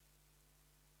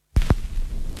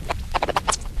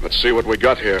Let's see what we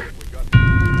got here.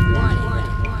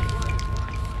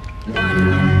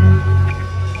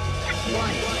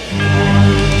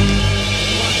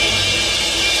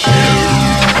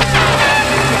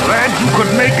 Glad you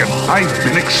could make it. I've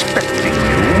been expecting you.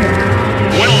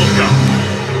 Welcome.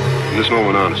 From this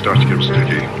moment on, it starts to get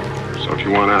sticky. So if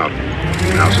you want out,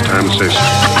 now's the time to say so.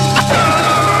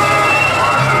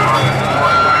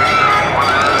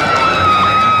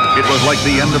 It was like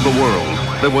the end of the world.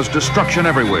 There was destruction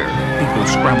everywhere. People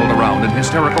scrambled around in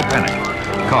hysterical panic.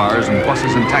 Cars and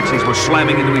buses and taxis were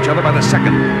slamming into each other by the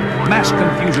second. Mass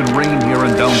confusion reigned here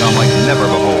in downtown like never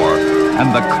before. And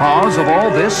the cause of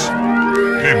all this?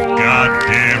 Them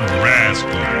goddamn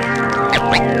rascals.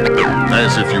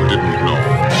 As if you didn't know.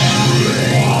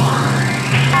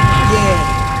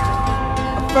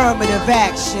 Yeah, affirmative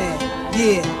action.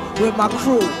 Yeah, with my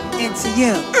crew,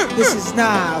 NTM. This is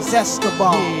Nas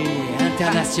Escobar. Yeah,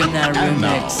 international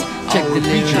remix. Check the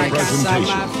lyrics.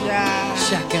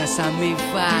 Chacun sa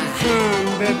mi-fi.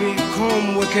 Baby,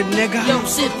 come wicked nigga. Yo,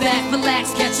 sit back,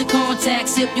 relax, catch your contact,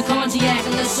 sip your cognac,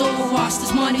 and let's overwash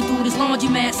this money through this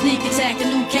laundromat. Sneak attack, the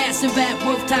new cats and rap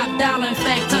worth top dollar. In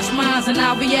fact, touch mines and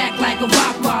I'll react like a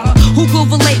rock baller. Who could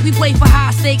relate? We play for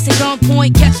high stakes and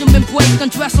gunpoint. Catch them and break,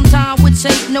 undress them time with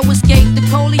tape, no escape. The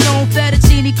Coleon,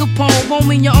 Fettuccine, Capone,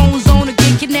 home in your own zone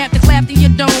again. Kidnapped and clapped in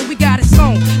your dome. We got it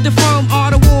sewn. The firm,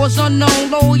 all the wars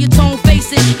unknown. Lower your tone,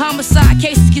 face it. Homicide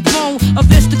cases get thrown.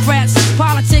 Aristocrats,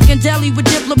 politic and deli with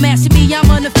diplomats. See me, I'm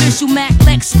an official Mac,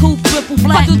 Lex, Coupe, triple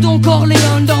black. Pas de Don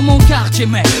Corleone dans mon quartier,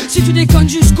 mais si tu déconnes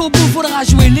jusqu'au bout, faudra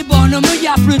jouer les bonhommes.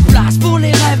 Y'a plus de place pour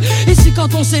les rêves. Et si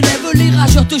quand on s'élève, les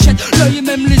rageurs te jettent l'œil et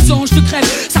même les anges te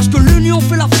crèvent. Sache que l'union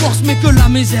fait la force, mais que la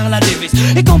misère la dévise.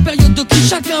 Et qu'en période de crise,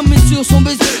 chacun met sur son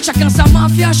baiser. Chacun sa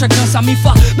mafia, chacun sa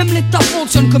mi-fa. Même l'État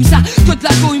fonctionne comme ça. Que de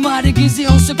la couille m'a déguisé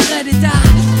en secret d'État.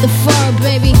 The fur,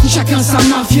 baby. Chacun sa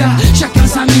mafia, chacun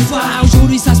sa mi-fa.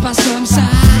 Aujourd'hui ça se passe comme ça.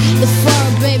 The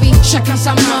fur, baby. Chacun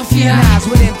sa mafia. Nas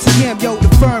with MTM, yo, the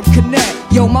firm connect.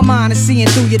 Yo, my mind is seeing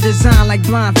through your design like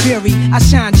blind fury. I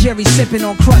shine Jerry sipping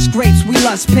on crushed grapes. We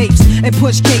lust papes and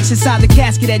push cakes inside the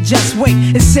casket at Just Wait.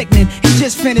 It's sickening. He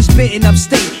just finished spitting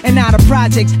upstate and out of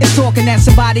projects. It's talking that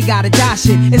somebody gotta die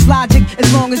shit. It's logic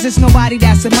as long as it's nobody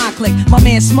that's in my clique. My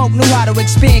man Smoke knew how to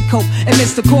expand coke and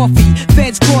Mr. Coffee.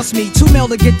 Feds cost me $2 million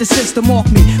to get the system off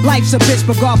me. Life's a bitch,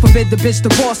 but God forbid the bitch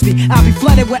divorce me. I'll be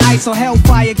flooded with ice or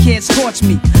hellfire can't scorch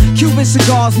me. Cuban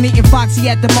cigars, meeting Foxy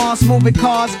at the Mars, moving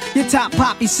cars. Your top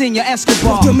poppy, Senior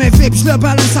Escobar. Pour tous mes vips, je le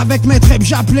balance avec mes tripes.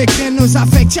 J'appliquerai nos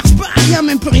affects. Cherche pas, y'a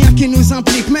même plus rien qui nous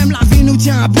implique. Même la vie nous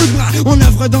tient à bout de bras. On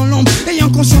œuvre dans l'ombre, ayant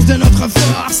conscience de notre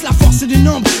force. La force du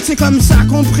nombre, c'est comme ça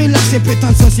qu'on brille là. Ces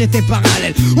putains de sociétés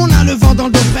parallèles. On a le vent dans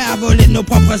le dos, prêt à voler de nos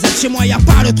propres ailes. Chez moi, y'a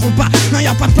pas le trou pas. Non,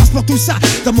 y'a pas de place pour tout ça.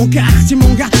 Dans mon quartier,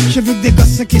 mon gars, j'ai vu que des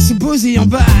gosses qui se bousillent en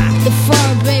bas. The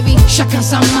fur, baby. Chacun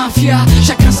sa mafia,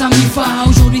 chacun sa mi-fa.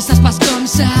 Aujourd'hui ça se passe comme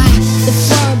ça. The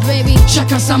fur, baby.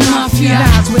 Chacun sa mafia.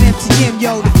 Nas with MTM,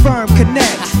 yo, the firm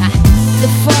connect. The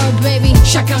fur, baby.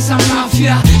 Chacun sa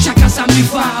mafia, chacun sa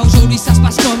mi-fa. Aujourd'hui ça se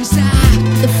passe comme ça.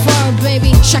 The fur,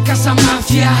 baby. Chacun sa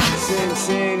mafia.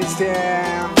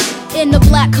 In the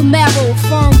black Camaro,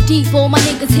 firm deep, all my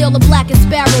niggas hail the blackest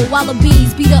sparrow. While the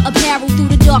bees beat the apparel through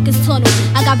the darkest tunnel.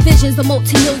 I got visions of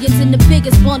multi-millions in the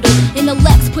biggest bundle. In the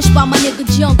Lex, pushed by my nigga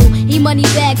Jungle. E-money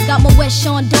bags, got my West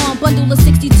Sean Dawn bundle of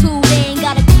 62. They ain't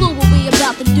got a clue what we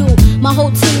about to do. My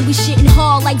whole team, we shitting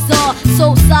hard like Czar.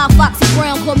 Soulside, Foxy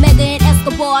Brown, Cormega, and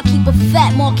Escobar. I keep a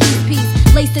fat Marquis piece.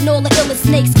 Laced in all the illest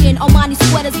snakeskin. Armani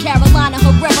sweaters, Carolina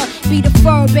Herrera. Be the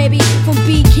firm, baby. From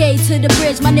BK to the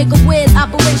bridge, my nigga Wiz.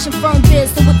 Operation Firm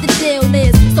Biz, so what the deal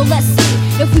is. So let's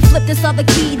see. If we flip this other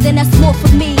key, then that's more for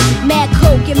me. Mad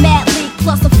Coke and Mad Leak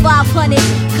plus a 500.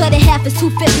 Cut it half is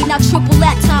 250, now triple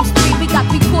that times 3. We got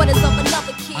 3/4 of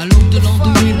another key. À l'aube de l'an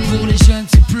 2000 pour les jeunes,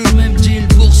 c'est plus le même deal.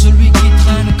 Pour celui qui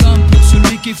traîne comme pour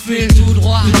celui qui file tout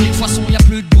droit. De toute façon y a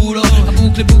plus de boulot.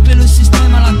 À boucler le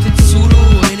système à la tête sous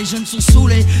l'eau. Et les jeunes sont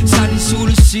saoulés, salis sous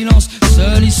le silence.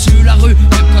 Seul issu la rue,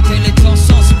 même quand elle est en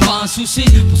sang, c'est pas un souci.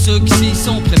 Pour ceux qui s'y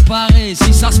sont préparés,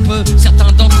 si ça se peut,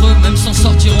 certains d'entre eux même s'en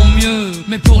sortiront mieux.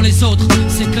 Mais pour les autres,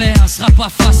 c'est clair, ce sera pas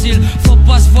facile. Faut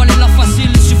pas se voiler la facile,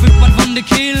 il suffit pas de vendre des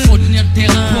kills. Faut tenir le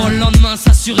terrain pour le lendemain,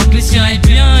 s'assurer que les siens aient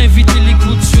bien. Éviter les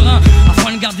coups de surin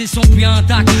afin de garder son pied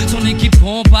intact. Son équipe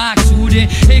compacte, soudée.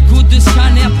 Écoute de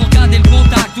scanner pour garder le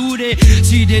contact. Ou des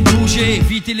idées de bouger,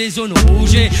 éviter les zones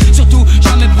rouges. Surtout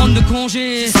jamais prendre de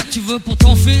congé. C'est ça que tu veux pour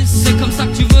ton fils, c'est comme ça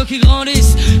que tu veux qu'il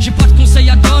grandisse. J'ai pas de conseils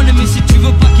à donner, mais si tu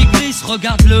veux pas qu'il glisse,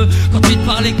 regarde-le. Quand il te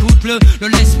parle, écoute-le. Ne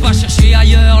laisse pas chercher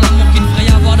ailleurs l'amour qu'il devrait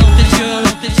y avoir dans tes yeux,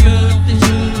 dans tes yeux, dans tes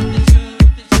yeux, dans tes yeux, dans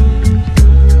tes yeux.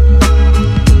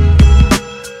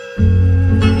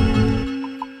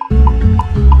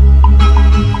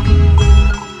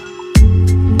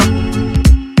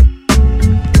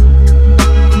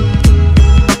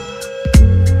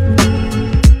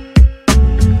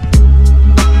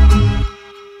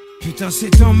 Putain,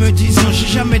 c'est en me disant, j'ai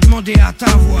jamais demandé à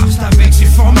t'avoir. C'est avec ces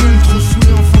formules trop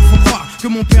saoulées, enfin faut croire que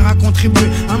mon père a contribué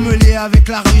à me lier avec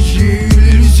la rue. J'ai eu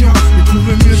l'illusion de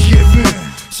trouver mieux, j'y ai vu.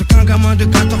 Ce qu'un gamin de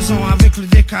 14 ans avec le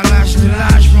décalage de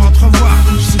l'âge peut entrevoir,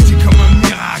 c'était comme un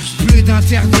mirage. Plus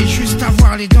d'interdit, juste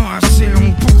avoir les dents assez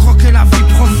longues pour croquer la vie,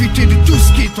 profiter de tout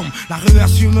ce qui tombe. La rue a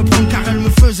su me prendre car elle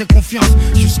me faisait confiance.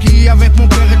 Jusqu'y avec mon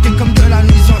père était comme de la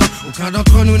nuisance. Aucun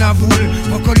d'entre nous n'a voulu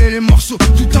recoller les morceaux.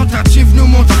 Toute tentative nous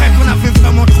montrait qu'on avait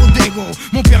vraiment trop d'ego.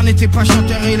 Mon père n'était pas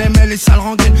chanteur, il aimait les sales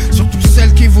rengaines, surtout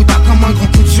celles qui vous tapent comme un gros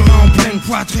coup de surin en pleine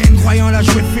poitrine. Croyant la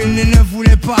jouer fine, il ne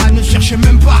voulait pas, ne cherchait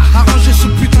même pas à ranger ce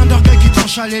putain d'orgueil qui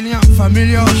tranche à les liens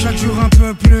familiaux. Chaque jour un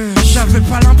peu plus, j'avais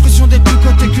pas l'impression d'être du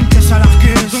côté qu'une caisse à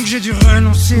l'arqueuse. Donc j'ai dû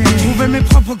renoncer, trouver mes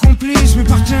propres complices, mes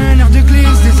partenaires de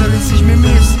glisse. Désolé si je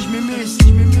m'émisse, si je m'émisse, si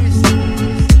je m'émisse.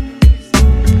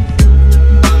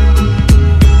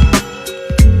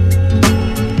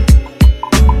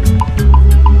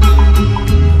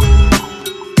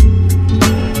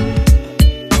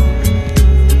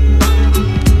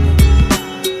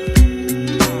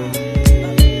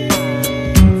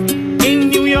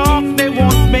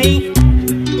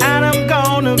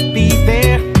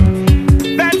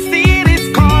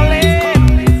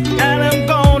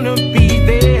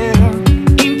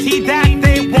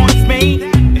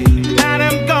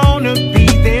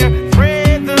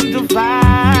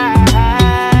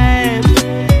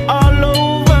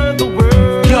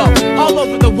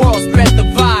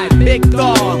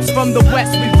 From the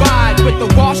west we ride with the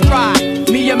wall stride.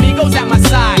 Me amigos at my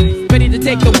side, ready to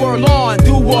take the world on,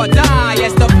 do or die.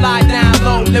 As the fly down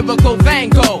low, lyrical Van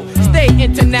Gogh. Stay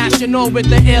international with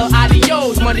the ill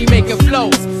adios. Money making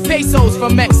flows, pesos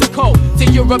from Mexico to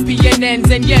European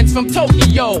ends and yens from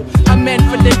Tokyo. I'm meant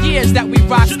for the years that we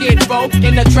rock skid row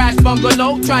in the trash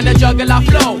bungalow, trying to juggle our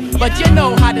flow. But you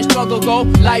know how the struggle go,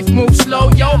 life moves slow,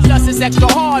 yo. Plus it's extra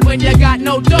hard when you got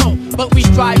no dough. But we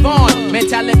strive on,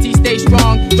 mentality stay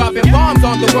strong, dropping bombs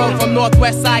on the world from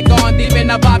Northwest Saigon, deep in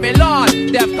Babylon.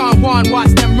 DEFCON 1,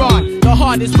 watch them run. The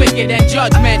heart is wicked and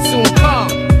judgment soon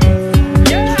come.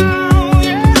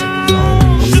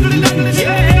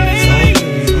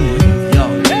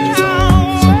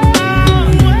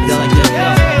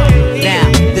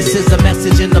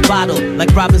 In the bottle,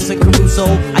 like Robinson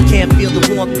Crusoe. I can't feel the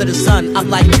warmth of the sun. I'm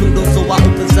like Pluto, so I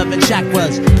open 7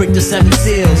 chakras, break the 7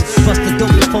 seals. Bust the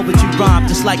dope poetry rhyme,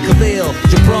 just like Khalil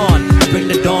Gibran. I bring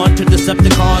the dawn to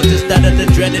Decepticons instead of the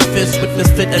dreaded fist with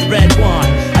misfit and red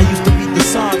wine. I used to read the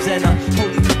Psalms and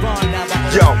Holy Quran. Now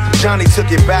Yo, Johnny took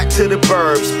it back to the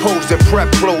burbs, posed in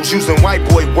prep clothes using white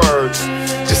boy words.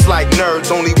 Just like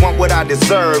nerds only want what I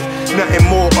deserve, nothing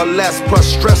more or less, plus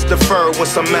stress deferred when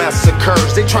some mass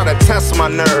occurs. They try to test my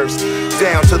nerves,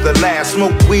 down to the last.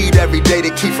 Smoke weed every day to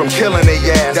keep from killing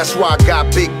their ass. That's why I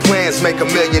got big plans, make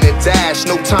 $1 million and dash.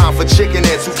 No time for chicken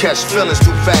heads who catch feelings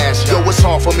too fast. Yo, it's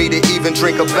hard for me to even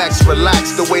drink a Bex,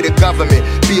 relax. The way the government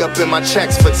be up in my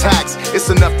checks for tax, it's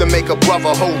enough to make a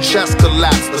brother whole chest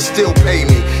collapse, but still pay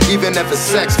me, even if it's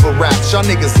sex for raps. Y'all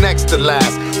niggas next to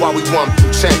last, while we 1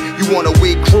 through 10. You want a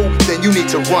weak crew, then you need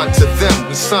to run to them.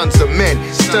 We sons of men,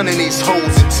 stunning these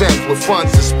hoes in tents with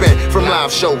funds to spend from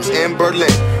live shows in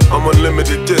Berlin. I'm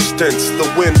unlimited distance, the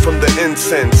wind from the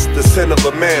incense, the scent of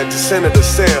a man, descent of the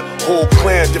sand. Whole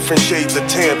clan, different shades of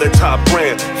tan, their top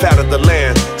brand, fat of the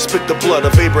land, spit the blood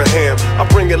of Abraham. I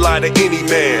bring it light to any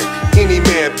man,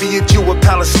 be it you a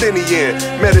Palestinian,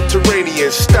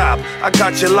 Mediterranean. Stop, I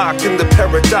got you locked in the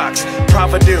paradox.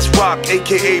 Providence Rock,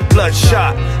 aka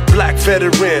Bloodshot. Black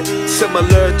veteran,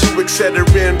 similar to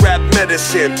Excedrin, rap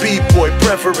medicine, B-boy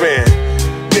preferent.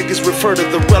 Niggas refer to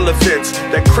the relevance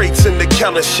that crates in the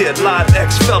Keller shit, live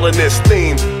ex-felonist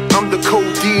theme. I'm the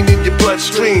codeine in your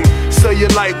bloodstream.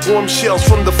 Cellulite warm shells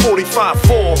from the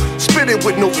 45-4. Spit it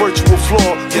with no virtual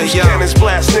flaw. These cannons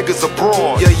blast niggas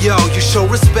abroad. Yo, you show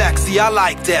respect, see I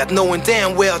like that. Knowing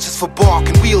damn well just for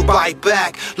barking we'll bite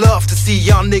back. Love to see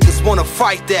y'all niggas wanna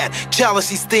fight that.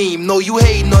 Jealousy's theme, know you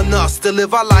hating on us. To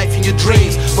live our life in your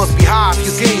dreams, must be high if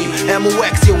you scheme.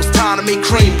 MOX, yo, it's time to make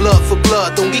cream. Blood for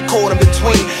blood, don't get caught in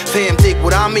between. Fam, dig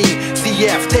what I mean.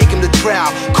 CF, take him to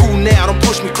trial. Cool now, don't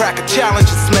push me, crack a challenge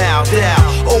and smile. Dial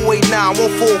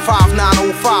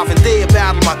 089-145-905 and they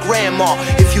battle my grandma.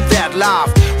 If you that live,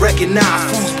 recognize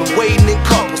fools been waiting in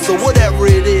couples. So whatever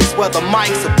it is, whether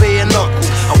mics or bare knuckles,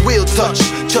 I will touch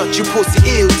your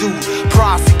pussy ill dude.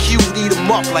 Prosecute, eat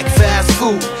them up like fast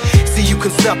food. See you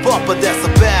can step up, but that's a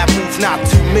bad move. Not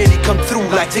too many come through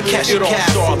like Takeshi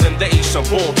Castle. Then they eat some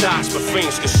bulldogs, but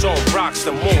fiends get so rocks.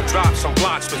 The moon drops on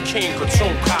blocks with king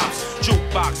cartoon cops.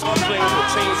 Jukebox, I'm playing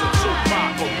with chains and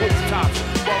Tupac on rooftops.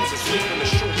 Bums asleep in the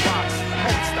shoebox.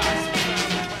 Home stocks.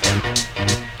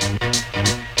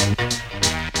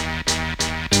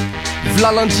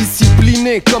 V'là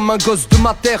l'indiscipliné, comme un gosse de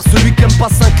ma terre. Celui qui aime pas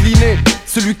s'incliner,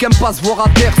 celui qui aime pas se voir à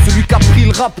terre. Celui qui a pris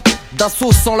le rap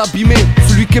d'assaut sans l'abîmer.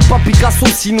 Celui qui est pas Picasso,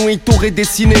 sinon il t'aurait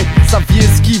dessiné. Sa vie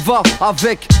est ce qui va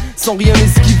avec, sans rien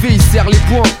esquiver. Il serre les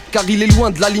poings, car il est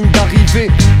loin de la ligne d'arrivée.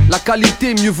 La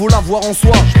qualité, mieux vaut l'avoir en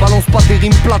soi. Je balance pas des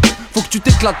rimes plates, faut que tu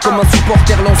t'éclates comme un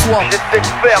supporter lensois. J'essaie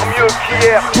de faire mieux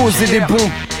qu'hier. Poser des bombes,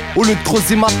 au lieu de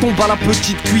creuser ma tombe à la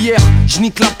petite cuillère. Je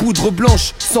nique la poudre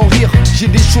blanche, sans rire. J'ai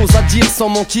des choses à dire sans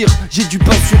mentir. J'ai du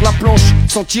pain sur la planche,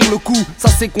 sentir le coup. Ça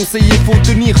c'est conseillé, faut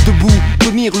tenir debout,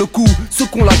 tenir le coup. Ceux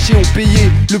qu'on lâché ont payé,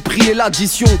 le prix et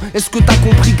l'addition. Est-ce que t'as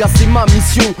compris gars, c'est ma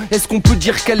mission. Est-ce qu'on peut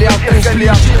dire qu'elle est accomplie?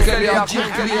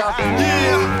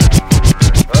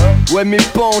 Ouais mais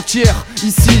pas entière,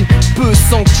 ici peut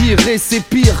sentir. Et c'est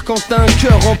pire quand t'as un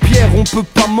cœur en pierre, on peut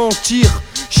pas mentir.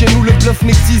 Chez nous le bluff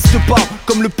n'existe pas,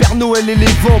 comme le Père Noël et les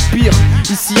vampires.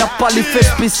 Ici y a pas l'effet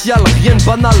spécial, rien de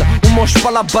banal. On mange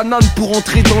pas la banane pour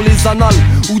entrer dans les annales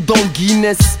ou dans le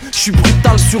Guinness. Je suis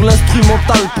brutal sur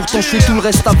l'instrumental, pourtant je fais tout le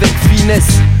reste avec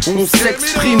finesse. On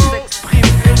s'exprime.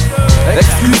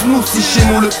 Excuse-nous si chez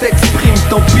nous le texte prime.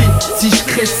 Tant pis si je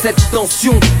crée cette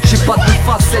tension. J'ai pas de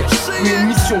facettes, mais une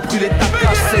mission brûler ta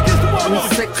cassette.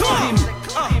 On s'exprime.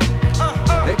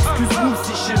 Excuse-nous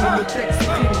si chez nous le texte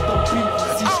prime. Tant pis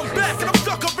si je crée cette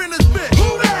tension.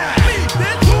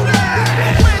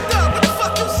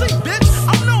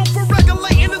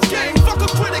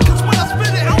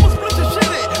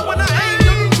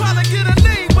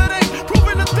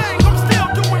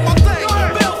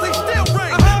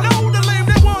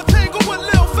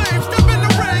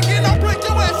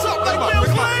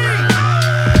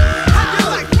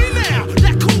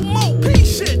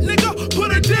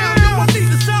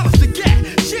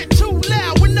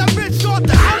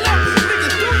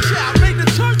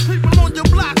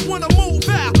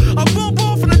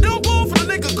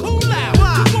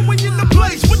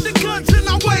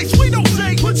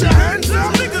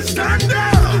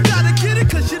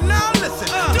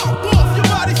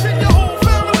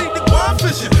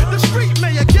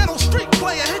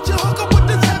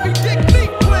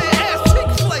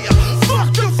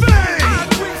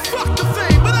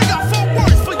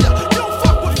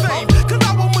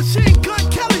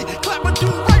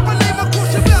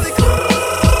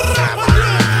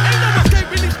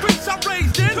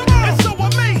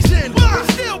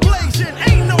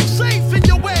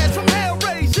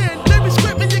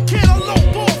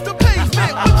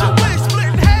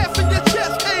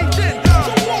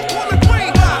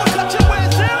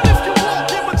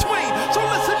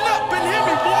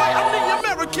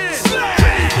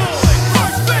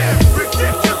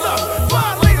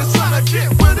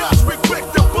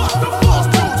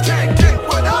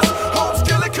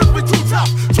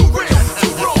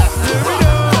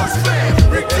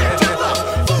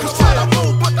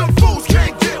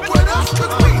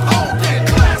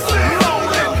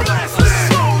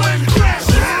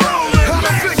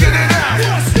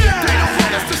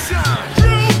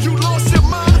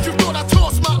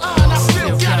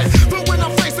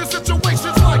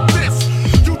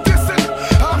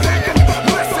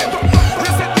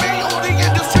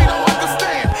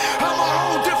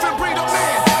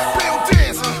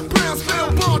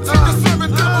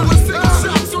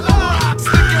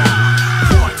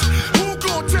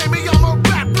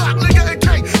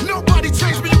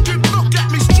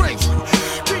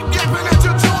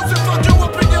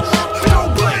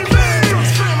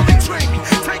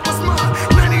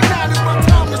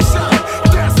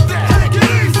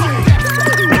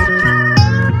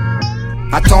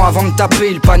 Avant de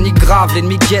taper, il panique grave,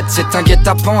 l'ennemi guette, c'est un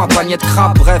guet-apens, un panier de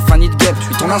crabes, bref, un nid de guêpe. Je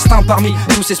suis ton instinct parmi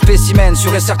tous ces spécimens,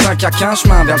 sûr et certain qu'il n'y a qu'un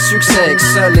chemin vers le succès, et que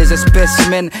seules les espèces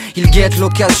humaines, ils guettent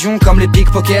l'occasion comme les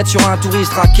pickpockets sur un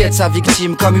touriste raquette sa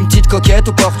victime comme une petite coquette,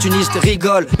 opportuniste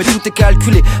rigole, mais tout est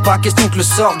calculé, pas question que le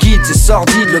sort guide, c'est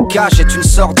sordide, le cash est une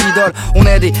sorte d'idole. On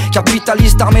est des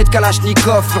capitalistes armés de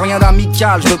kalachnikov, plus rien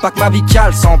d'amical, je veux pas que ma vie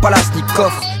cale sans palace ni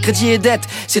coffre. Crédit et dette,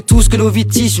 c'est tout ce que nos vies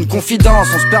tissent, une confidence,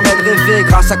 on se permet de rêver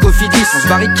grâce à Cofidis, on se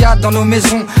barricade dans nos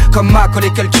maisons comme Mac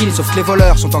et Culkin, sauf que les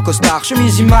voleurs sont en costard,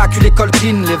 chemise immaculée, col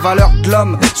clean. Les valeurs de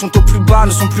l'homme sont au plus bas,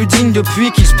 ne sont plus dignes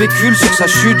depuis qu'il spécule sur sa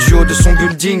chute du haut de son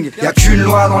building. Y'a qu'une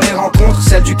loi dans les rencontres,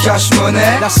 celle du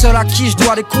cash-monnaie, la seule à qui je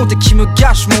dois des comptes et qui me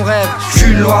gâche mon rêve.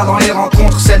 Qu'une loi dans les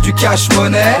rencontres, celle du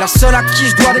cash-monnaie, la seule à qui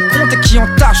je dois des comptes et qui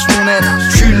entache mon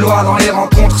être. Qu'une loi dans les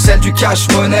rencontres, celle du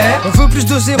cash-monnaie. On veut plus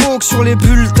de zéro que sur les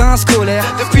bulles bulletin scolaire.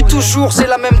 Depuis toujours c'est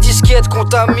la même disquette qu'on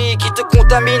t'a mis, qui te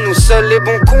contamine. Nous seuls les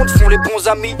bons comptes font les bons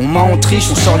amis. On ment, on triche,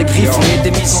 on sort les griffes, on est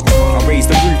des mises. I raise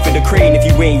the roof of the crane if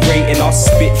you ain't rating us.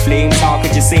 Spit flames, how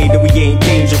could you say that we ain't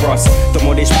dangerous?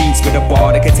 Demolish beats with a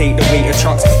bar that could take the weight of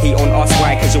trucks. Hate on us,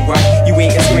 why? Cause you're right, you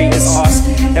ain't as great as us.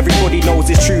 Everybody knows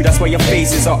it's true, that's why your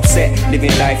face is upset.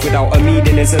 Living life without a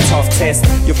meaning is a tough test.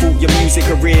 You thought your music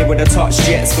career would have touched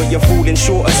jets, but you're falling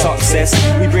short of success.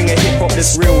 We bring a hip hop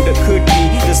that's real, that could be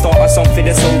the start of something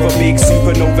that's over big.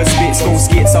 Supernova spits, go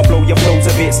skits, I'll blow your flow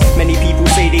to bits. Many people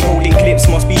say they holding clips,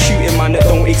 must be shooting man that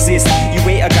don't exist. You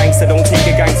ain't a gangster, don't take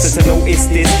a gangster to notice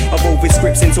this. I've woven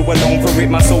scripts into a loan for it.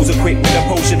 My soul's equipped with a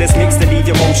potion that's mixed to leave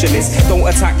you motionless. Don't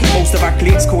attack, most of our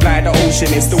clicks cool like the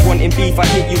ocean is. The wanting beef, I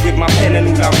hit you with my pen and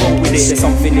all I roll with it. There's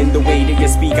something in the way that you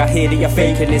speak, I hear that you're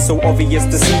faking. It's so obvious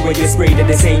to see when you're sprayed that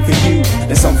this ain't for you.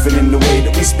 There's something in the way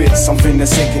that we spit, something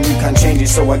that's sick and you can't change it.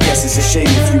 So I guess it's a shame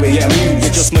if you ain't amused.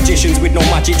 You're just magicians with no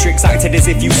magic tricks, acted as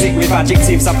if you sick with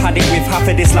adjectives. I've had it with half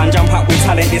of this land, jam packed with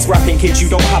talent. This rapping kids, you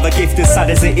don't have a gift as sad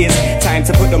as it is. Time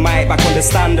to put the mic back on the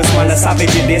standards, man, a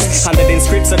savage in this. Handed in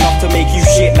scripts enough to make you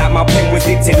shit like my pen was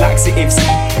dipped in laxatives.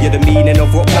 You're the meaning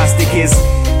of what plastic is.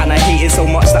 And I hate it so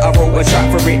much that I wrote a track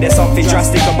for it. There's something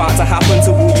drastic about to happen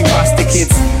to all you bastard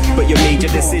kids. But you made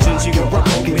your decisions, you got rock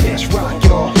with it. Yes, rock,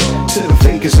 y'all. To the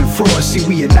fakers and frauds, see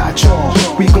we are not y'all.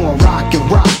 We gon' rock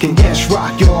and yes,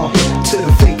 rock, y'all. To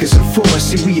the fakers and frauds,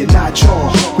 see we are not y'all.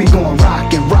 We gon'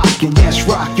 rock and yes,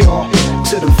 rock, y'all.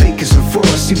 To the fakers and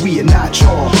frauds, see we are not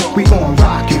y'all. We gon'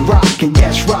 rock and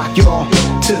yes, rock, y'all.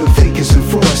 To the fakers and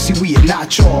frauds, see we are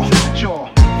not y'all.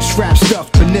 This rap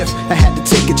stuff beneath, I had to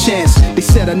take a chance. They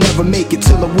said I'd never make it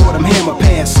till I wore them hammer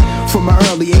pants. From my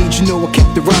early age, you know I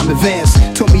kept the rhyme advanced.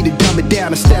 Told me to dumb it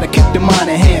down, instead I kept the mind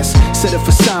enhanced. Said if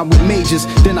I sign with majors,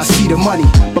 then I see the money.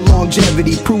 But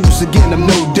longevity proves again I'm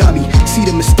no dummy. See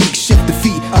the mystique shift the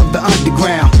feet of the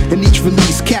underground. And each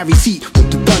release carries heat with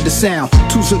the thunder sound.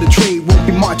 Tools of the trade won't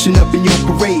be marching up in your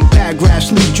parade.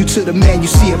 Paragraphs lead you to the man you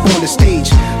see up on the stage.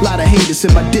 Lot of haters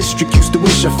in my district used to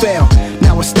wish I fell.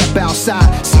 Now I step outside,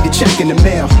 see the check in the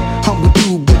mail. Humble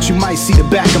dude, but you might see the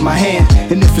back of my hand.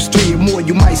 And if it's 3 or more,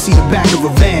 you might see the back of a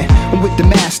van. I'm with the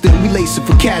master and we lace it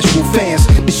for casual fans.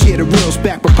 This year the reel's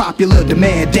back with popular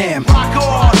demand, damn. Rock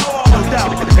on, no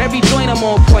doubt. Every joint I'm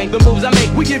on point, the moves I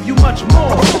make, we give you much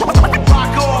more.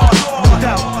 Rock on, no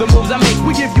doubt. The moves I make,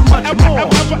 we give you much more.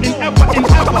 Ever and ever and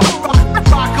ever.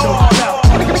 Rock on, no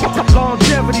doubt.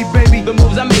 Longevity, baby. The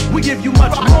moves I make, we give you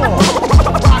much more.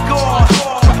 Rock on,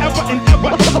 forever and ever.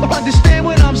 Understand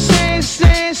what I'm saying?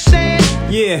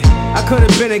 Yeah, I could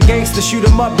have been a gangster, shoot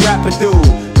 'em up rapper dude.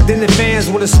 But then the fans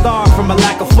would have starved from a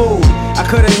lack of food. I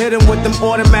could have hit 'em with them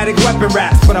automatic weapon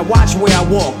raps, but I watch where I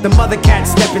walk, the mother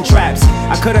cats stepping traps.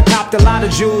 I could have copped a lot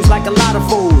of Jews like a lot of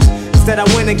fools. Instead I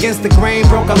went against the grain,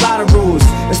 broke a lot of rules.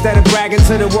 Instead of bragging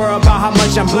to the world about how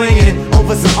much I'm blingin'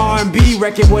 over some R&B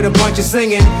record with a bunch of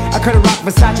singing. I could've rocked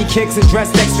Versace kicks and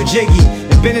dressed extra jiggy,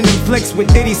 and been in them flicks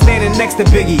with Diddy standing next to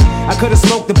Biggie. I could've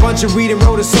smoked a bunch of weed and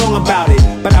wrote a song about it,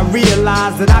 but I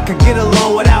realized that I could get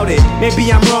along without it.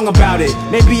 Maybe I'm wrong about it,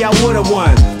 maybe I would've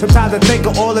won. Sometimes I think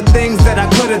of all the things that I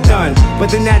could've done, but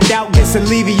then that doubt gets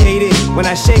alleviated when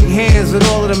I shake hands with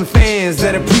all of them fans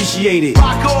that appreciate it.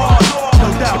 Rock on, no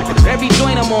doubt. Every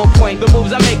joint I'm on point, the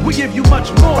moves I make, we give you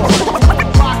much more.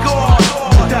 Rock on,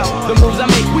 no doubt. The moves I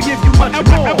make, we give you much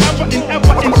more. Ever and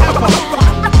ever and ever.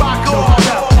 Rock on, no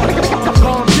doubt.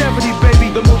 Longevity, baby.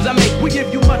 The moves I make, we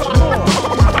give you much more.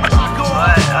 Rock on.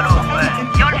 Ouais, allô, ouais.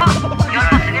 Yolma,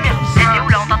 c'est Némir. T'es où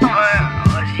là, on t'entend? Ouais,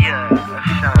 vas-y,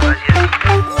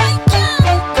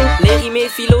 Les rimes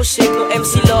filochées, nos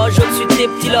MC loge au-dessus de tes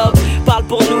petits lobes. Parle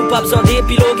pour nous, pas besoin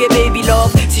d'épilogue et baby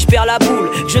love. Si je perds la boule,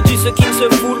 je tue ceux qui ne se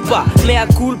foulent pas. Mais à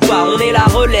coup pas, on est la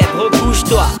relève,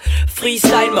 recouche-toi.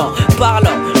 Freestylement,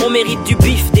 parlant, on mérite du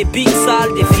bif, des big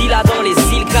sales, des villas dans les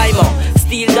îles Caïmans.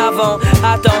 Style d'avant,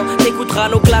 attends, t'écouteras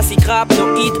nos classiques rap,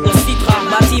 nos hits, on citera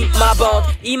ma team, ma bande.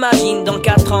 Imagine dans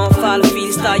 4 ans, Fall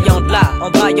freestylant de là, en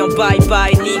braillant bye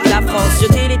bye, nique la France. Je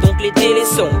télé donc les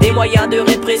télésons, des moyens de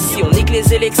répression, nique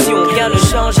les élections, rien ne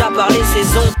change à part les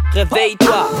saisons.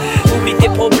 Réveille-toi, oublie tes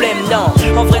problèmes, non.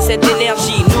 En vrai cette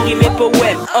énergie nourrit mes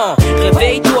poèmes, hein.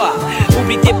 Réveille-toi,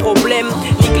 oublie tes problèmes,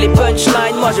 nique les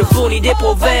punchlines, moi je fournis des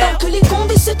proverbes. Que les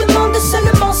condés se demandent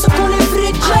seulement ce qu'on les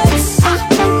vrais jets.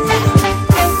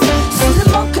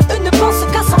 Seulement que eux ne pensent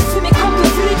qu'à s'enfumer comme de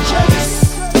vrais jets.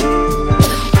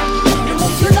 Le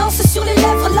mot violence sur les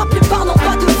lèvres, la plupart n'ont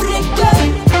pas de vrai cœur.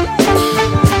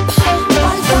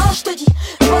 Pas le temps, je te dis,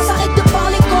 moi arrête de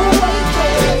parler qu'on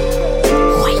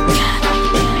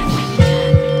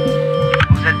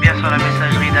Vous êtes bien sur la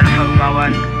messagerie d'Alpha ou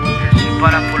Marwan. Je suis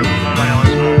pas là pour le moment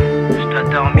malheureusement. Je dois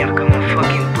dormir.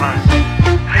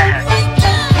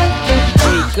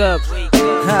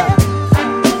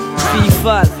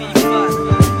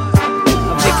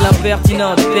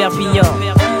 impertinent de Perpignan.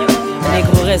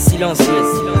 Négro reste silencieux.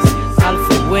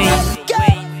 Alpha Wayne,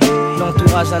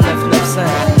 l'entourage à 995.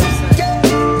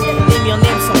 Name your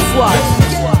name sans foi.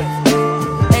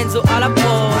 Enzo à la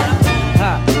prod.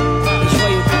 Ah, les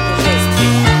joyaux pour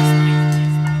l'esprit.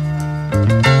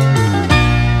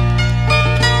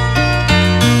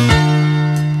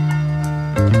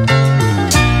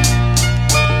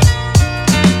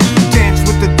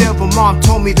 Mom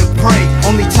told me to pray.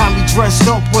 Only time we dressed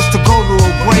up was to go to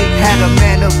a wake. Had a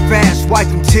man up fast,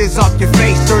 wiping tears off your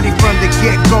face. Dirty from the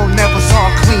get-go, never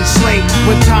saw a clean slate.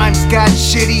 When times got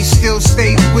shitty, still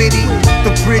stayed witty.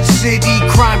 The Bridge City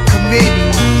Crime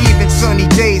Committee. Even sunny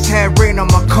days had rain on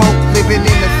my coat. Living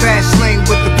in the fast lane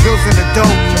with the pills and the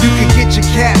dope. You could get your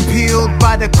cat peeled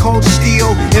by the cold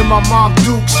steel. In my mom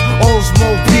Duke's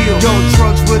Oldsmobile. Yo,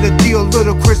 drugs with a deal,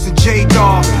 Little Chris and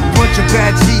J-Dog. Bunch of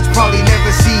bad seeds, probably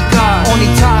never see God. Only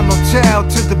time will tell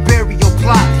to the burial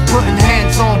plot. Putting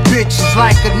hands on bitches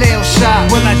like a nail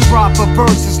shot. When I drop a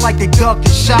verse, it's like they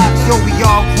ducking shots. Yo, we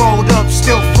all grown up,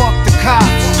 still fuck the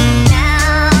cops.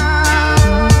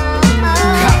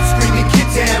 Cops screaming, get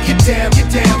down, get down, get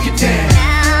down, get down.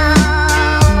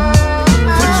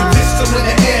 Put your pistol in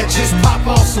the air, just pop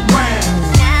off some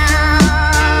rounds.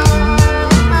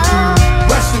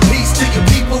 Rest in peace to your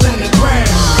people in the ground.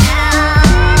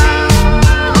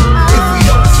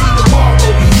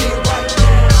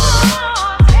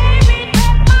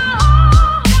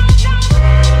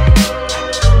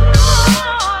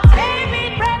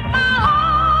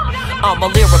 I'm a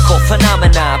lyrical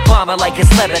phenomenon, bomber like it's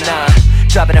Lebanon.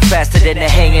 Dropping it faster than the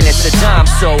hanging, it's a dime.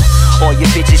 So all your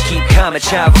bitches keep coming,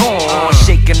 chive on.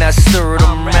 Shaking that stir,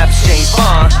 them raps James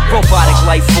Bond. Robotic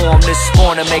life form, this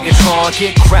morning Megatron.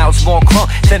 Get crowds more crunk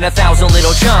than 1,000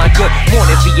 Little John. Good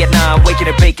morning Vietnam, waking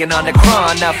and baking on the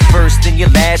cron. Not first then your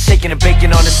last, shaking and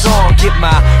baking on the song. Get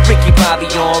my Ricky Bobby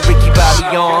on, Ricky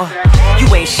Bobby on. You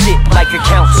ain't shit like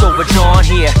accounts overdrawn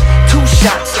here. 2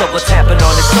 shots, double tapping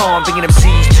on his arm. Bringing them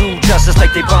C's to justice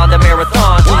like they bombed a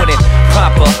marathon. Doing it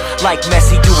proper like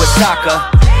Messi do a soccer.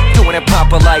 Doing it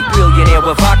proper like billionaire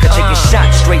with vodka. Taking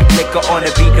shots, straight liquor on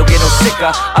the beat, no get no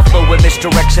sicker. I flow with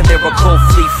misdirection, lyrical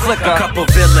flea flicker. A couple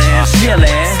villains,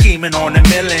 scheming on a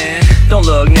million. Don't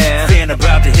look now, fan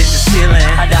about to hit the ceiling.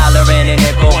 $1 and a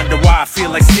nickel. Wonder why I feel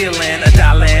like stealing.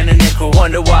 $1 and a nickel.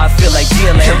 Wonder why I feel like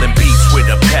dealing. Killing beats with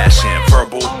a passion,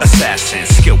 verbal assassin.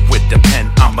 Skilled with the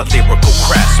pen, I'm a lyrical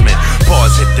craftsman.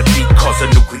 Bars hit the beat, cause a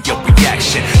nuclear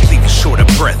reaction. Leaving short of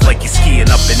breath like you're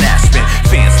skiing up in Aspen.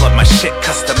 Fans love my shit,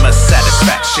 customer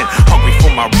satisfaction. Hungry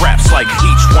for my raps like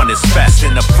each one is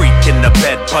fasting. A freak in the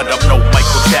bed, but I'm no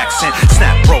Michael Jackson.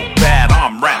 Snap broke bad,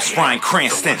 I'm raps Bryan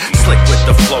Cranston. Slick with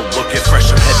the flow, looking fresh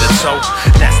from head to toe.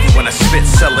 Nasty when I spit,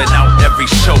 selling out every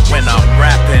show. When I'm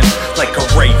rapping, like a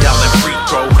Ray Allen free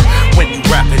throw. When you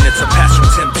rapping, it's a pass from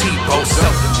Tim Tebow.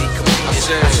 Seldom be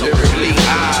completed. Lyrically,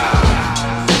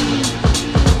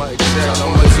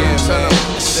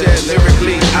 said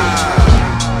lyrically,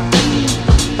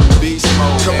 Beast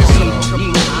Mode, come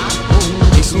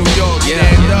on, East New York,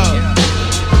 stand up.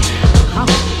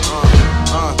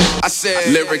 I said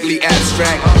lyrically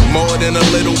abstract, more than a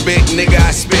little bit, nigga,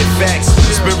 I spit facts.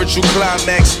 Spiritual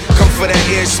climax, come for that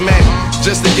ear smack,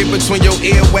 just to get between your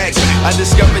earwax. I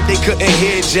discovered they couldn't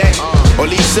hear jack. All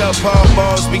these subpar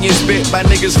balls being spit by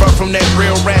niggas far from that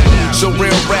real rap. So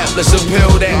real rap, let's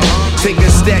appeal that. Take a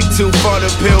stack too far to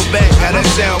peel back. How that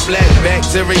sound black, back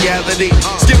to reality.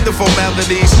 Skip the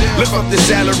formalities, lift up the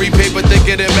salary, paper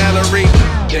thicker than Mallory.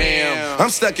 Damn, I'm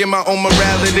stuck in my own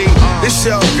morality. This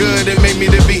show good, it made me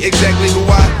to be exactly who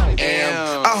I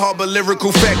am. I harbor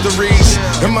lyrical factories.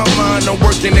 In my mind, I'm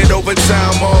working it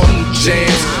overtime on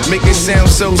jams. Make it sound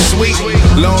so sweet.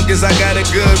 Long as I got a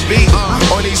good beat.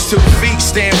 On these 2 feet,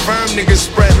 stand firm. Niggas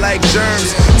spread like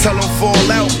germs. Tell them fall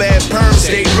out, bad perms,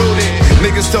 stay rooted.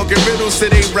 Niggas talking riddles to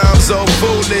they rhymes all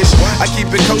foolish. I keep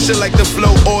it kosher like the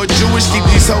flow or Jewish. Keep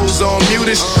these hoes on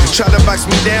mutish. Try to box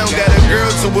me down. Got a girl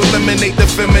to eliminate the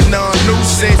feminine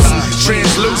nuisance.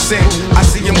 Translucent, I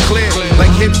see them clear.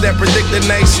 Like hips that predict the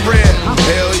nice rare.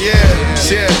 Hell yeah,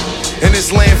 yeah. In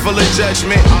this land full of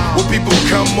judgment, where people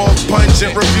come off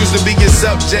pungent, refuse to be your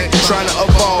subject, trying to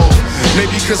evolve.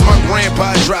 Maybe cause my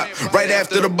grandpa dropped right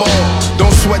after the ball.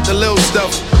 Don't sweat the little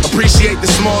stuff, appreciate the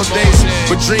small things.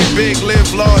 But dream big, live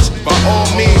large, by all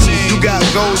means. You got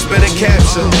goals, better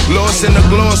capture. Lost in the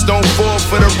gloss, don't fall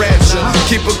for the rapture.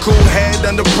 Keep a cool head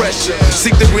under pressure,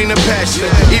 seek the greener pasture.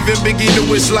 Even Biggie knew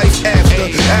his life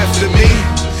after me.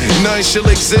 None shall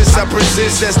exist. I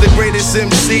persist as the greatest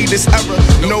MC this era,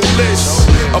 no list.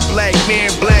 A black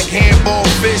man, black handball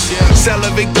fish.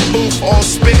 Salivate the booth, all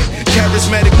spit.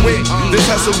 Charismatic wit. This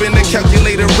hustle been a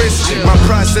calculator risk. My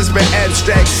process been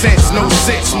abstract sense, no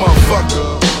sense,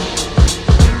 motherfucker.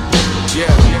 Yeah.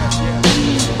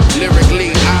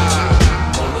 Lyrically,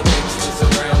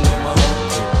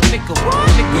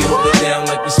 we hold it down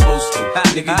like we supposed to.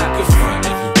 Nigga, you can front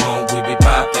if you want. We be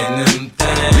poppin' them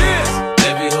things.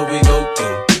 Every hood we go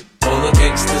through. All the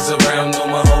gangsters around know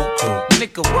my whole crew.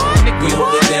 We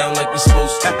hold it down like we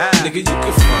supposed to. Nigga, you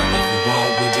can front if you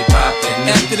want. We be poppin'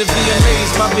 them. After the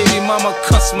VMAs, my baby mama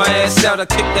cussed my ass out. I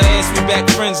kicked her ass, we back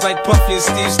friends like Puffy and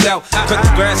Steve Stout. Cut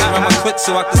the grass around my clit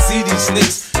so I could see these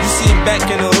snakes. You see him back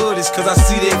in the hood, it's cause I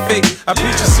see they fake. I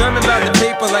preach a sermon about the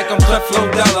paper like I'm Creflo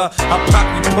Dollar. I pop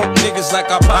you punk niggas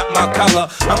like I pop my collar.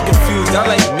 I'm confused, I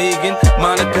like Megan,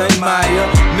 Monica and Maya.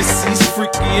 Missy's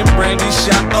freaky and Brandy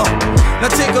shot up. Now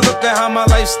take a look at how my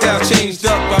lifestyle changed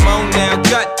up. I'm on now,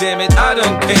 goddammit, I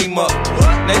done came up.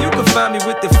 Now you can find me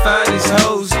with the finest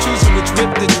hoes, choosing which whip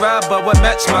to drive, but what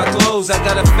match my clothes. I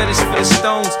got a fetish for the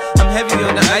stones, I'm heavy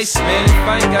on the ice, man. If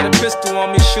I ain't got a pistol on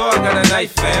me, sure I got a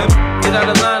knife, fam. Get out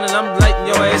of line and I'm lighting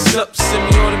your ass up.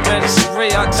 Semi-automatic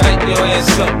spray, I'll tighten your ass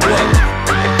up. What?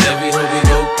 Every hood we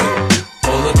go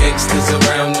through. All the gangsters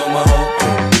around know my whole crew.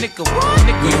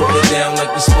 We hold it down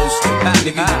like we supposed to. Nigga,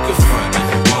 you can front if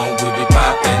you want. We be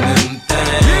poppin' them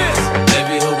things.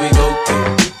 Every hood we go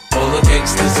through. All the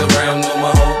gangsters around know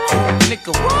my whole crew.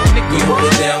 We hold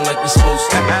it down like we supposed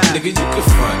to. Nigga, you can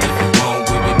front if you want.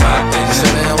 We be poppin' them So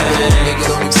now nigga,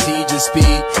 don't exceed your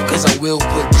speed, cause I will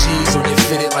put G's on your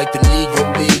fitted like the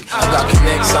Negro League. I got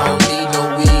connects, I don't need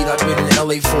no weed. I've been in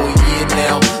LA for a year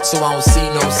now, so I don't see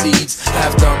no seeds.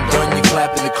 After I'm done, you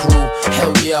clapping the crew.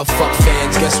 Hell yeah, fuck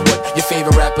fans, guess what? Your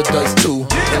favorite rapper does too.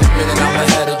 In a minute, I'ma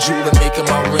have a jeweler making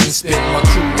my ring spin. My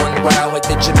crew run wild like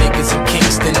the Jamaicans in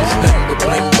Kingston. Nothing but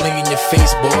bling bling in your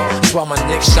face, boy. That's why my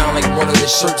neck shine like one of the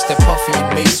shirts that Puffy and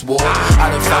Mace wore.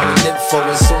 I done found an info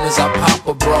as soon as I pop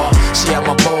a bra. She had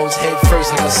my balls head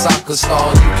first like a soccer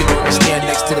star. You can only stand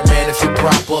next to the man if you're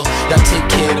proper. Y'all take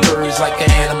care of birds like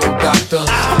an animal doctor.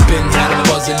 I've been had a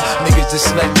buzzin', niggas just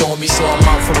slept on me, so I'm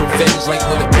out for revenge like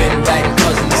when the Ben Laden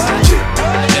cousins.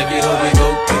 Every hood we go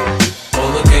through.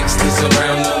 All the gangsters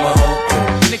around know my whole crew.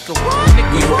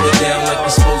 We hold it down like we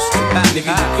supposed to.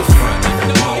 Nigga, you can front if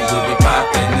you want. We be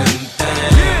poppin' them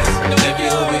things. Every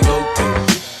hood we go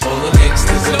through. All the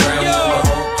gangsters around know my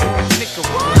whole crew.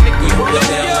 We hold it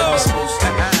down like we supposed to.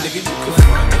 Nigga, you can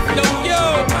front if you want.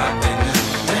 We be poppin' them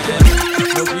things.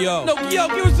 No,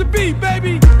 give us a beat,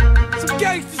 baby. Some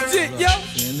gangsta shit, yo.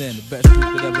 And then the best group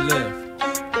that ever lived.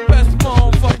 Best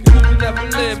motherfucking group that ever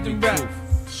lived in rap.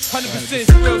 100%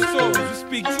 real stories, we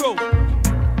speak truth.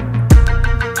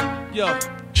 Yo,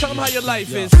 tell them how your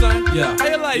life is, son. How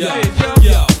your life is,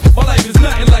 yo. My life is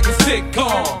nothing like a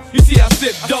sitcom. You see, I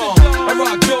sip Dawn. I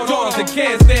rock Jordans and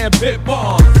can't stand pit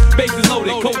bombs. Bases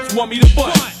loaded, coach want me to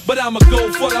butt, but I'ma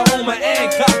go for the homer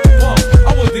and cock the pump.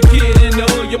 I was the kid in the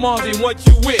hood, your mom didn't want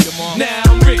you with. Now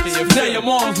I'm rich, now your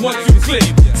moms want you click.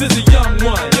 Since a young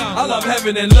one, I love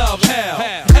heaven and love hell.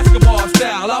 Escobar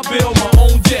style, I build my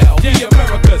own jail. Yeah,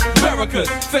 America's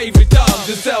favorite dogs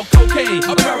to sell cocaine.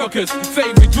 America's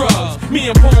favorite drugs. Me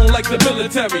and Pone like the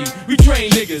military. We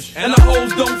train niggas, and the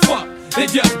hoes don't fuck. They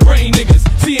just brain niggas.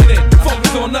 CNN,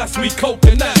 focus on us, we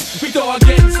coconuts. We throw our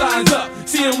gang signs up,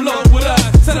 see them low with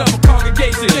us. Set up a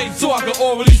congregation so I can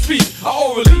orally speak. I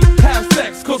orally have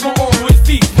sex, cause my oral is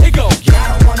deep. It go.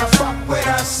 Y'all don't wanna fuck with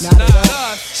us. Not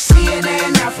us.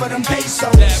 CNN out for them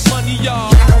pesos. That money,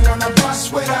 y'all. Y'all don't wanna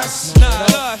bust with us.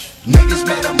 Not us. Niggas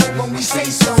better move when we say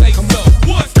so.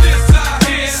 What's this out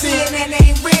here? CNN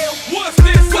ain't real. What's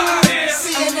this out here?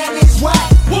 CNN is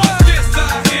whack. What's this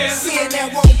out here?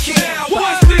 CNN won't kill.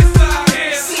 What's this out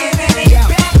here? CNN ain't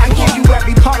back. I give you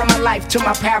every part of my life, to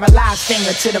my paralyzed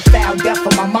finger, to the foul death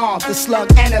of my mom, the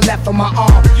slug and the left of my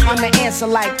arm. I'm the answer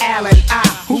like Allen I,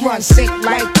 who runs sick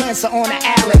like cancer on the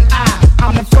Allen I.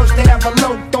 I'm the first that ever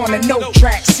loped on a note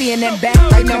track. CNN back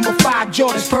like number 5,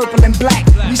 Jordan's purple and black.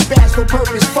 We spaz for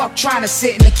purpose, fuck trying to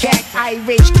sit in the cat. I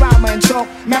erase drama and talk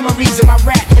memories of my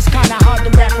rap. It's kinda hard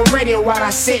to rap for radio while I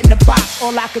sit in the box.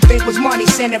 All I could think was money,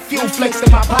 sending few flicks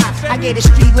to my pot. I gave the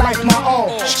street life my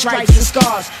all, stripes and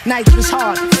scars. Night was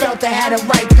hard, felt I had a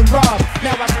right to rob.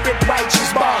 Now I spit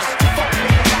righteous bars.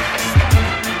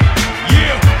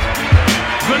 Yeah,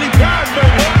 Vinny Paz,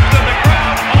 baby.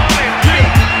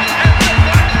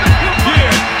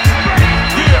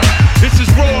 This is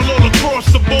raw all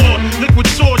across the board, liquid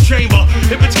sword chamber.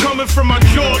 If it's coming from my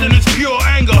jaw, then it's pure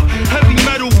anger. Heavy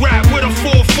metal rap with a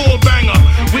 4-4 banger.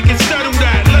 We can settle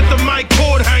that, let the mic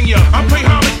cord hang.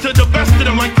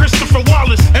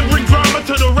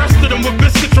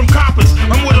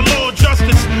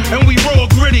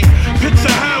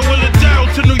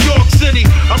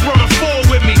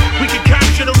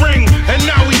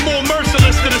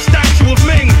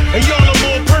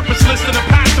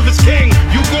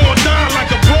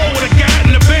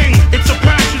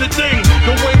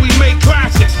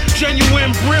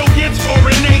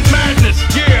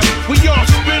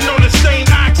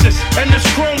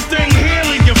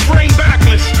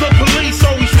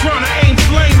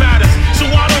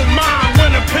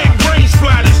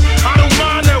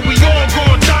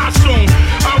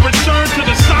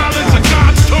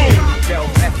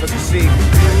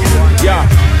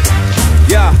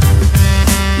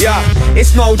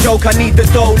 It's no joke, I need the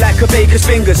dough like a baker's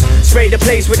fingers. Spray the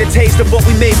place with a taste of what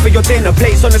we made for your dinner.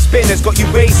 Plates on the spinners, got you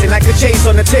racing like a chase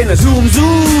on the tinner. Zoom,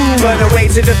 zoom, burn away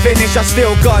to the finish, I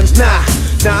still guns, nah.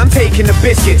 Now I'm taking the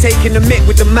biscuit, taking the mic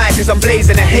with the mic, cause I'm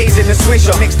blazing the haze in the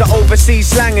swisher. Mix the overseas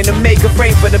slang and the make a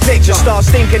frame for the picture. Start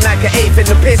stinking like an eighth in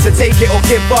the piss, so take it or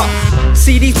give up.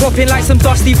 CDs popping like some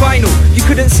dusty vinyl. You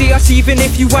couldn't see us even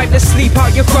if you wiped the sleep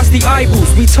out your crusty eyeballs.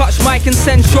 We touch mic and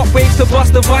send shockwaves to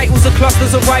bust the vitals. The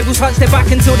clusters of rivals hunch their back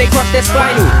until they crush their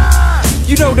spinal.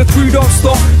 You know the crew don't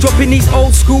stop, dropping these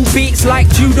old school beats like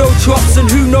judo chops. And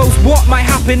who knows what might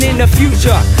happen in the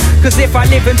future. Cause if I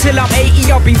live until I'm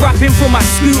 80, I'll be rapping from my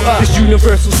scooter. This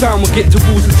universal sound will get to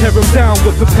walls and tear them down.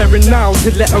 We're preparing now to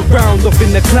let a round off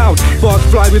in the cloud. Bars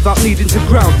fly without needing to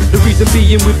ground. The reason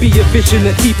being we be efficient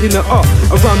at keeping it up.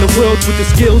 Around the world with the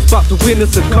skills, about to win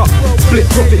us a cup. Split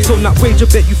profits on that wage, I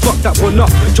bet you fucked that one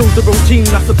up. Chose the wrong team,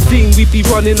 that's obscene, we be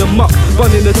running amok.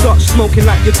 Running the Dutch, smoking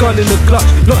like your gun in the clutch.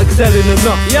 Not excelling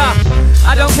enough. Yeah,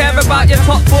 I don't care about your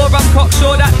top four, I'm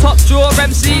cocksure. That top drawer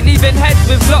MC leaving heads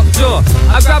with lockjaw.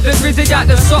 I grab the grizzly at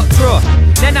the sock drawer,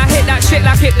 then I hit that shit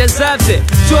like it deserves it.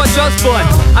 George Osborne,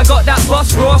 I got that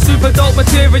boss raw, super dope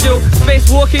material. Space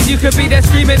walking, you could be there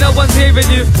screaming, no one's hearing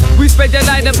you. We spread the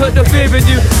line and put the fear in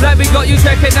you. Like we got you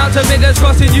checking out to Midlands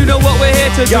Crossing, you know what we're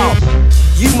here to do.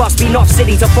 You must be not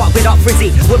silly to fuck with up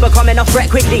frizzy. We're becoming a threat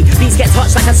quickly. Beats get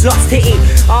touched like a slut's titty.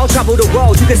 I'll travel the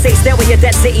world, you can stay still in your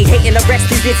dead city. Hating the rest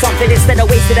who did something instead of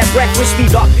wasting their breath. Wish me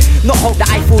luck, not hope that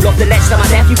I fall off the ledge to my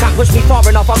death. You can't push me far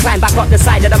enough, I'll climb back up the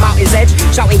side of the mountain's edge.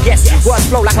 Shouting yes, words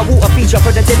flow like a water feature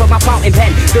from the tip of my fountain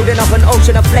pen. Building up an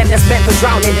ocean of phlegm that's meant for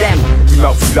drowning them. We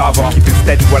melt through lava, keeping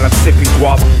steady while I'm sipping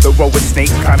guava. The road with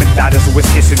snakes, climbing ladders, always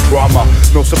hissing drama.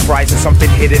 No surprise, there's something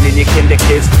hidden in your kinder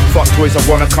kids. Fuck toys, I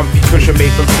want a comfy cushion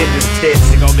made from kinder's tits.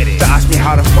 To ask me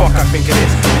how the fuck I think of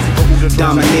this.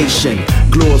 Domination,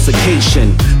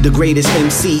 glorification. The greatest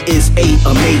MC is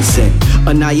amazing.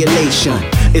 Annihilation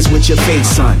is with your face,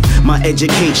 son. My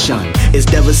education is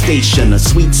devastation. A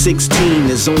sweet 16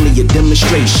 is only a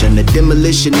demonstration. The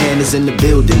demolition man is in the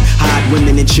building. Hide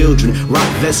women and children, rock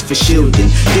vests for shielding.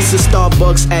 This is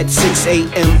Starbucks at 6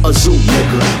 a.m. a zoo,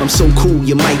 nigga. I'm so cool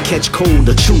you might catch cold,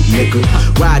 a true nigga.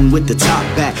 Riding with the top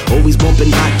back, always bumping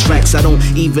hot tracks. I don't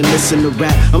even listen to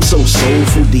rap, I'm so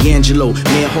soulful. D'Angelo,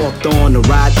 man Hawthorne, to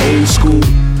ride old school.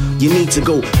 You need to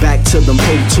go back to them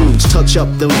Pro Tools, touch up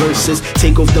them verses,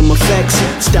 take off them effects.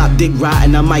 Stop dick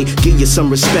riding, I might give you some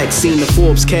respect. Seen the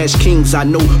Forbes Cash Kings, I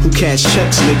know who cash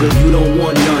checks, nigga. You don't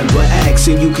want none, but ask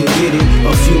and you can get it.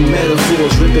 A few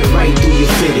metaphors, rip it right through your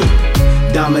fitted.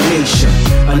 Domination,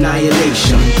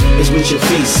 annihilation is with your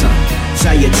face, son.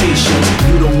 Salutations,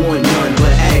 you don't want none,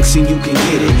 but ask and you can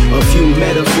get it. A few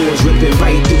metaphors, rip it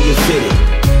right through your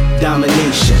fitted.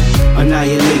 Domination,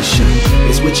 annihilation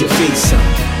is with your face,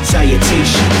 son.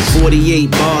 Salutation, 48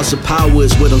 bars of power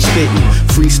is what I'm spitting.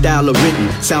 Freestyle or written,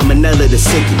 salmonella the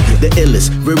sicken. The illest,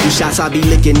 verbal shots I be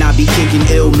licking, I be kicking.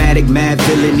 Illmatic, mad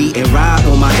villainy, and ride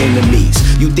on my enemies.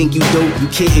 You think you dope, you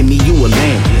kidding me, you a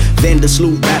lame.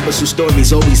 Vandersloot rappers whose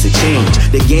stories always a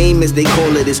change. The game as they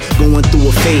call it is going through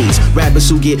a phase. Rappers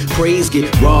who get praised get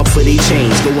robbed for their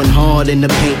chains. Going hard in the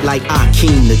paint like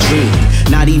Akeem the Dream.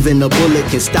 Not even a bullet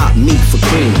can stop me for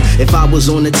cream. If I was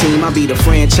on the team, I'd be the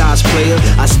franchise player.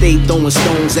 I stay throwing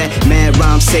stones at mad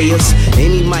rhyme sayers.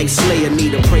 Any mic slayer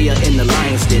need a prayer in the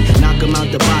lion's den. Knock 'em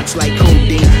out the box like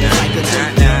codeine and like a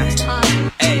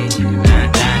Hey,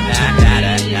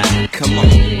 come on,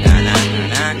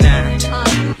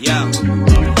 yo.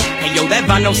 Hey yo, that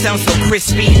vinyl sounds so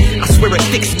crispy. I swear it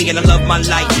fixed me and I love my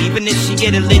life. Even if she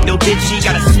get a little bitchy,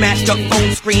 got a smashed up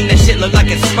phone screen, that shit look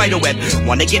like a spider web.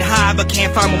 Wanna get high but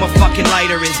can't find where my fucking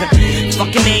lighter is.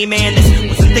 Fucking A, man, this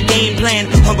wasn't the game plan.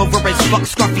 Hungover as fuck,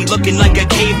 scruffy, looking like a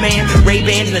caveman.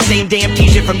 Ray-Bans and the same damn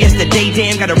t-shirt from yesterday,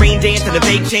 damn. Got a rain dance and a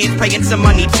vague change, praying some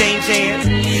money change hands.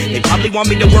 They probably want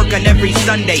me to work on every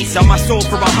Sunday. Sell my soul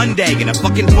for $100 and a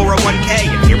fucking 401k.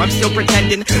 And here I'm still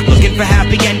pretending, looking for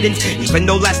happy endings. Even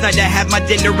though last night I had my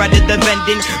dinner out at the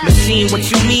vending machine. What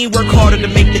you mean, work harder to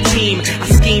make the team. I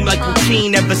scheme like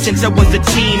routine ever since I was a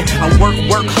teen. I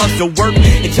work, hustle, work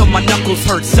until my knuckles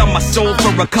hurt. Sell my soul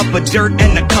for a cup of dirt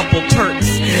and a couple perks.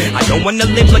 I don't wanna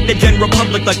live like the general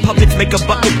public, like puppets make a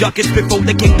bucket ducats before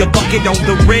they kick the bucket on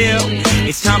the rail.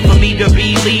 It's time for me to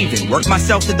be leaving. Work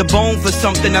myself to the bone for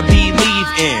something I believe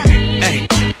in. Hey.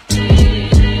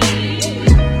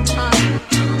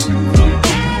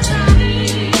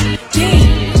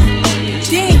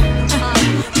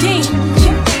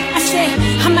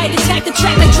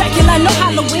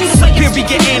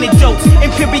 Superior anecdotes,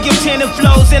 imperial tenor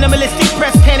flows, animalistic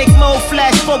press, panic mode,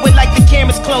 flash forward like the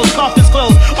camera's closed, coffins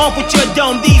closed. Off with your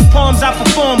dome, these poems I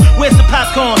perform. Where's the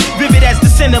popcorn? Vivid as the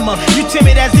cinema. You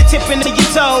timid as the tipping of your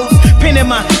toes. Pinning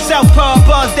my southpaw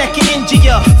bars that can injure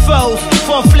your foes.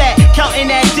 Fall flat,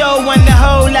 counting that dough on the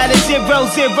whole lot of 0,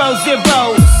 0,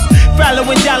 0s.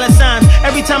 Following dollar signs.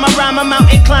 Every time I rhyme, I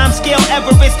mountain climb, scale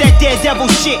Everest, that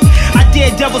daredevil shit. I dare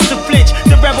devils to flinch.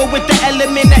 The rebel with the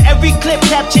element of every clip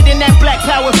captured in that black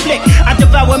power flick. I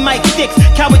devour mic sticks,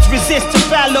 cowards resist to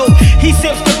follow. He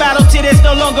sips the battle till there's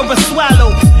no longer a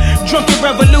swallow. Drunken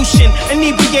revolution,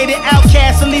 inebriated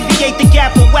outcast, alleviate the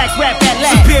gap of whack rap at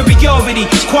last. Superiority,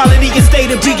 quality and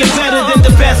state of being better than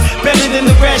the best, better than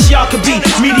the rest. Y'all could be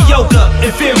mediocre,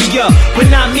 inferior, but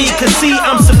not me, cause see,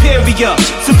 I'm superior.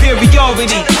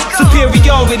 Superiority,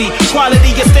 superiority,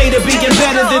 quality and state of being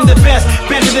better than the best,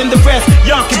 better than the rest.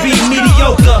 Y'all could be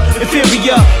mediocre,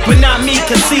 inferior, but not me,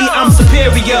 cause see, I'm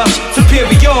superior.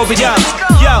 Superiority,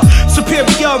 yo,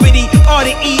 superiority,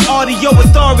 R-to-E, audio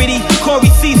authority.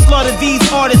 Corey C. slaughter these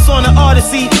artists on the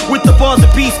Odyssey. With the balls of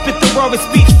beast, spit the rawest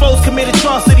speech. Foes commit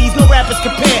atrocities, no rappers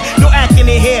compare. No acting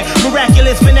in here,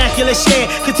 miraculous vernacular share.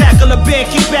 Could tackle a bear,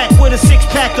 kick back with a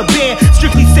 6-pack of beer.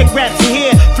 Strictly sick raps in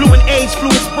here. Fluent age,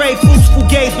 fluid spray. Fools,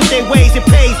 fugaze with their ways. It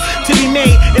pays to be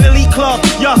made in elite cloth.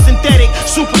 Y'all synthetic,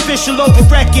 superficial over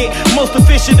record. Most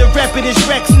official to rep it is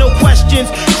Rex, no questions.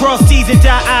 Cross T's and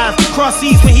dot I's. Cross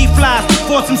C's when he flies.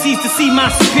 Force some C's to see my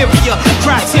superior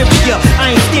criteria.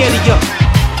 I ain't scared of ya.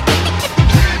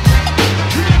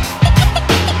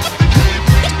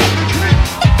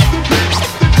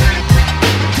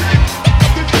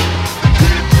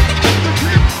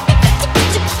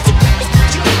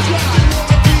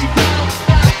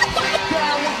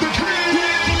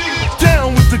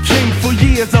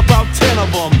 About 10 of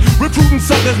them, recruiting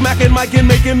suckers, macking, micing,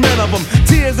 making men of them.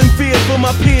 Tears and fears for my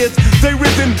peers, they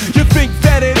risen. You think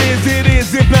that it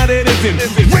is, if not it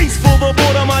isn't. Race for the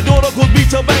border, my daughter could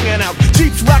beats are banging out.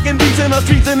 Jeeps rocking beats in the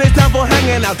streets and it's time for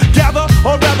hanging out. Gather,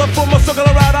 or rather form a circle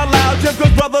around out loud. Just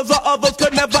cause brothers or others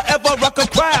could never ever rock a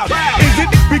crowd. Is it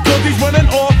because he's running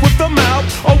off with the mouth?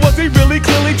 Or was he really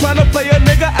clearly trying to play a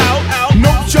nigga out? No,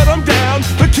 shut him down,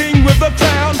 the king with the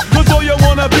crown. Cause all you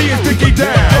wanna be is Dickie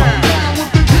down.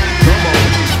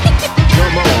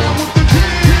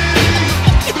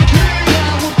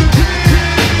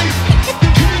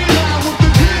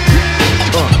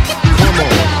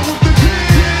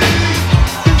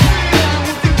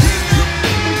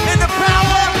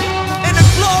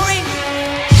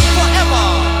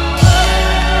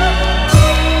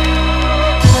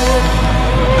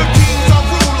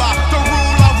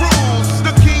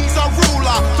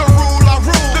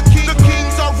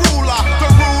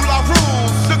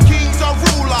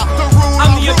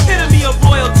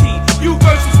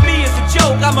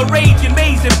 I'm a raging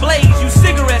maze and blaze, you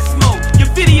cigarette smoke. Your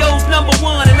video's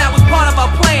 #1 and that was part of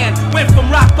our plan. Went from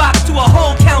rock box to a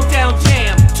whole countdown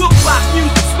jam. Took rock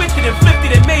music, switched it and flipped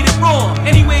it and made it raw.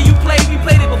 Anywhere you played, we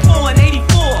played it before in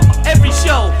 '84. Every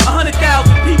show,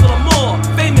 100,000 people or more.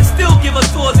 Famous still give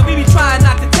us tours and we be trying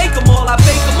not to take them all. I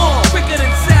bake them all, quicker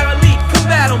than Sarah Lee,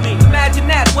 come battle me. Imagine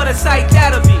that, what a sight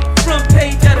that'll be. Front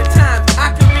page at a time,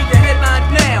 I can read the headlines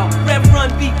now. Rev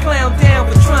Run beat clown down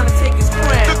for trying to take his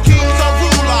crown. The kings are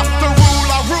ruler, the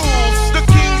ruler rules. The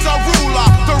kings are ruler,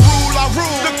 the ruler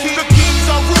rules. The kings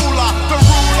are ruler, the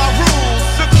ruler rules.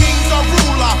 The kings are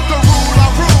ruler, the ruler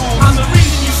rules. I'm the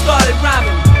reason you started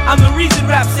rhyming. I'm the reason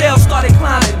rap sales started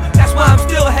climbing. That's why I'm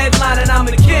still headlining. I'm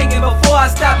the king, and before I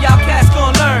stop, y'all cats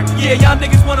gon' learn. Yeah, y'all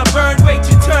niggas wanna burn, wait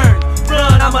your turn.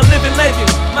 Run, I'm a living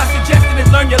legend. My suggestion is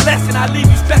learn your lesson. I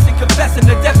leave you stressing, confessing.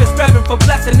 The deaf is reverent for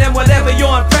blessing. And whatever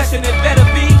your impression, it better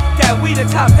be that we the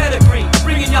top pedigree.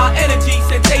 Bringing y'all energy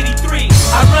since '83.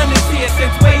 I run this here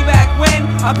since way back when.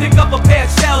 I pick up a pair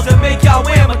of shells and make y'all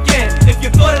wear 'em again. If you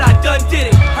thought it, I done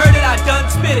did it. Heard it, I done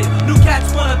spit it. New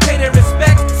cats wanna pay their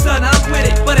respect, son, I'm with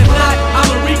it. But if not,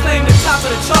 I'ma reclaim the top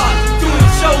of the chart. Doing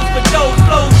shows with those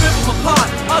flows, rip 'em apart.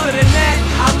 Other than that,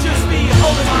 I'll just be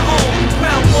holding my own.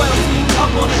 Crown royalty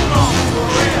up on the throne. For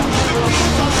real.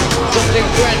 Something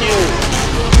brand new.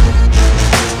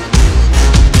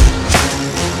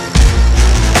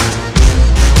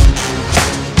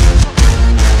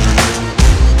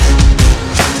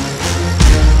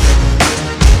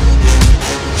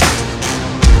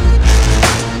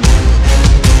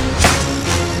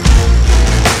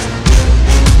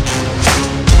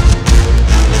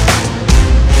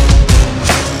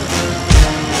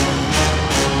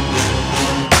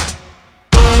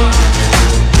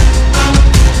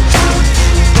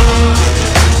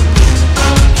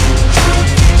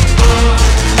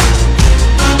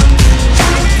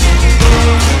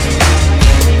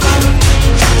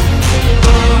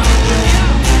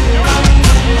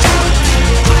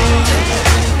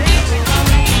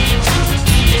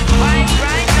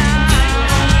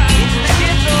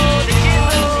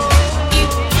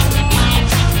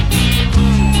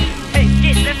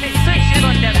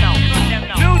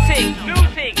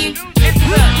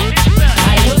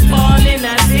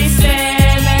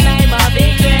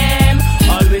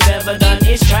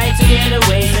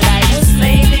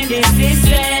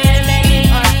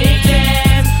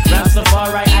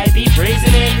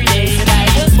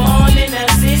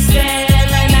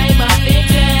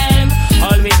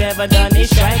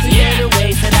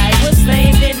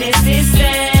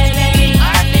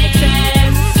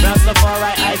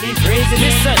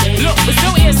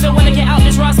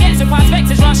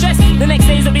 far stress. The next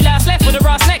days will be last left with the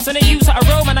Ross next. When they use how to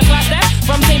roll, man, I class that.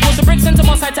 From tables to bricks and to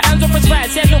Moss Side to Ands for spread.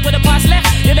 Said look with the past left.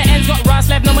 Yeah, the ends got Ross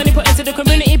left. No money put into the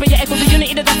community, but yeah, echo the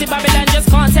unity. The dusty Babylon just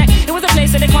can't tech. It was a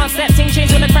place that they can't step. Things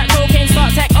change when the crack cocaine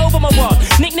start tech over my wall.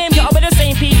 Nickname get up with the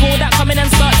same people that come in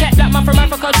and start tech. Black man from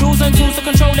Africa, jewels and tools to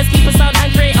control us, keep us sound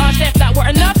and create our step. That were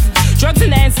enough. Drugs in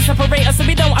the ends to separate us, so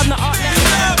we don't have the art left.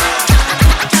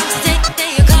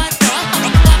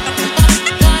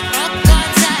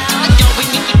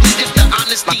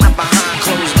 Behind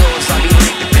closed doors, I be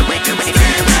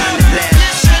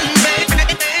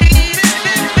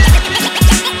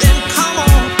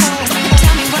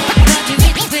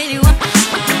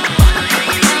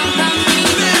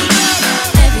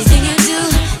everything you do,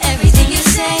 everything you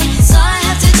say, so I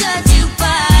have to judge you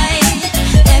by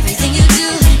everything you do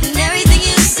and everything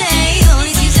you say.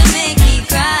 Only seems to make me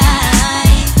cry.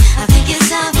 I think it's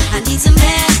time I need some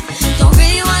help. Don't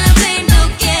really wanna play no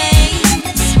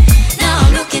games. Now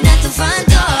I'm looking at the front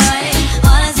door.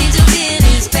 All I seem to feel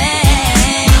is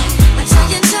pain. I try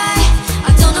and try,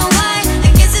 I don't know why. I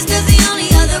guess it's 'cause the only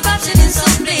other option is so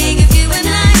big. If you and I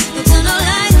don't tell no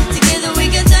lies, together we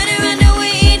can turn around and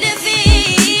we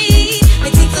defeat.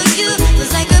 Waiting for you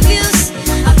feels like abuse.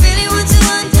 I really want to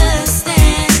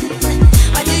understand.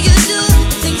 Why do you do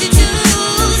the things you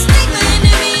choose? Make my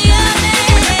enemy your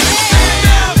man.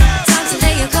 Time to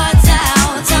lay your cards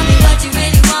out. Tell me what you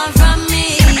really want from me.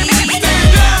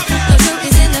 No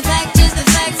jokers in the back, just the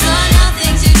facts on all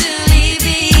things you truly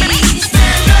be.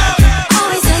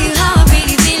 Always tell you how I'm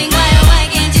really feeling. Why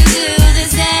can't you do the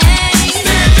same?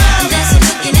 I'm just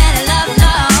looking at a love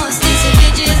lost. These are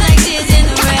pictures like tears in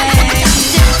the rain.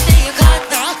 Just lay your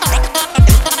cards out.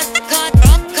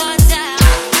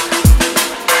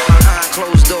 behind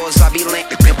closed doors, I be laying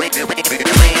it down.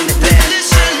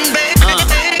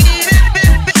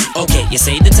 Okay, you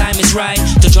say the time is right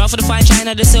to draw for the fine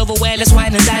china, the silverware, let's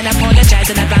wine and dine. I apologize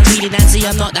and advance, really Nancy,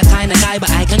 I'm not that kind of guy, but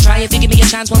I can try if you give me a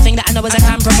chance. One thing that I know is I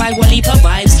can provide one leap of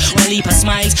vibes, one leap of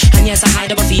smiles. And yes, I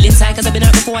hide what I feel inside, 'cause I've been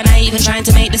hurt before and I ain't even trying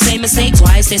to make the same mistake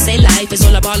twice. They say life is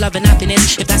all about love and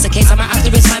happiness. If that's the case, I might have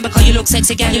to risk mine, because you look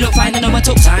sexy again, you look fine, I know I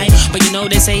took time, but you know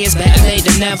they say it's better late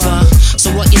than never. So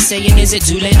what you're saying, is it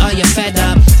too late or you fed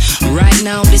up? Right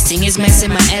now this thing is messing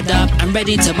my head up. I'm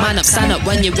ready to man up, stand up,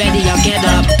 when you're ready I'll get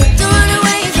up. Don't run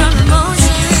away from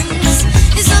emotions.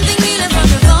 It's something real from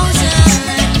devotion.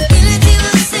 Unity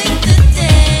will save the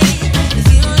day if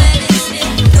you don't let it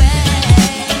slip away.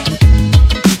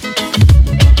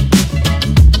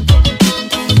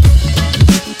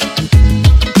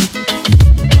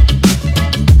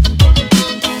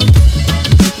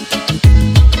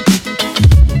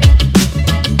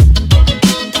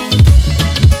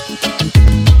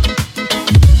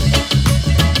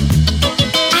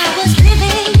 I was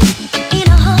living in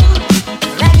a home,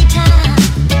 raggy town.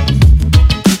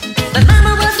 My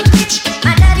mama wasn't rich,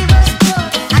 my daddy was poor.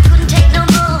 I couldn't take no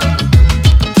more.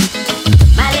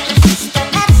 My little sister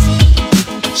Patsy,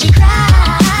 she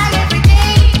cried every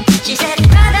day. She said,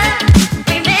 "Brother,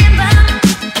 remember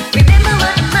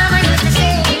what mama used to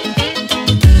say.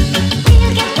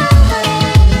 We'll get over it.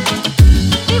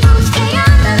 We won't stay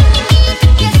under it.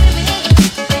 Yes, we will."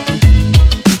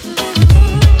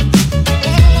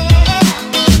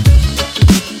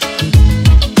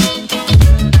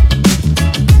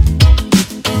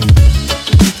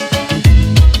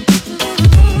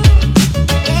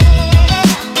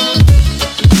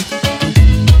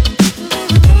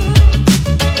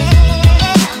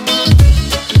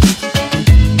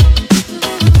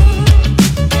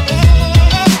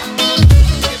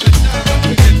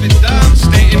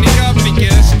 Stay in the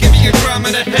obvious, give me a gram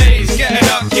and a haze. Getting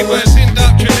up, keep us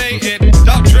indoctrinated.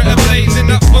 Doctorate ablazing,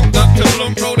 up bumped up to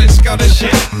blunt rolling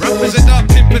scholarship. Rappers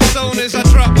adopting personas, I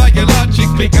drop by your logic,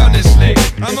 big honestly.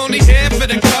 I'm only here for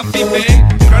the coffee, mate.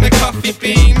 Chronic coffee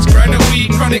beans, grind of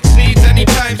wheat, chronic seeds.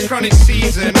 Anytime's chronic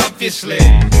season, obviously.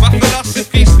 My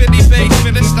philosophy's Philly based,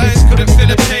 Philistines couldn't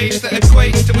fill a page that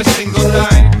equates to a single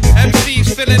line.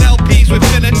 MCs filling LPs with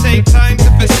filler, take time to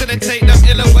facilitate them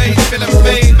iller ways. Fill a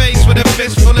face with a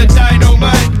fistful of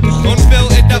dynamite.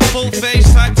 Unfiltered, that full face,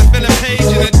 time to fill a page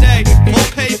in a day. Full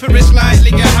paper is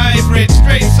lightly a hybrid,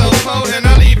 straight so potent,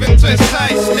 I'll even twist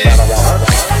tight stick.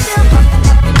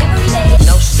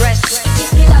 No stress.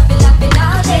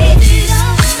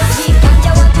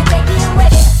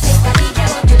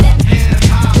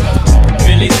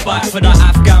 Billy's back for the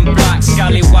Afghan black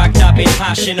scallywag, dabbing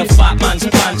hash in a fat man's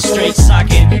pants, straight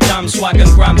sagging, damn swag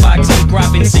and grand bags I'm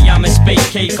grabbing. See I'm a spit bake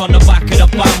cake on the back of the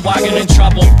bandwagon and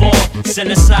travel for.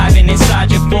 Psilocybin inside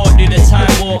your thought, do the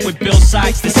time walk with Bill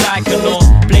Sykes, the Psychonaut.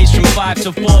 Blaze from 5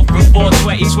 to 4, from 4,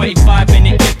 20,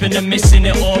 25-minute dip and missing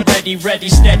it already. Ready,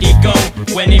 steady, go.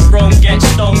 When in Rome, get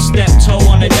stone, step toe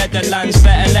on the Netherlands.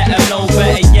 Better let her know,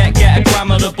 better yet, get a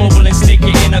gram of the bubble and stick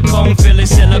it in a cone. Fill a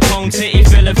silicone titty,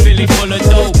 fill a Philly full of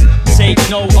dough. Take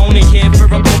note, only here for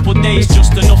a couple days,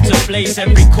 just enough to blaze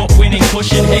every cup, winning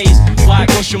cushion haze. White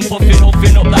Russian puffing,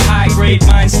 huffing up the high grade.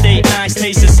 Mind state, nice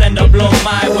taste to send a blow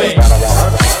my way.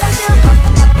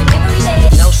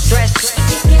 No stress.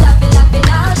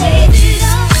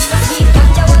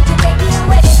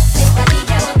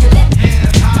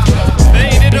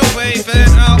 Faded away,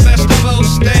 burnt out, best of both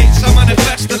states. I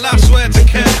manifest the last word to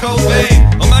Kurt Cobain.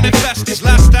 I manifest his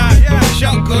last act.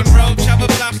 Shotgun roach, have a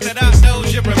blaster that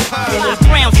knows you're a pirate.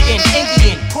 Brown skin,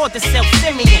 Indian, called herself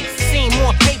Simeon. Seen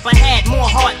more paper, had more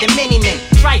heart than many men.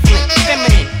 Trifling,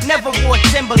 feminine, never wore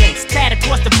Timberlands. Tad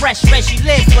across the breast, red she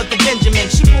lived for the Benjamin.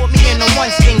 She brought me in on one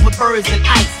sting with birds and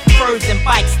ice, furs and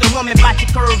bikes. The woman body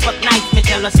curve up nice, me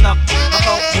tell her stop.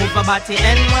 Move her body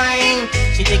and wine.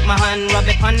 She take my hand, rub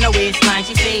it on the waistline.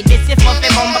 She say, this is for the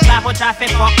bomb, but I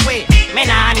traffic fuck with. Me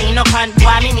nah need no cunt,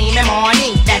 boy, me need me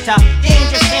money. That's a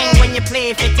dangerous thing when you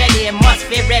play for telly. Must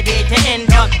be ready to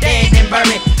end up dead and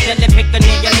buried. Tell the pick a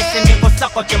nigga, listen, me go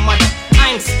suck up your mother.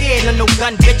 I ain't scared of no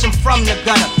gun, bitch, I'm from the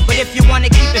gutter. But if you wanna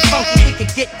keep it funky, we could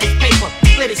get this paper.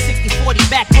 Split it 60-40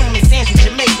 back home in Santa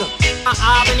Jamaica.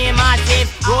 Albany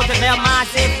massive, Roosevelt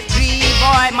massive,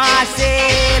 B-boy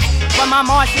massive. For my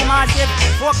Marcy massive,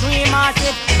 Fort Greene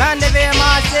massive, Vanderbilt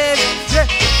massive.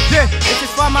 Yeah, this is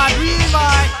for my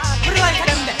B-boy. What do you like for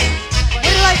them there? What do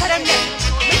you like for them there?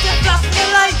 Make it blast the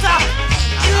lighter.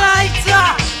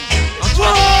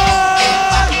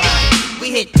 We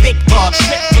hit big bar,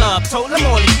 strip club, told them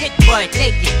all to get butt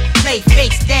naked. Lay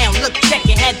face down, look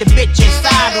checking, had the bitch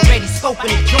inside already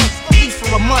scoping the joints. At least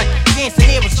for a month, dancing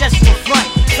there was just for fun.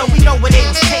 So we know where they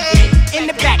was taking it. In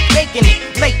the back, baking it.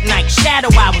 Late night, shadow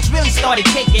hours, really started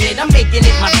taking it. I'm making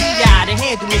it my VI, the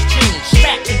handle is Trini.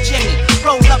 Strapped to Jimmy,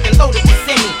 rolled up and loaded with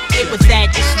Simi. It was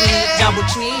that the sweet double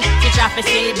tree. Teach off and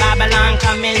say Babylon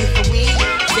coming for we.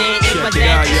 Said it was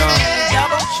that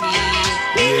double tree.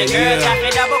 The girl tried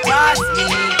to double cross me.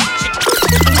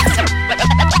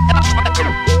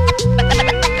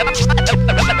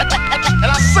 And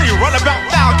I say run about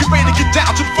now, get ready to get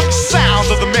down to the fucking sounds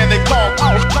of the man they call.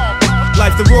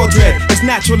 Life the raw dread, as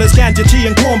natural as ganja tea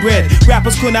and cornbread.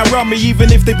 Rappers could not run me even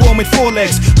if they born with 4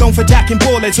 legs. Don't for attacking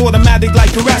bullets, automatic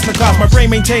like Karasnikov. My brain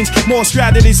maintains more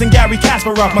strategies than Gary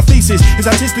Kasparov. My thesis is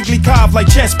artistically carved like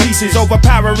chess pieces,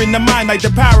 overpowering the mind like the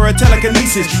power of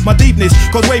telekinesis. My deepness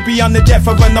goes way beyond the depth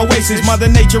of an oasis. Mother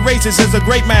Nature races as a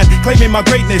great man, claiming my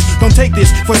greatness. Don't take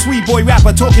this for a sweet boy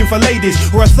rapper talking for ladies,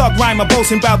 or a thug rhymer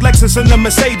boasting about Lexus and the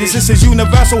Mercedes. This is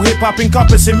universal hip-hop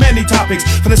encompassing many topics.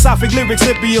 Philosophic lyrics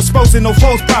that be exposed no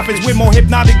false prophets. We're more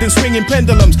hypnotic than swinging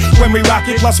pendulums when we rock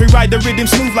it. Plus we ride the rhythm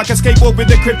smooth like a skateboard with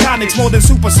the kryptonics. More than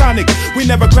supersonic, we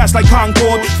never crash like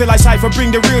Concorde. Feel like Cypher, bring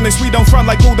the realness. We don't front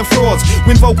like all the frauds.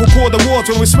 Win vocal cord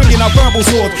awards when we're swinging our verbal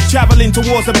swords. Traveling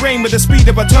towards the brain with the speed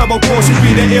of a turbo core. Should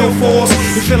be the ill force.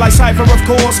 You feel like Cypher, of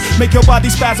course. Make your body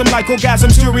spasm like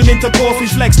orgasms during intercourse. We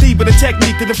flex deep with a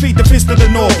technique to defeat the fist of the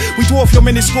north. We dwarf your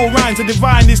minuscule rhymes. The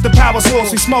divine is the power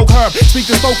source. We smoke herb, speak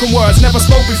the spoken words never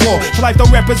spoke before. For life don't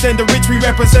represent the rich, we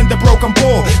represent the broken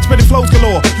poor. Spreading flows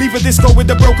galore, leave a disco with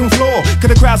the broken floor.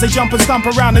 Cause the crowds they jump and stomp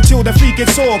around until their feet get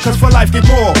sore. Cause for life get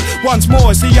raw. Once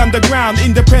more it's the underground,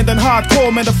 independent,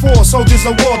 hardcore metaphor. Soldiers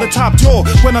of war, the top jaw.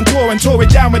 When on tour and tour it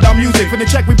down with our music. From the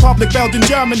Czech Republic, Belgium,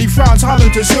 Germany, France,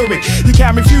 Holland to Zurich. You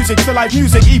can't refuse it, for life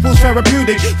music equals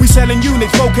therapeutic. We selling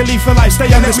units, vocally for life,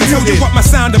 stay undisputed. Let me tell you what my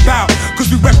sound about, cause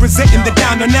we representing the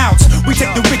down and outs. We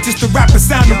take the richest, the rapper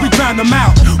sound and we drown them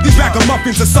out. We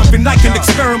ragamuffins are something like an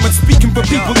experiment. Speaking for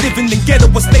people living in ghetto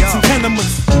estates and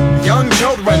tenements. Young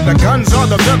children, the guns are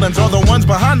the villains, or the ones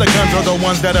behind the guns are the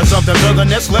ones that are something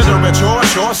villainous. Literature,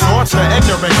 short sorts, the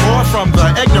ignorant core from the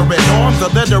ignorant norm. The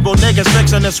literal niggas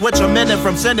fixing to switch a minute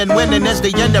from sinning. Winning is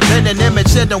the independent image,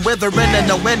 sitting withering and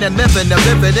the winning, living the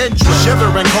vivid interest.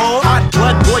 Shivering cold, hot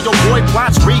blood, boil, boy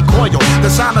plots recoil. The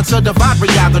silence of divine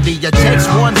reality. It takes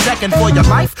 1 second for your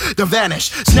life to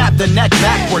vanish. Snap the neck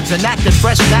backwards, enact a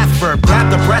fresh math verb. Grab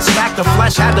the breast, smack the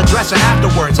flesh, had to dress it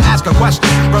afterwards. Ask a question.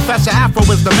 Professor Afro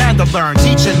is the man to learn.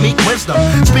 Teaching meek wisdom,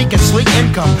 speaking sleek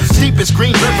income. Steepest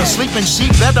green river, sleeping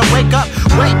sheep better wake up.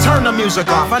 Wait, turn the music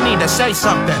off, I need to say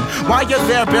something. Why is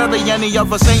there barely any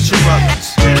of us ancient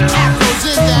brothers? Afro's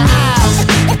in the house.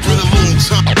 Been a long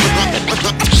time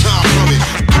coming.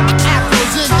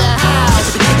 Afro's in the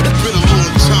house. Been a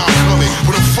long time coming,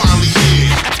 but I'm finally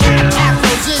here.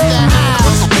 Afro's in the house.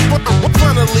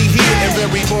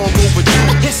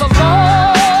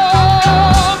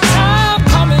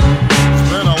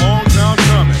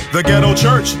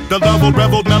 church. The level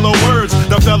reveled mellow words.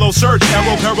 The fellow search,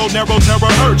 arrow, peril, narrow,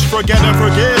 terror, urge. Forget and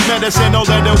forgive, medicine, no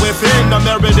letter within. The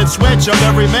merited switch of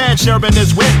every man sharing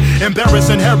his wit.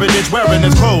 Embarrassing heritage, wearing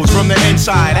his clothes from the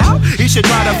inside out. He should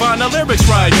try to find the lyrics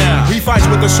right now. He fights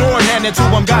with the sword handed to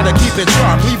him, gotta keep it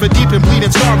sharp. Leave it deep and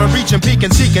bleeding scar and reaching,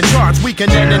 peaking, seeking charts.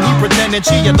 Weakening and he pretending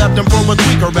she had left him for a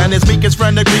tweaker. And his weakest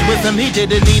friend agreed with him, he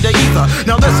didn't need a either.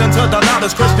 Now listen to the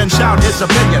loudest Christian shout his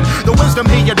opinion. The wisdom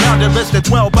he had rounded listed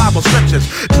 12 Bible scriptures.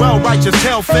 12 righteous,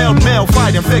 tell failed male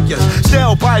fighting figures.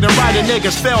 Still biting, riding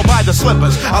niggas fell by the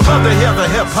slippers. I love to hear the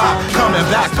hip hop coming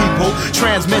back, people.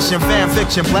 Transmission, fan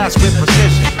fiction, blast with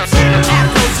precision.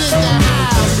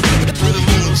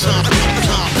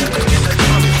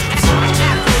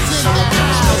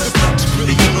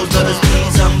 The Euro dollars,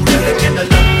 please, I'm really get the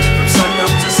love. From sun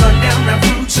up to sundown, rap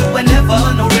root you whenever.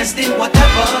 No resting,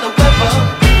 whatever the weather.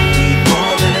 Need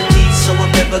more than a piece, so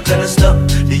I'm never gonna stop.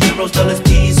 The Euros, dollars,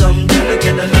 please, I'm gonna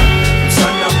get the love. From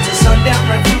sun up to sundown,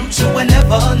 rap root you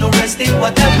whenever. No resting,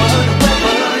 whatever the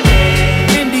weather.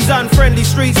 Unfriendly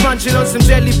streets, munching on some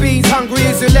jelly beans. Hungry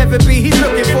as he'll ever be, he's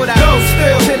looking for that dough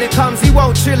still. Till it comes, he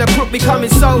won't chill. A crook becoming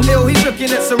so ill. He's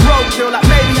looking at some roadkill, like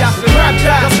maybe I should grab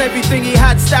that. Lost everything he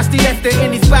had stashed, he left it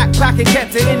in his backpack and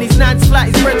kept it in his nan's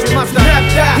flat. His brethren must have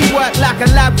nabbed that. He worked like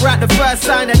a lab rat. The first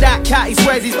sign of that cat, he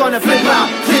swears he's gonna flip out.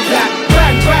 Flip that,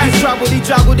 bang bang. He's troubled, he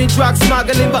juggled in drug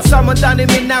smuggling, but someone done him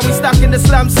in. Now he's stuck in the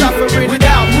slum suffering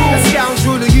without rules. A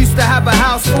scoundrel who used to have a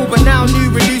house full, but now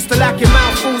new, reduced to lacking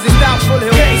mouthfuls. It's doubtful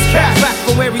he'll get his cash back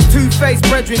from where his two-faced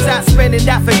brethren's at, spending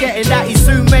that, forgetting that he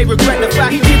soon may regret the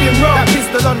fact he did him wrong. That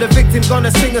pistol on the victim,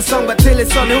 gonna sing a song, but till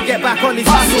it's on, he'll get back on his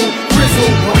hustle,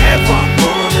 grizzle, whatever.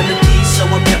 More than a piece, so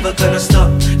I'm never gonna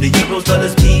stop. The Euros,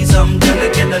 dollars, please, I'm gonna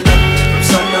get the love. From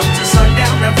sun up to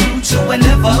sundown, rap root you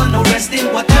whenever. No resting,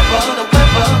 whatever the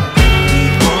weather.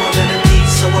 Need more than a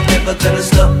piece, so I'm never gonna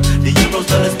stop. The Euros,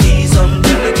 dollars, please, I'm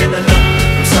gonna get the love.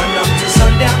 From sun up to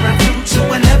sundown, rap root you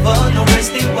whenever. No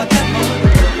resting, whatever.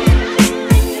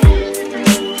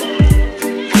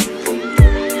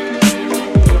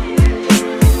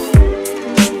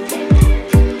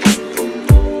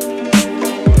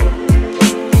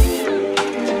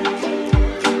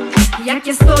 Y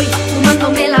aquí estoy,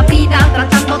 fumándome la vida,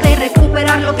 tratando de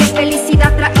recuperar lo que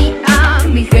felicidad traía.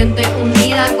 Mi gente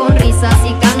unida con risas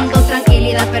y canto,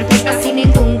 tranquilidad perfecta sin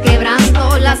ningún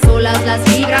quebranto. Las olas, las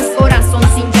vibras, corazón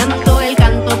sin llanto, el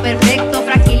canto perfecto,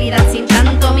 fragilidad sin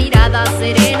tanto. Mirada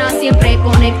serena, siempre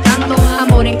conectando,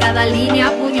 amor en cada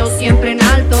línea, puño siempre en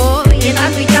alto.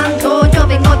 Y tanto, yo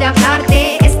vengo de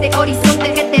hablarte, este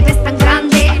horizonte que te ves tan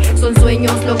grande. Son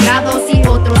sueños logrados y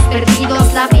otros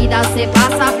perdidos. La vida se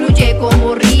pasa, fluye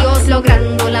como ríos,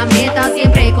 logrando la meta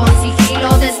siempre con sigilo.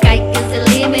 The sky is the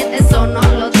limit, eso no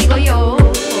lo digo yo.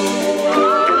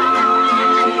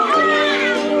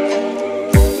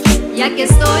 Y aquí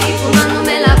estoy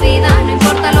fumándome la vida, no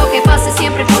importa lo que pase,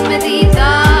 siempre con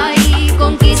medida. Y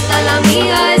conquista la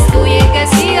mía, es tuya y que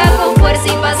siga con fuerza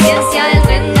y paciencia el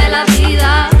tren de la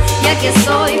vida. Y aquí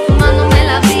estoy fumándome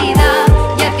la vida,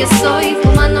 y aquí estoy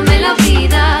fumándome la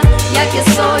vida, y aquí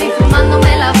estoy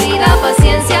fumándome la vida.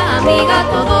 Paciencia, amiga,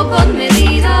 todo con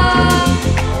medida.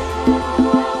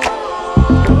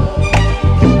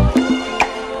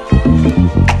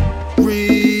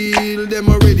 Real, them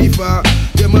already far.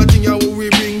 Them a thing how we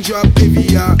bring drop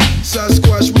heavier.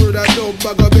 Sasquatch murder dog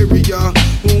bag of area.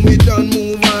 When we done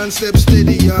move on, step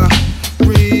steady, yeah.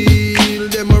 Real,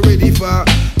 them already far.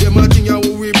 Them a thing how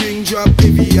we bring drop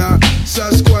heavier.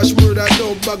 Sasquatch murder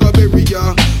dog bag of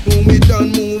area. When we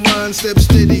done move on, step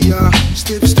steady, yeah.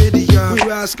 Step steady, yeah. We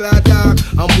rise like dark,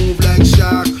 I move like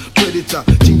shark. Predator,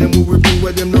 think them who we bring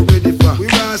where them not ready for. We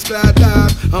rise like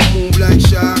dark, I move like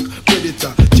shark.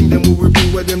 Predator, think them who we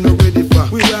bring where them not ready for.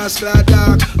 We rise like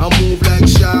dark, I move like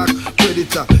shark.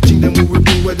 Predator, think them who we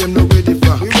bring where them not ready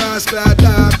for. We rise like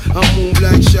dark, I move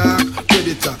like shark.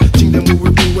 Predator, think them who we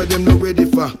bring where them not ready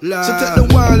for. So take the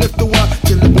one, left the one,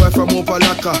 tell the boy from over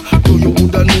lacquer. No, you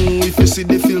woulda know if you see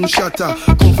the film shatter.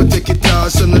 Come for take it all,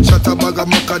 send the chatter bag of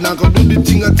maca. Now go do the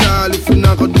thing at all if you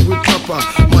not go do it proper.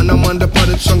 Man, I'm on the pod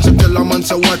strong, so tell a man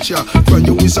to watch ya. From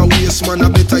you is a waste man, I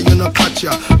better you not catch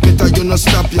ya. Better you not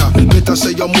stop ya. Better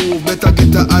say you move, better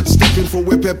get a hot stepping for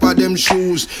we pepper them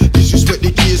shoes. Disrespect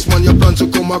the case, man, you plan to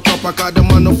come a copper. Cause the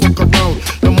man no fuck around,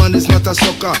 the man is not a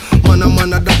sucker. Man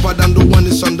a dapper than the one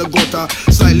is on the gutter.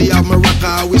 Slightly have my rocker,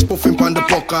 always puffing pan the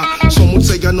poker. Some would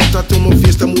say you're not a to my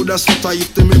face, them woulda stutter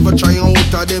if them ever try and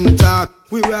out of them talk.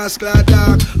 We rise like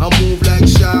dark, I move like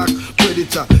shark.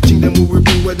 Predator, think them who we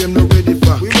bring where them not ready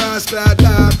for. We rise like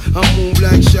dark, I move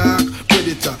like shark.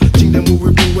 Predator, think them who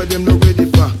we bring where them not ready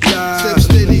for. Yeah. Step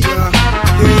steady, yeah.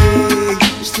 Hey,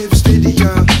 step steady,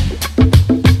 yeah.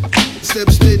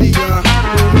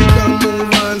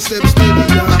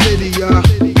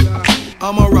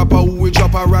 I'm a rapper who will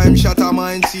drop a rhyme, shatter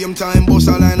mine, same time bust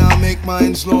a line and make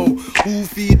mine slow. Who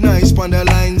feed nice pon the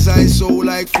lines I sow,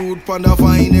 like fruit pon the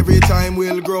vine, every time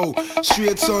will grow.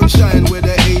 Straight sunshine with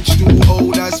the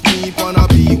H2O, that's me pon a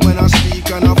beat when I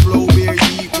speak and I flow. Bear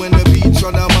heat when the beats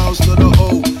from the mouse to the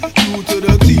O. U to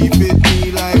the T fit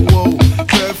me like whoa.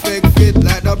 Perfect fit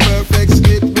like the perfect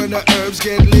skit. When the herbs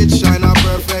get lit, shine a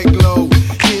perfect glow.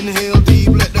 Inhale deep,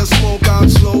 let the smoke out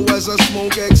slow. As I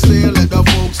smoke exhale, let the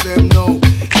folks them know.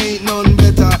 Ain't none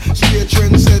better, straight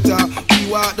trendsetter.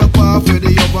 We walk the path where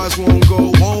the others won't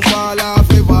go. Won't fall off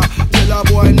ever, tell a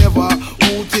boy never.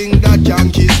 Who think that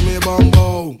can kiss me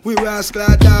bumbo? We rascal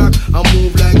dark, I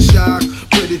move like shark.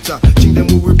 Predator, think them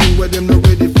will do what them not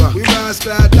ready for. We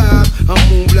rascal dark, I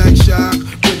move like shark.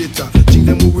 Predator, think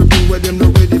them will do what them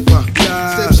not ready for.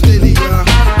 Yeah. Step steady, yeah.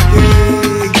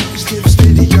 Hey, step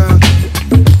steady, yeah.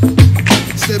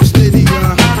 Step steady,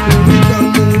 yeah. We can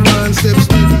move on, step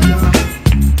steady, yeah.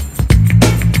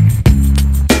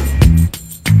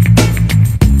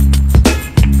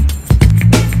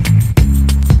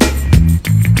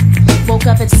 Woke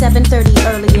up at 7:30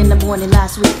 early in the morning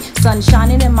last week. Sun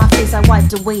shining in my face, I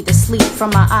wiped away the sleep from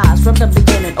my eyes. Rubbed up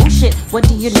beginning, oh shit, what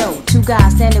do you know? Two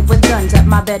guys standing with guns at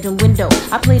my bedroom window.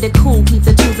 I played it cool, keep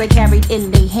the tools they carried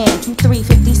in their hand. 2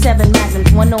 357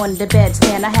 magnums, one on the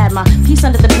bedstand. I had my piece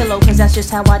under the pillow, cause that's just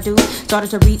how I do.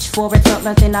 Started to reach for it, felt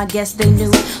nothing, I guess they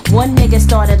knew. One nigga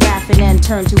started laughing and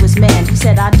turned to his man. He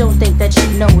said, I don't think that she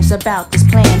knows about this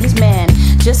plan. His man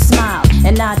just smiled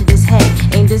and nodded his head,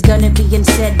 aimed his gun at me and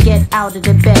said, get out of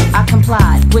the bed. I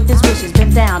complied with his wishes,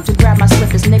 bent down to grab my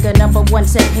slippers. Nigga number one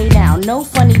said, hey now, no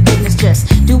funny business, just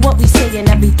do what we say and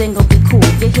everything will be cool.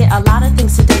 You hear a lot of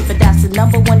things today, but that's the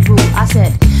number one rule. I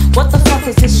said, what the fuck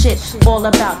is this shit all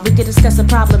about? We could discuss a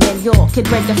problem and y'all could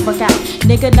break the fuck out.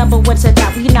 Nigga number one said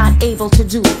that we not able to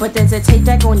do, but there's a tape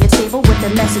deck on your table with a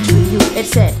message for you. It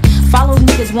said, follow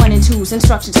niggas 1 and 2's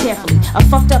instructions carefully. A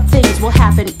fucked up things will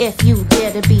happen if you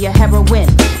dare to be a heroine.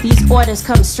 These orders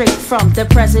come straight from the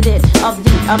president of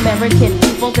the American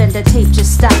people. Then the tape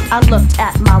just stopped. I looked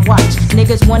at my watch.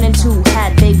 Niggas 1 and 2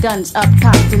 had their guns up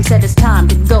cocked and said it's time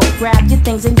to go. Grab your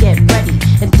things and get ready.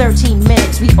 In 13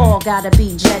 minutes we all gotta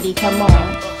be jetty. Come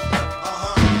on.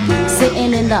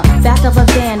 Sitting in the back of a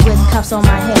van with cuffs on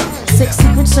my head. 6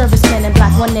 secret servicemen and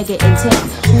black, 1 nigga in 10.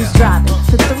 Who's driving?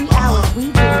 For 3 hours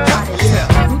we've been riding.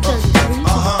 Route 33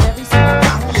 to every single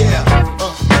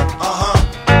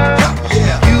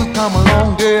You come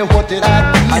along there, what did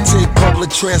I do? I take public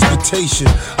transportation,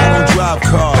 I don't drive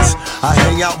cars. I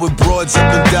hang out with broads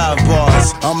up in dive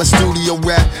bars. I'm a studio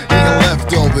rat, eating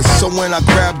leftovers. So when I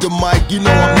grab the mic, you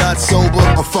know I'm not sober.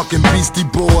 A fucking beastie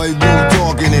boy, real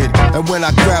dogging it. And when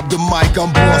I grab the mic,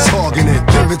 I'm boss hogging it.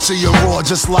 Give it to you raw,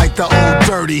 just like the old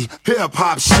dirty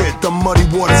hip-hop shit. The muddy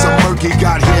waters of murky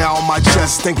got hair on my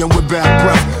chest, thinking with bad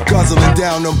breath. Guzzling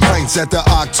down them pints at the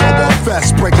October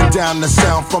Fest, breaking down the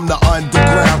sound from the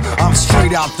underground. I'm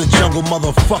straight out the jungle,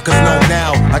 motherfuckers know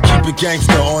now. I keep it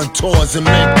gangster on tours and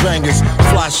make bangers.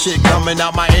 Fly shit coming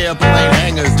out my airplane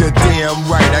hangers. You're damn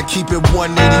right, I keep it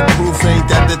 180 proof. Ain't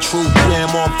that the truth?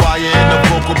 Damn on fire in the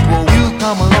vocal booth. You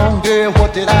come along there,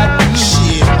 what did I do?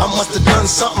 Shit, I must have done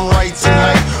something right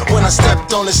tonight. When I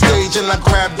stepped on the stage and I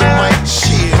grabbed the mic.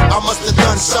 Shit, I must have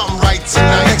done something right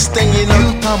tonight. Next thing you know,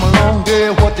 you come along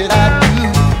there, what did I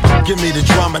do? Give me the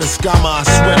drama, the scammer, I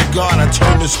swear to God, I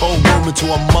turn this whole room into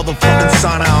a motherfucking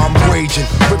sauna. I'm raging,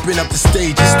 ripping up the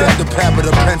stage and stab the pad with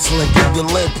a pencil and give the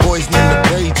lead poison in the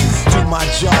pages. Do my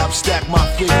job, stack my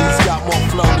figures, got more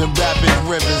flow than rapid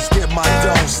rivers. Get my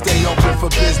dough, stay open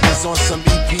for business on some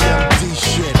EPMD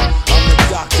shit. I'm the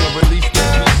doctor, release the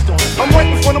beast on. I'm right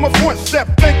in front of my front step,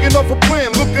 thinking of a plan,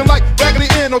 looking like Raggedy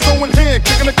Ann or going hand,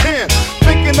 kicking a can.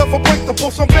 Thinking of a break to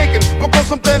pull some bacon,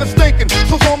 because I'm dead and stinking.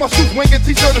 So all my shoes winking,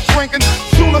 t-shirt is shrinking.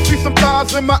 Soon I see some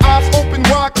thighs in my eyes open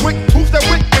wide quick. Who's that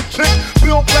wicked chick?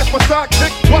 Bill Blast, my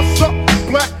sidekick. What's up,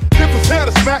 black? Give us head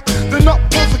a smack. Then up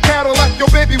pulls a Cadillac, yo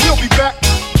baby, we'll be back.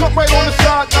 Jump right on the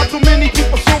side, not too many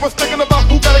people saw us thinking about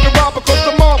who gotta get robbed because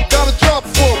the mob got a job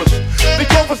for us. They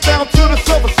drove us down to the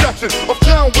silver section of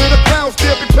town where the clowns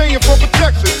dare be paying for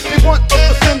protection. They want us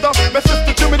to send up message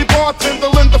to Jimmy the bartender,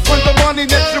 lend a friend of money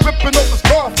next year ripping up his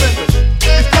car fenders.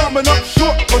 He's coming up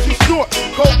short cause he's short.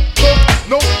 Cold,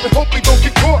 no, they hope he don't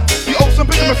get caught. He owes some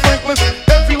Benjamin Franklin,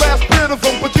 every last bit of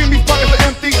them, but Jimmy's pockets are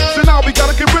empty, so now we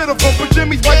gotta get rid of them. But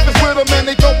Jimmy's wife is with him and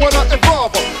they don't wanna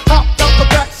involve her. Hopped out the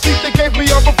back seat, they gave me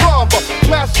a revolver.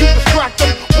 Blast you, distract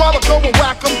them, while I go and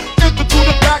whack them. Enter through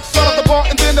the back side of the bar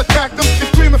and then attack them. He's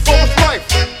screaming for his life,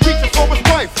 reaching for his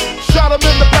wife. Shot him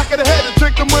in the back of the head and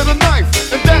tricked him with a knife.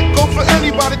 And that goes for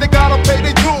anybody, they gotta pay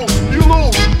their dues. You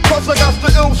lose, cause I got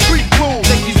the ill street blues.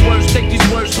 Take these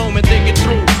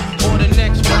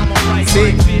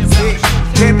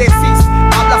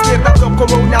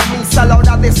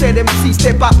de ser MCs,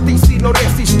 te partís y no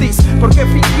resistís, porque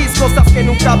fingís cosas que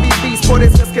nunca vivís. Por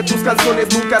eso es que tus canciones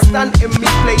nunca están en mi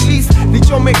playlist.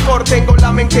 Dicho mejor, tengo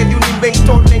la mente de un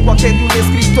inventor, lenguaje de un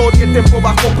escritor y el tempo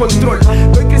bajo control.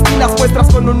 Doy cristinas muestras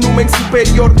con un numen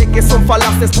superior de que son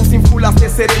falaces tus ínfulas de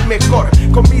ser el mejor.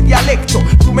 Con mi dialecto,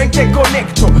 tu mente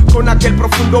conecto con aquel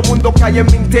profundo mundo que hay en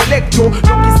mi intelecto.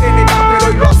 No quise negar, pero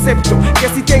hoy lo acepto, que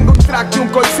si tengo un track y un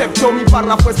concepto, mi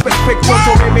párrafo es perfecto.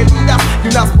 Sobre medidas y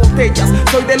unas botellas,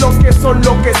 soy de los que son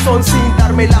lo que son sin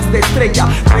dármelas de estrella.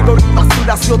 Traigo rimas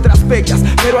duras y otras bellas,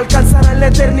 pero alcanzarán la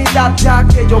eternidad ya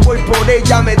que yo voy por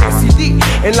ella. Me decidí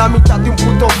en la mitad de un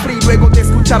puto free, luego de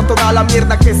escuchar toda la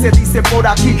mierda que se dice por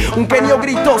aquí. Un genio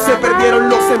gritó, se perdieron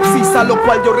los MCs, a lo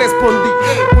cual yo respondí: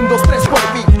 1, 2, 3 por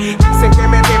mí. Dicen que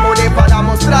me demoré para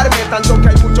mostrarme, tanto que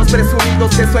hay muchos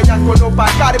presumidos que sueñan con no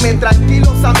pagarme.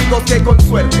 Tranquilos amigos que con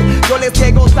suerte yo les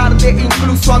llego tarde,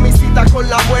 incluso a mi cita con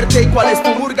la muerte. ¿Y cuál es tu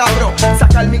murga, bro?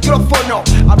 Saca el micrófono,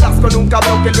 hablas con un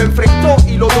cabrón que lo enfrentó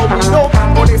y lo dominó.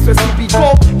 Por eso es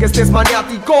típico que estés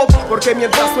maniático, porque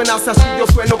mientras suenas así yo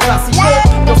sueno clásico.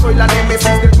 Yo soy la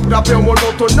némesis del tu rapeo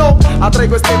monótono,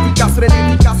 atraigo estéticas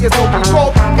frenéticas y es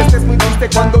lógico que estés muy triste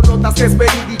cuando notas que es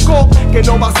verídico, que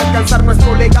no vas a alcanzar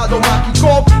nuestro legado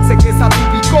mágico. Sé que es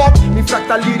atípico, mi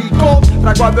fractal lírico,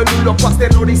 fraguado en un locuaz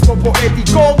terrorismo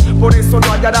poético. Por eso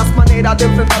no hallarás manera de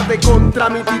enfrentarte contra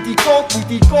mi títico,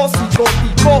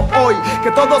 psicótico. Hoy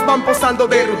que todos van posando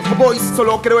de Rude Boys,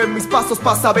 solo creo en mis pasos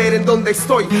para saber en dónde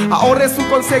estoy. Ahorre su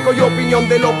consejo y opinión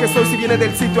de lo que soy. Si viene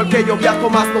del sitio al que yo viajo,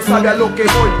 más no sabe a lo que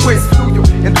voy, pues fluyo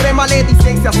entre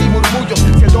maledicencias y murmullos.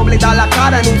 Si el doble da la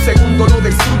cara, en un segundo lo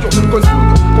destruyo.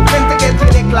 Construyo con gente que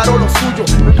tiene claro lo suyo.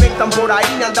 Me inventan por ahí,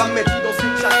 me andan metidos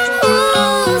en chanchullo.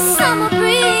 Ooh, summer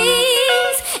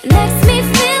breeze makes me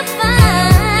feel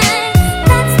fine.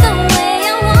 That's the way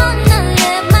I wanna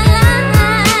live my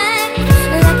life,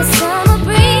 like a summer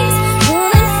breeze,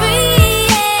 pulling free,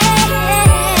 yeah.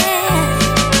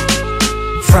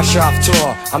 Fresh off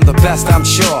tour, I'm the best, I'm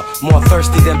sure. More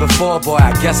thirsty than before, boy,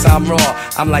 I guess I'm raw.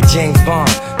 I'm like James Bond,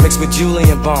 mixed with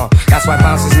Julian Bond. That's why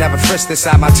bouncers never frisk this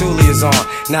side my Thule is on.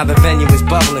 Now the venue is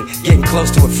bubbling, getting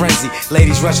close to a frenzy.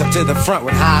 Ladies rush up to the front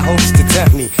with high hopes to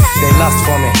tempt me. They lust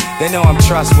for me, they know I'm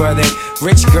trustworthy.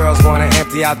 Rich girls wanna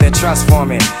empty out their trust for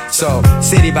me. So,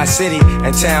 city by city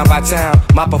and town by town,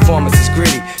 my performance is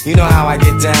gritty. You know how I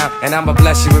get down, and I'ma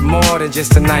bless you with more than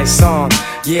just a nice song.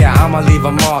 Yeah, I'ma leave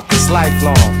a mark that's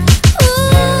lifelong.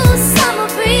 Ooh, summer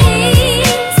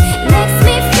breeze makes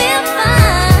me feel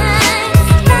fine.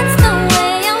 That's the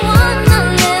way I wanna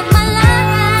live my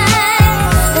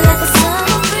life, like a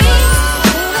summer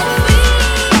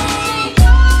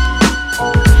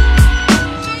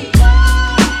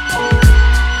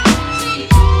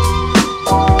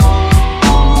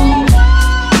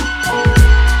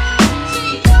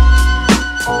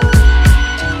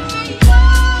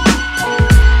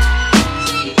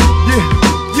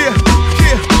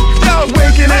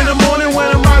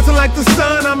like the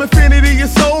sun, I'm infinity, your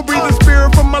soul, breathe the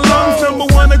spirit from my lungs. Number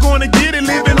one, they're gonna get it,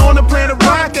 living on the planet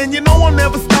rock. And you know I'll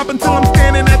never stop until I'm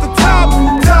standing at the top,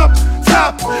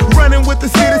 running with the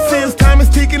citizens. Time is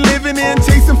ticking, living in,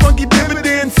 chasing funky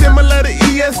dividends, similar to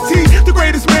EST, the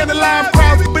greatest man alive.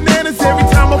 Crowds with bananas every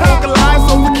time I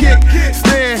vocalize over kick,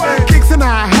 snare, kicks and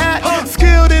hi-hat.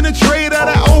 Skilled in the trade of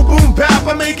that old boom bap.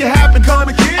 I make it happen,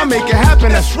 I make it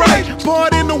happen, that's right.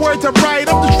 Poured in the words I write,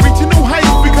 I'm just reaching new heights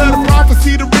because of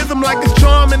prophecy, the rhythm like it's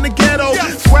charm in the ghetto.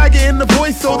 Swagger in the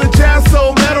voice, so the jazz,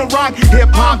 soul, metal, rock,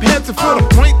 hip-hop, heads to feel the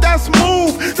point that's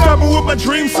smooth. Stubborn with my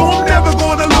dreams, so I'm never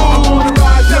gonna lose. I'm gonna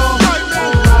rise, y'all.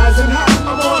 Rising high,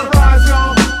 I'm gonna rise,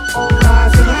 y'all.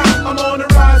 Rising high, I'm on the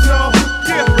rise, y'all.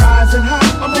 Yeah, rising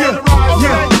high, I'm on the rise,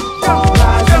 y'all.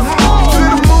 Rising high. To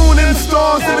the moon and the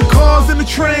stars and the cars and the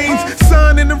trains,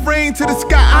 sun and the rain to the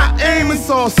sky, I aim, it's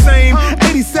all same.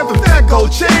 87 fat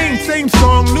gold chain, same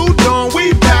song, new dawn,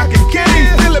 we back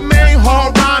again. Still it main,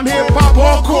 hard rhyme, hip-hop,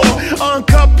 hardcore.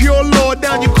 Uncut, pure lore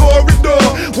down your corridor.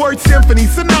 Word symphony,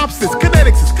 synopsis,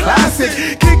 kinetics is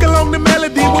classic. Kick along the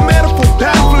melody with metaphor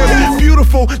backflip.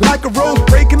 Beautiful, like a rose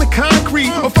breaking the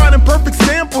concrete, or finding perfect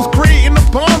samples, creating a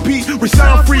bomb beat. We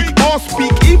sound freak, all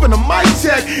speak, even a mic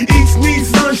check. Each needs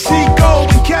sun, she go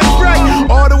and catch track.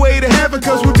 All the way to heaven,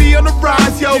 cause we be on the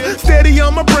rise, yo. Steady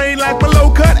on my brain like my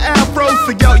low-cut afro.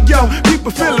 So yo,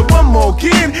 people feel it one more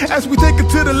again as we take it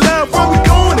to the love where we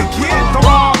going again.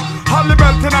 Holly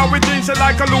belting out with jeans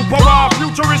like a loop of war.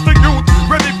 Futuristic youth,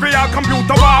 ready for your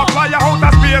computer war. Fly out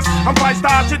of space and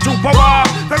 5-star shit to power.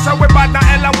 That's how we bad the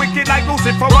hell and wicked like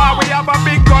Lucifer war. We have a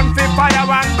big gun for fire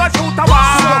and the shoot a war.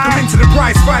 So welcome into the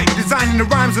prize fight. Design Finding the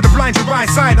rhymes of the blind to right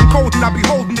side. I'm cold and I'll be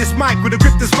holding this mic with a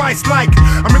grip that's vice-like.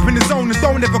 I'm ripping the zone and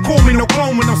don't ever call me no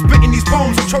clone. When I'm spitting these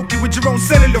poems, I'll choke you with your own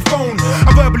cellular phone. I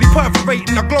verbally perforate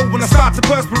and I glow when I start to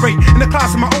perspirate. In a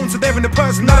class of my own, so they're in the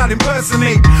person that I'd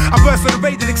impersonate. I burst at a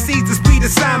rate that exceeds the speed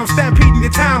of sound. I'm stampeding the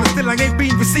town and still I ain't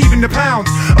been receiving the pounds.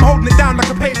 I'm holding it down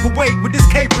like a paperweight with this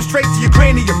caper straight to your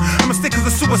cranium. I'm a stick as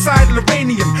a suicidal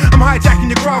uranium. I'm hijacking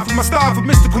your craft with my staff of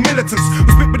mystical militants who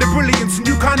spit with the brilliance and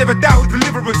you can't ever doubt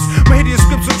deliverance. My hideous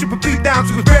scripts will strip a beat down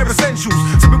to its bare essentials.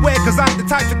 So beware cause I'm the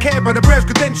type to care about the brare's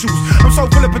credentials. I'm so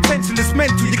full of potential it's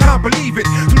mental, you can't believe it.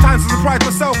 Sometimes I surprise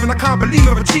myself and I can't believe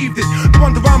I've achieved it. The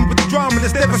wonder I'm with the drama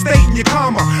that's devastating your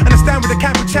karma. And I stand with the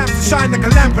camp of champs to shine like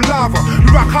a lamp of lava. You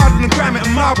rock harder than granite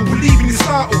and marble, believing you're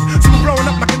startled. So we're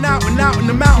blowing up like an out and out in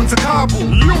the mountains of Kabul.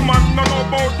 You man don't know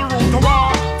about the root of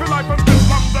war. Feel like I'm still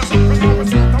some dress up and I'm a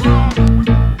suit of war.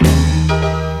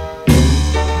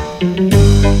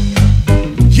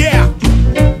 Yeah,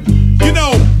 you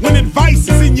know, when advice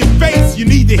is in your face, you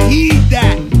need to heed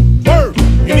that. Word,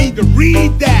 you need to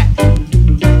read that.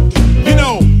 You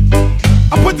know,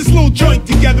 I put this little joint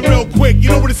together real quick. You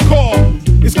know what it's called?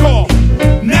 It's called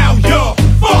Now You're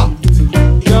Fucked.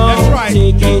 That's right.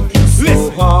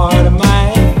 Listen,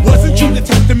 wasn't you the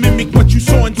type to mimic what you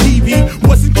saw on TV?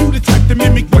 Wasn't you the type to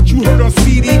mimic what you heard on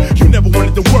CD? You never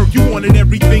wanted to work, you wanted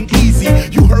everything easy.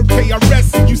 You heard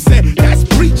KRS and you said, that's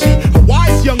preachy. A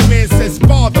wise young man says,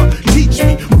 Father, teach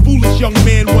me. A foolish young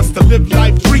man wants to live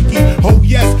life freaky. Oh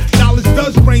yes, knowledge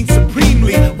does reign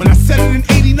supremely. When I said it in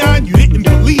 89, you didn't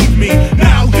believe me.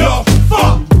 Now you're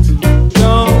fucked.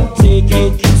 Don't take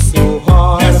it so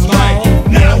hard. That's right,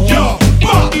 now you're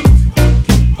fucked.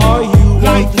 Are you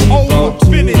life over,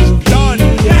 finished, done.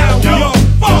 Now you're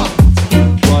fucked.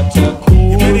 What a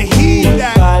cool, you better heed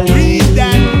that, read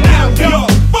that. Now you're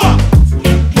fucked.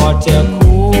 What a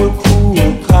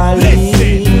cool Cali.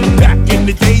 Listen, back in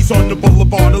the days on the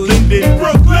boulevard of Linden,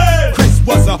 Brooklyn, Chris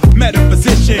was a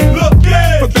metaphysician.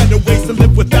 Looking for better ways to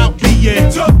live without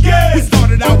being took. We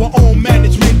started our own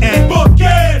management and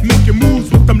booking, making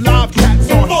moves with them live cats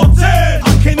on full 10.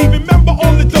 I can't even remember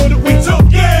all the dough that we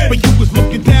took in, but you was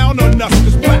looking down on us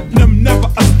cause platinum never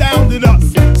astounded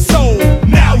us. So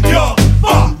now you're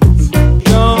fucked.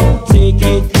 Don't take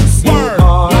it so Word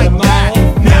hard. like that.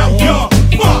 Now you're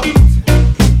fucked.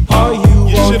 Are you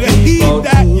should have heed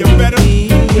that. You better.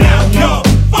 Now you're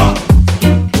fucked.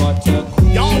 What a cool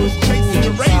Y'all was chasing the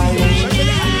radio. Remember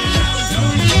that?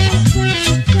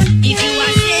 If you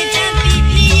are Satan,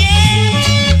 people, yeah.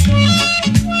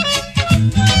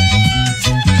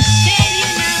 Tell you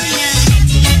now,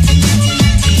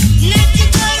 not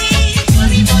to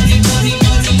worry,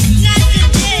 not today. Not to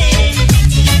worry,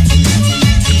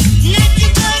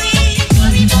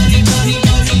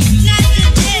 not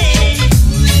today.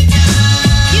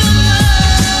 You know,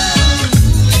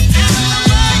 I'm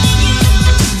warning you.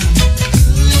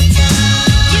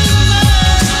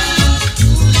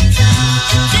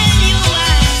 Tell you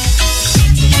why.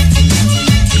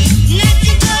 Not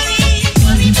to worry, not today. Not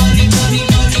to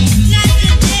worry, not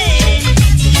today. You know,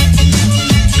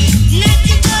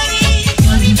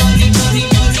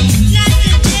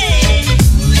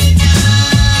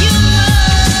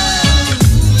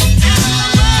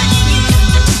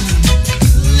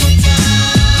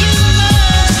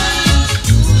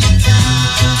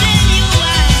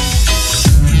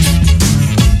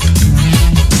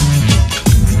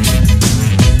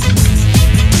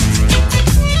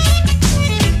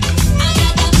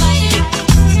 I'm warning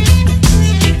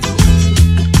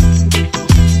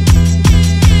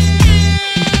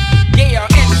Yeah,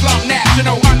 Islam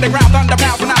National Underground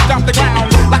Thunderbound when I dump the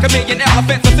ground like a million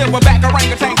elephants, a silverback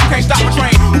orangutan. You can't stop a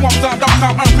train. Who wants some? Don't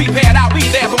come unprepared. I'll be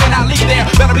there, but when I leave there,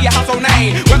 better be a household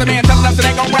name. Weatherman telling us it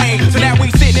ain't gon' rain, so now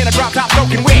we sitting in a drop top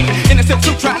soaking wet in a silk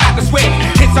suit trying not to sweat.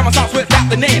 Hit somersaults without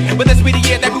the net, but this be the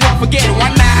year that we won't forget.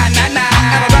 1999,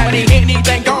 Alabama,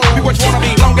 anything goes. Be what you wanna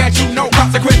be, long as you know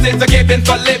consequences are given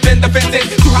for living the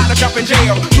fences. Too high to jump in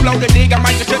jail, too low to dig. I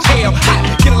might just tail. Hot,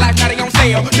 get a life now they on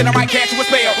sale. Then I might catch you a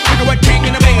spell. Look at what king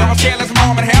in the mail. I'm scared as a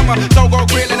mom and hammer. So go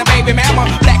grill and a baby mama.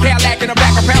 Black hair lacking a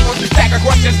back of pampers. Stack of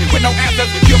questions with no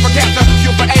answers. Cure for cancer,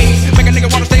 cure for AIDS. Make a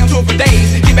nigga wanna stay on tour for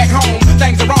days. Get back home,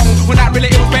 things are wrong. When I really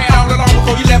it was bad all along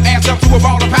before you left ass up to a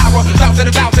ball of power. Thoughts at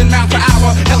 1,000 miles per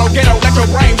hour. Hello ghetto, let your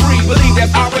brain breathe. Believe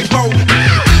there's always more.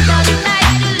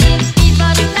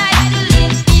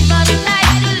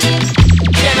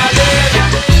 Can I live?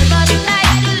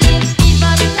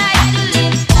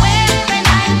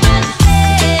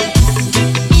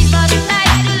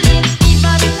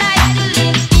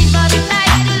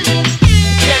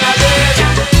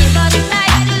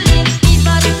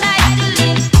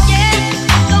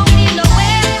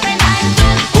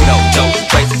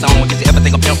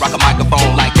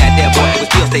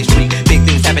 stay street. Big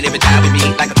things happen every time we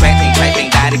meet. Like a crack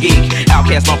thing, die to geek.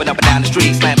 Outcast bumping up and down the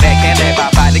street. Slam back, hand back by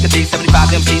 5 niggas D,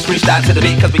 75 MCs. Freestyle to the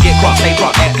beat, cause we get cross, stay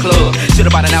drunk at the club.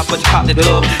 Should've bought an ounce, but you popped the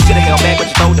dub. Should've held back, but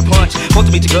you throw the punch. Supposed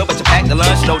to meet you good, but you packed the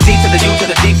lunch. No D to the U to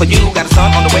the D for you. Got a son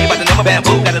on the way by the name of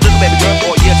Bamboo. Got a little baby girl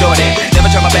for a year, Jordan.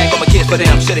 Never turn my back on my kids for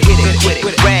them. Should've hit it, quit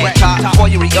it. Rag top, before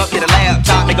you re-up, get a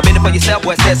laptop. Make a minute for yourself,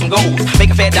 boy, set some goals.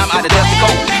 Make a fat dime out of dusty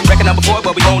cold. Record number 4,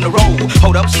 but we on the road.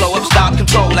 Hold up, slow up, stop,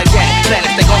 control. Like Janet,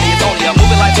 planet, stay on it's only a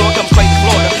moving like door, come straight to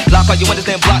Florida. Lock all your windows,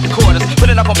 then block the quarters. Put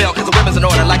it up on bail, cause the women's in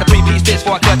order. Like a 3-piece dish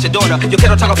before I cut your daughter. Your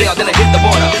kid on Taco Bell, then I hit the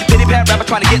border. Pity pat rapper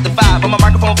trying to get the vibe. I'm a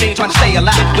microphone fiend trying to stay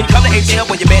alive. When you come to ATL,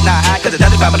 when you bet not high, cause the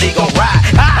other family gon' ride.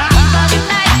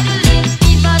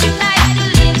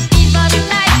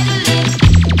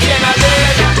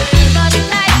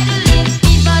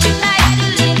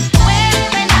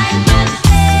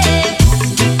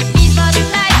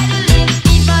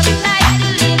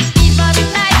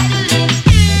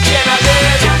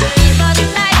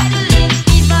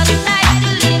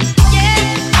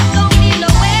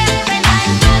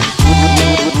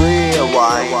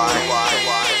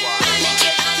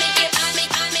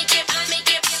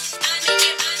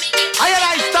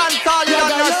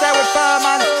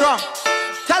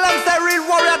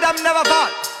 Never fall.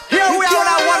 Here we are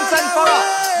now once and for all.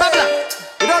 Babylon,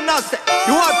 you don't know say.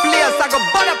 You want players that go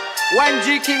butt up. When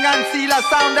G King and Sealer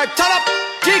sound that turn up.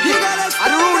 G King, and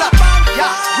the ruler. Yeah,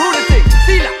 rule the thing.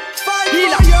 Sealer,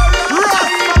 healer,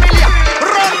 Rasfimillia,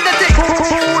 run the thing.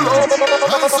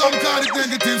 Well, some call it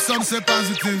negative, some say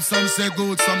positive, some say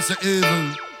good, some say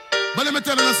evil. But let me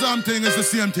tell you something, it's the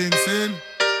same thing, see?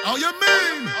 How you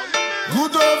mean?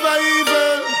 Good over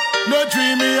evil. No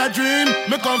dream, me a dream.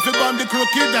 Me come fi bomb the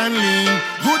crooked and lean.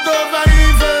 Good over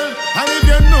evil. And if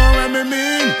you know what me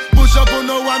mean, push up on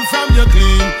no one from your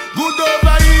clean. Good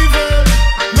over evil.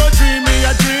 No dream, me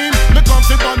a dream. Me come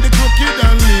fi bomb the crooked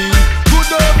and lean. Good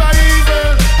over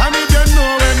evil. And if you know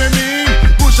what me mean,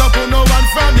 push up on no one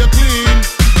from your clean.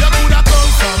 You coulda come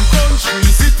from country,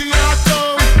 city or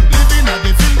town. Living at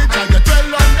the village and you dwell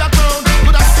underground.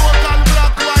 Coulda so-called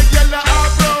black, white, yellow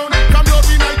or brown. From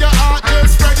loving at your heart,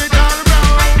 just spread it.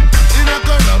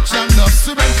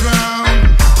 Cement round,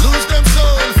 lose them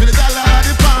soul for the dollar or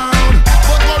the pound.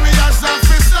 But warriors are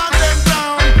fist and them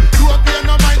down. Do up here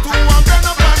no mind to one bend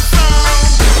up and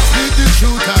sound. Speak the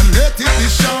truth and let it be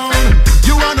shown.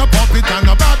 You are no puppet and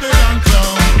no Babylon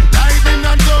clown. Lightning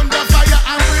and thunder, fire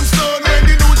and brimstone. When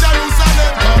the New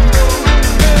Jerusalem come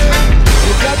down.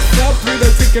 You got stuff with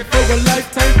a ticket for a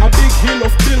lifetime. A big hill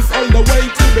of bills all the way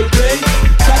to the grave.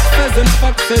 Taxes and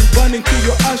faxes burning to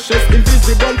your ashes.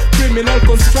 Invisible criminal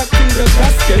constructing the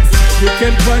gaskets. You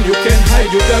can't run, you can't hide,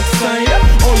 you got sign.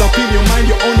 All up in your mind,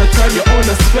 you own a time, you own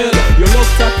a spell. You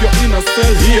locked up your inner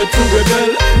cell, here to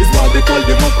rebel. It's what they call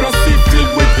democracy, filled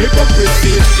with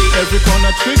hypocrisy. Every corner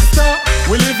trickster,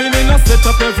 we living in a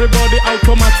setup. Everybody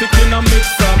automatic in a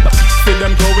mix-up. See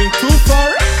them going too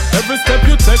far. Every step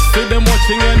you take, see them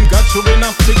watching and got you in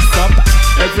a fix-up.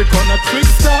 Every corner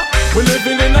trickster, we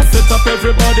living in a setup.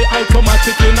 Everybody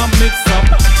automatic in a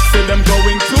mix-up. See them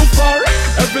going too far.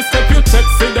 Every step you take,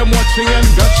 see them watching and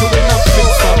got you in a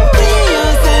fix-up. Be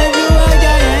yourself, you are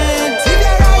giant. If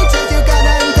you're righteous, you can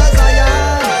enter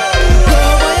Zion. Go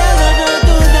for your road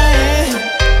to Zion.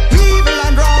 Evil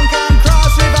and wrong can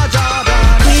cross River Jordan.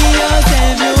 Be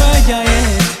yourself, you are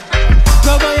giant.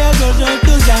 Go for your road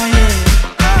to Zion.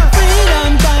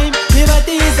 Freedom time,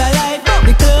 liberty is alive.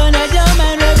 The clone of your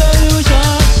man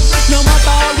revolution. No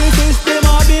matter how the system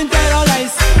have been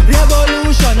terrorized.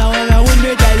 Revolution, I wanna win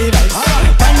me televised.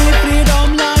 And the freedom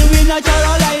land we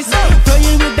naturalize.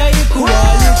 Flowing with the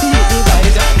equality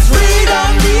divide.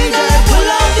 Freedom DJ, pull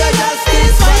out the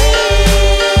justice fight.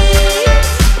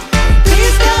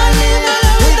 Peace can't live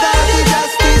without the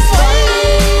justice fight.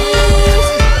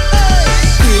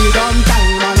 Freedom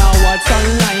time and what's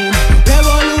online.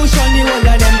 Revolution, the whole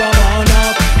of them go burn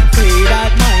up. Free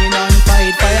that mind and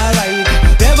fight for your right.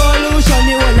 Revolution,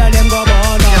 the whole of them go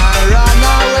burn up. Can't run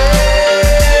away.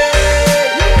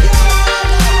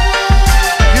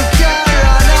 You can't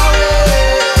run away.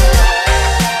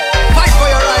 Fight for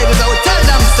your right, I will tell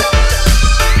them so.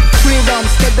 Freedom,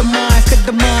 state the mind, state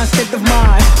the mind, state of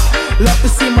mind. Love to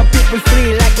see my people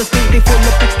free like the street they full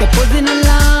of pigs, they're putting in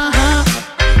line.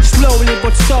 Slowly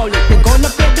but surely, they're gonna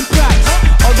pay the price.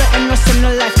 All the innocent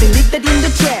life, they live that in the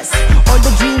dress. All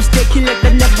the dreams they kill it,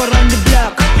 they never on the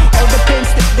block. All the pens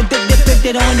they put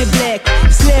it on the black.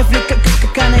 Slavery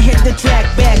kinda hit the track,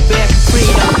 back,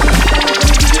 freedom.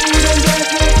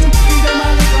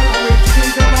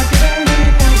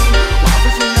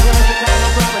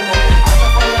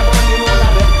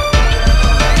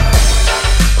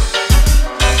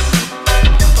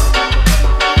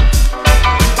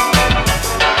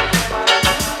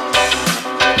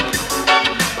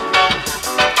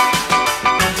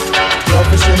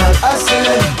 I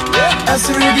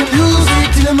say reggae music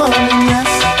till the morning, yes.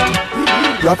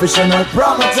 Professional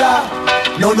promoter.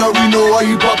 No, we know why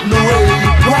you pop no way.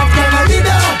 What kind of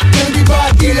leader? Can be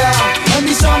bad dealer. And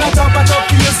this on the top of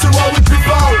you, so what we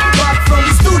prefer. Back from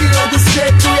the studio, go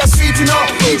straight to your street, you know.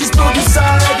 He just producer,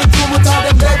 like the promoter,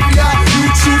 them dead we are.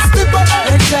 You choose step up,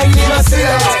 and try never say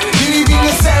that. Believe in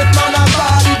yourself, man, I'm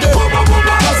body there.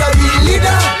 Cause I be a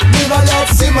leader, never let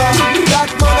simmer.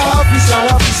 That man official.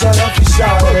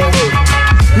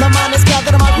 No man is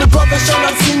scattered, I'm a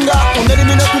professional singer. On the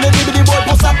minute to the DVD boy,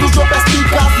 post up to drop a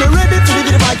speaker. They ready to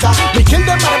the fighter. We kill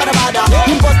them, bada.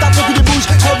 Imposter to the bush,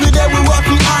 every day we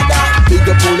working harder. Big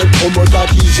up all them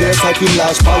promoters, DJs, I can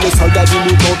lâche pas. Les soldats du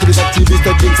mouvement, tous les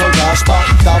activistes qui ne s'engagent pas.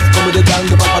 Daft comme des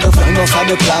gangs, ne parlent pas de flingue, non ça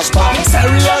ne clash pas.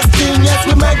 Serious thing, yes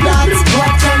we make that.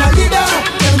 What kind of leader?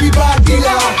 Can be bad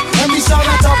dealer. And we shall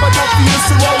not top of that, you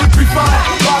so what we prefer.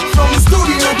 Back from the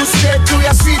studio, go straight to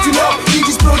your street, you know. He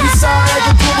just producer,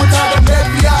 promoter, them dead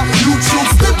we are. You choose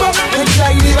step up and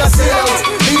try never say out.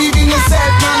 Believe in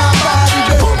yourself, man, I'm body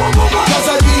there. Cause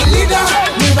I be a leader,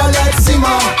 never let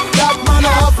simmer. That man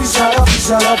official.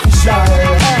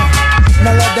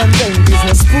 Now let them bring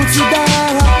business, put you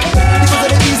down. Because of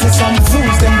the business, some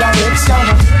fools, them direction.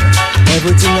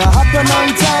 Everything will happen on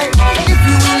time. If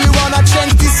you really wanna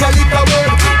change this a little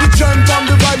world, we turn down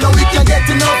the vibe, now we can get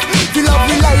enough. We love,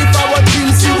 we life, our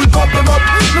dreams, see we pop them up.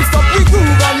 No stop, we groove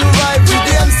and we vibe with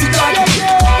the MC God.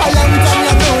 A long time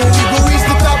you know, we go reach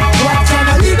the top. What kind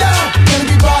of leader? Can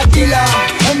be bad dealer.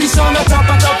 And we shall not top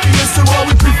of you, so what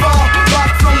we prefer.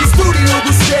 Back from the studio,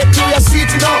 go straight to your street,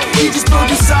 you know. We just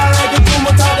producer, like the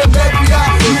promoter, them dead we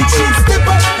are. You choose step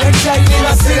up and try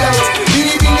never say out.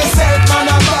 Believe in yourself,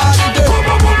 man, I'm body there.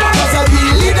 Cause I be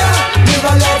a leader,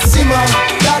 never let simmer.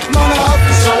 That man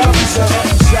official.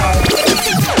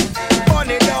 Burn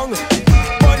it down,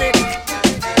 burn it.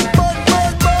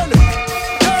 Burn.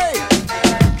 Hey.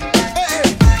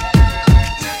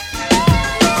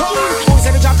 Who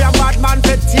said the champion bad man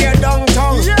fit tear down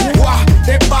tongue? Wah,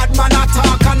 the bad man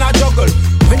attack and a juggle.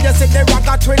 When you see the rock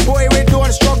a twin boy, we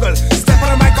don't struggle. Step on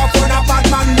the microphone, a bad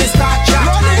man, they start chat.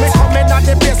 Me come in at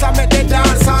the place and make the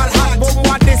dance all hot. Boom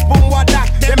what this, boom what that.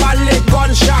 Them a lit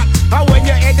gunshot. And when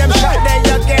you hit them shot, then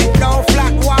you get no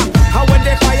flat walk. And when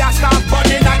the fire start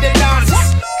burning at the dance,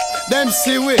 them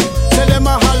see we, say them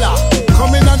a holla.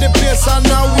 Come in at the place and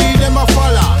now we them a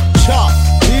follow. Chop,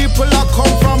 people a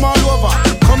come from all over.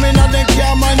 Come in at the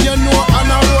car man, you know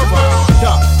and a rover.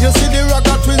 Yeah, you see the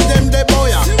rocker twins, them they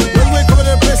boya. When we come to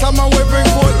the place, I'm we bring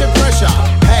forth the pressure.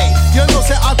 Hey, you know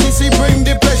say RTC bring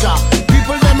the pleasure.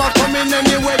 People them are coming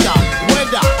any weather.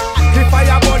 The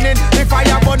fire burning, the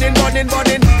fire burning.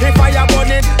 The fire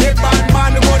burning, the bad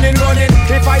man running.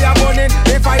 The fire burning,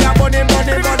 the fire burning.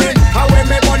 How when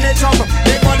me burn it up,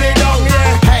 they burn it down,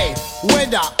 yeah. Hey,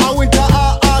 weather, a winter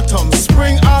or autumn,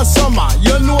 spring or summer.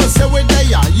 You know say we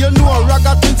there. You know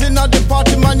ragga twins in the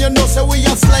party, man. You know say we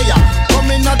a slayer.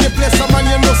 Come in at the place, man.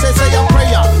 You know say a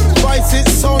prayer. Voices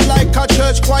sound like a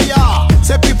church choir.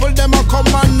 Say people them a come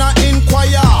and a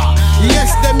inquire.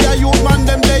 Yes, them ya youth man,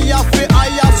 them they a fi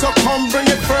higher. So come bring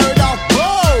it further.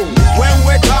 Whoa! When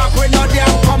we talk, we no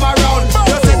damn come around.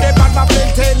 You say the bad man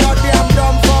plenty, no damn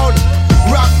dumb phone.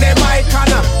 Rock the mic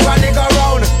and run it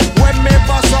around. When me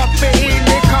bust up me in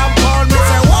the compound, me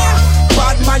say what?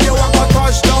 Bad man you a go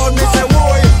touchdown. Me say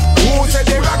boy, who say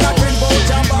the rock a twin bout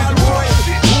your ball boy?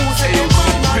 Who say the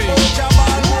bad man bout your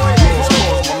ball boy?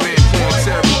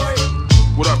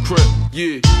 What up, Crip?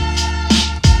 Yeah.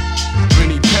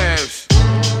 Many paths.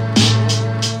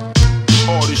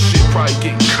 All this shit probably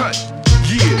getting cut.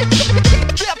 Yeah.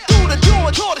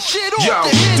 Yo,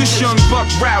 this young buck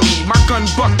rowdy, my gun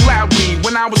buck loudly.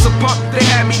 When I was a buck, they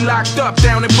had me locked up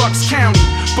down in Bucks County.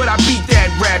 But I beat that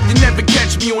rap, you never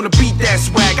catch me on a beat that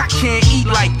swag. I can't eat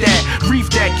like that, reef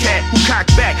that cat who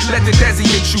cocked back, let the desi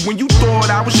hit you. When you thought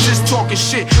I was just talking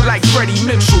shit like Freddie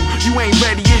Mitchell, you ain't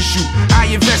ready, is you? I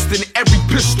invest in every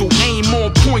pistol, aim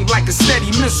on point like a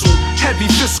steady missile. Heavy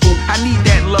fiscal, I need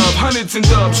that love, hundreds and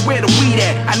dubs, where the weed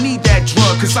at? I need that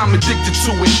drug, cause I'm addicted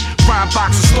to it. Rhyme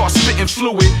boxes start spitting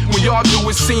fluid. When y'all do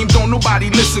it seem, don't nobody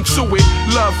listen to it.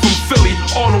 Love from Philly,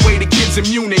 all the way to kids in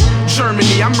Munich,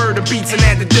 Germany. I murder beats and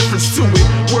add the difference to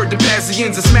it. Word to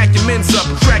Bazians and smack your men's up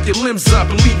and crack your limbs up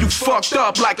and leave you fucked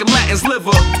up like a Latin's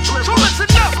liver. So listen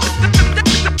up,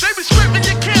 they be screaming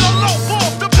you can't elope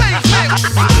off the pavement.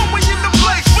 When we in the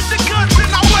place with the guns in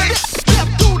our waist, step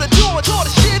through the door, tore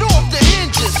the shit off the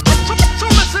hinges. So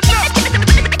listen up,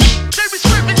 they be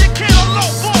screaming you can't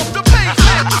elope off the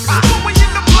pavement. When we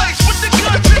in the place with the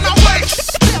guns in our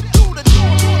waist, step through the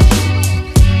door.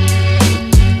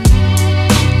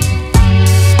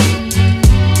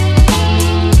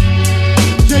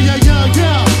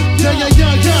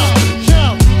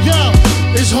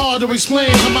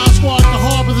 explain how my squad can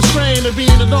harbor the strain of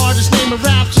being the largest name of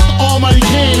rap since the almighty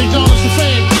Kane acknowledged the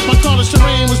fame. My college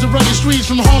terrain was the rugged streets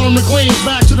from Harlem to Queens,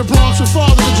 back to the Bronx with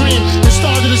father the dream. It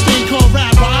started this thing called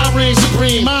rap, where I reign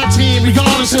supreme. My team,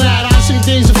 regardless of that, I seen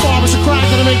things as far as a crack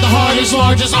that'll make the hardest,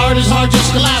 largest artists hard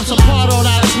just collapse apart. All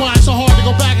that is why it's so hard to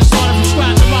go back and start it from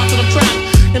scratch and rock to the track.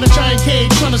 In a giant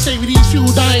cage, trying to save these few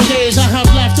dying days I have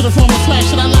left to the form of flesh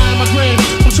that I lie in my grave.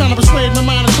 I'm trying to persuade my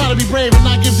mind and try to be brave and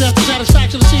not give death the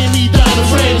satisfaction of seeing me die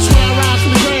afraid. That's why I rise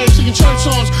from the grave, singing church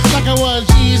songs like I was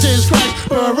Jesus Christ.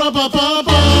 What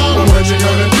you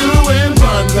gonna do when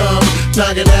fun come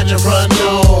knocking at your front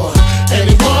door?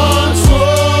 Anyone's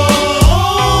for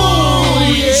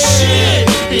shit.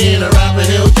 Being a rapper,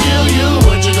 he'll kill you.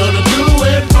 What you gonna do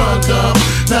when fun come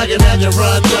knocking at your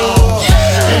front door?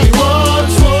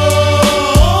 Anyone's for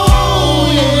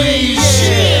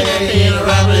shit. Being a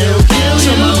rapper, he'll kill you.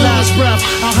 Till my last breath,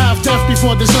 I'll have death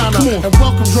before dishonor and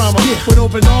welcome drama with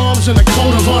open arms and a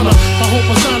code of honor. I hope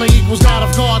honor equals that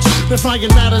of gods. If I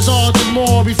get matters all and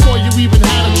more before you even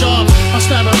had a job, I'll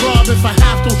stab and rob if I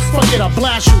have to. Fuck it, I'll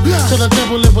blast you till the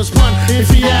devil it was pun if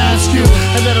he asks you,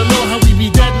 and let him know how we be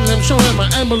deading him. Show him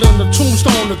my emblem, the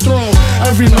tombstone, the throne.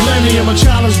 Every millennium a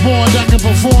child is born that can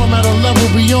perform at a level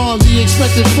beyond the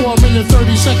expected 4-minute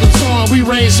 30-second song. We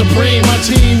reign supreme. My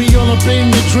team, we all up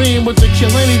in your dream with the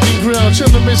kill anything grill.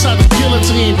 Chillin' inside the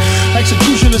guillotine.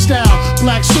 Executioner style,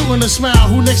 black suit and a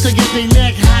smile. Who next to get their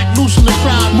neck hacked loose in the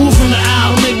crowd? Move from the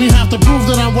aisle, make me have to prove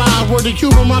that I'm wild. Word to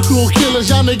Cuba, my crew killers,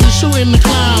 y'all niggas shooting the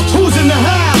clouds. Who's in the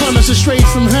house? Punished straight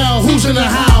from hell. Who's in the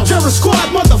house? Terror Squad,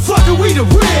 motherfucker, we the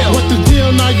real. What the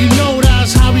deal? Now you know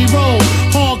that's how we roll.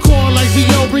 Hardcore like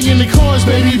VO, bringing the chorus,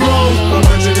 baby, bro.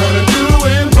 What you gonna do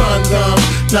when fun come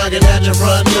knocking at your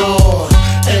front door?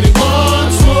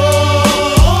 Anyone's for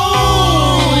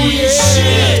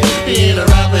shit. Being a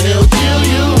rapper, he'll kill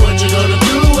you. What you gonna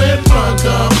do when fun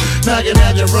come knocking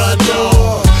at your front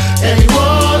door?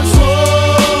 Anyone's for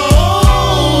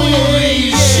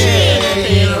shit.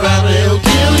 Being a rapper, he'll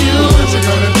kill you. What you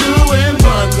gonna do when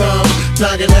fun come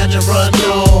knocking at your front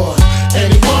door?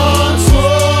 Anyone's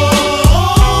for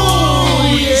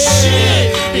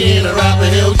shit. Being a rapper,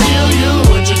 he'll kill you.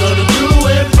 What you gonna do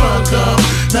when fun come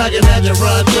knocking at your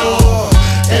front door?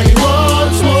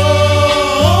 Anyone's for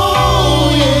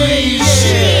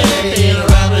shit. Being a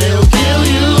rapper, he'll kill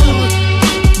you.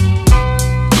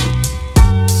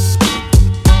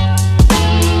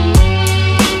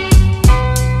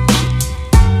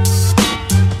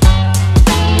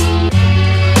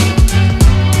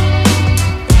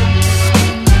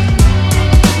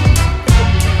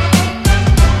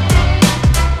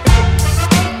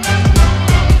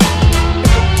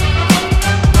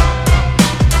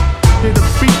 Here to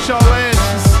beat y'all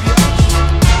asses.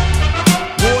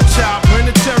 War child,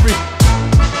 military.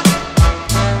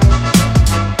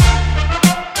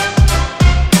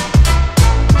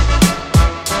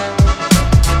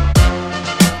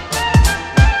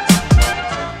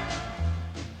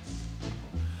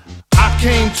 I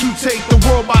came to take the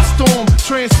world by storm,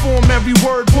 transform every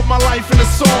word, put my life in a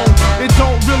song. It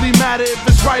don't really matter if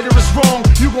it's right or it's wrong.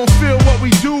 You gon' feel what we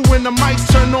do when the mics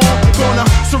turn on. Gonna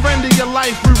surrender your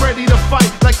life, we ready to fight.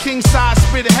 Like king size,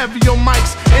 spit it heavy on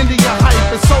mics, ending your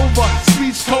hype. It's over,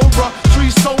 speech cobra,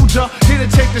 tree soldier, here to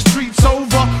take the streets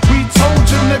over. We told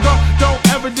you, nigga, don't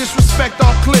ever disrespect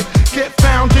our clique. Get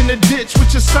found in the ditch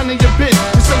with your son and your bitch.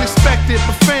 It's unexpected,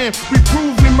 but fam, we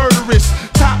prove we murderous.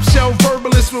 Top shelf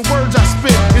verbalist with words I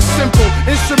spit. It's simple,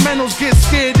 instrumentals get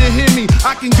scared to hear me.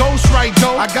 I can ghost right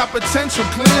though, I got potential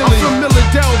clearly. I'm from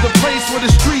Milledale, the place where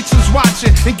the streets is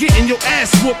watching, and getting your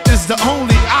ass whooped is the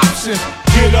only option.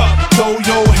 Get up, throw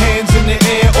your hands in the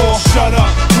air or shut up.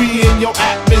 We in your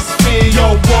atmosphere,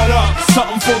 yo, what up?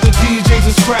 Something for the DJs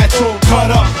to scratch or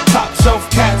cut up. Top shelf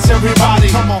cats, everybody,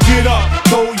 come on. Get up,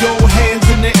 throw your hands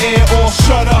in the air or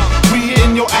shut up. We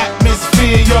in your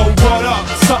atmosphere, yo, what up?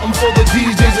 Something for the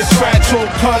DJs to scratch or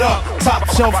cut up. Top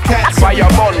shelf cats, why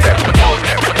y'all on them?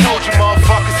 Told you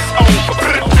motherfuckers is over.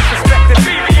 Disrespect the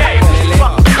BBA,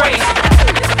 fuck crazy.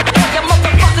 Your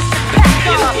motherfuckers is packed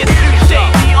up. You do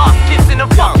shady off kissing a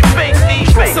fucking face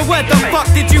these days. So where the fuck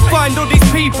did you find all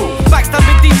these people?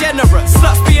 Backstabbing degenerates,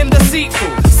 sluts being deceitful.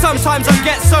 Sometimes I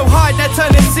get so high they're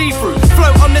turning see-through.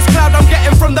 Float on this cloud I'm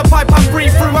getting from the pipe I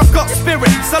breathe through. I've got spirit,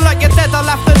 so like you're dead I'll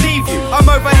have to leave you. I'm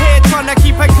over here trying to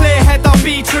keep a clear head. I'll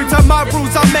be true to my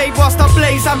rules I made whilst I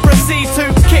blaze and proceed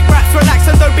to kick rats, relax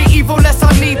and don't be evil less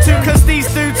I need to. Cause these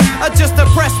dudes are just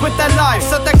oppressed with their lives,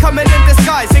 so they're coming in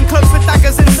disguise, in close with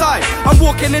daggers inside. I'm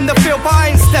walking in the field but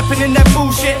I ain't stepping in their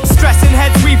bullshit. Stressing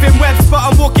heads, weaving webs, but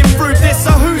I'm walking through this. So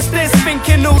who's this?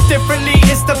 Thinking all differently.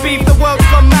 It's the beef, the world's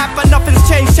gone mad but nothing's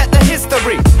changed. Check the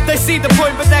history. They see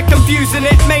confusing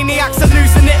it. Maniacs are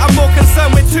losing it. I'm more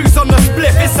concerned with twos on the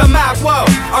split. It's a mad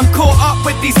world. I'm caught up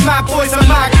with these mad boys and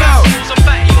mad girls.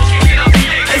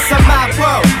 It's a mad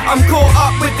world. I'm caught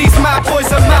up with these mad boys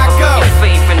and mad girls.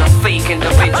 Faith in a fake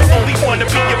individual. Only wanna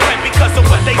be your friend because of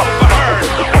what they overheard.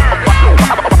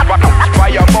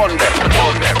 Fire on them.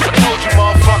 Told you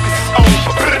motherfuckers it's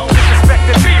over. Disrespect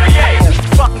the VA.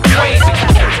 Fucking crazy.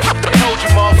 Told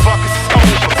you motherfuckers it's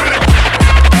over.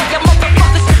 Your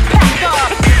motherfuckers is packed up.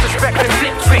 Disrespect the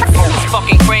flip trick. It's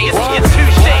fucking crazy. It's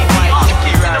Tuesday.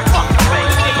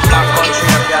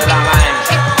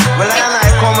 Well, I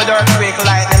come with earthquake,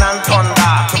 lightning and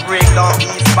thunder to break down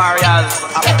these barriers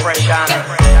of oppression.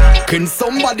 Can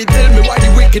somebody tell me why the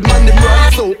wicked man them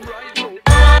rise up?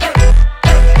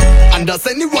 And does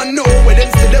anyone know where them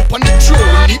still up on the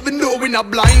throne? Even though we're not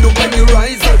blind when you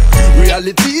rise up.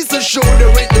 Reality is a show,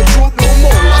 there ain't no truth no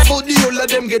more. I saw the whole of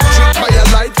them get tricked by a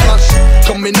light flash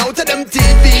coming out of them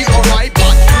TV or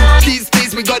iPad. These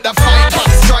days we gotta fight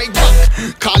back, strike back.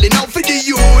 Calling out for the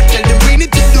youth, tell them we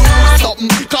need to do something,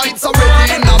 cause it's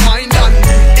already in our mind. And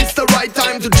it's the right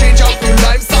time to change our few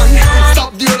lives, son.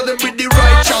 Stop the other with the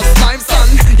righteous knives, son.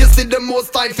 You see the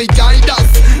most time for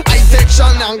guidance,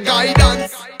 protection and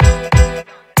guidance.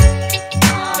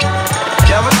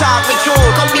 You ever talk the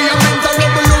truth? Come be a mental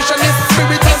revolutionist,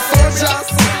 spirit of soldiers.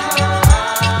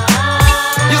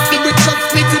 You see we just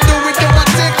need to do it, never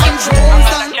take control,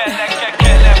 son. You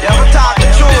ever talk the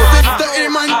truth? This is the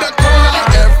aim and the color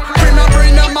F. Bring a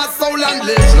brain and my soul and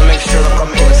live. So make sure to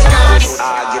come in with some good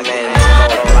arguments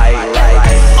about right.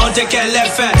 Ante quel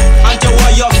est fait, ante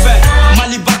wayo fait.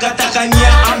 Mali bagata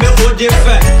kanya ambe ode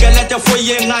fait. Kelete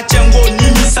foye nga chengo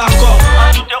nimi sako.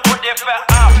 Ante ode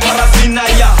fait.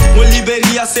 Rasfimillia, mo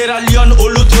Liberia, Sierra Leone,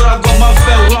 Olutora Goma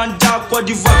fait. Rwanda, Côte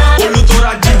d'Ivoire,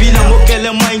 Olutora Dibila, mo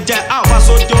kele mainte.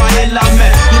 Abaso to aye la me.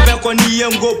 Nipe ko ni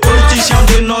yengo politicien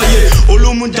de noye.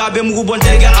 Olumunda be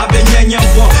mugubonterga abe nyenye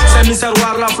bon. C'est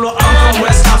miserwar la flow en from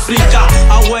West Africa.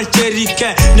 Awen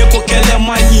teriken, neko kele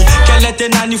mani. Kele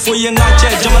tenani foye nga che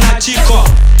jamana chico.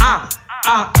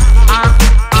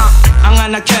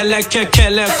 Angana kele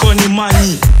koni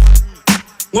mani.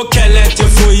 Wo kele te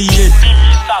foye.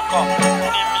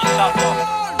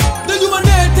 The human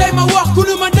name, take my walk, cool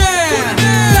human name.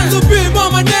 That's a big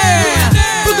mama name.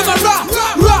 Look at my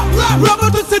rap,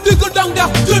 but to say the good down there.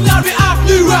 Do not react,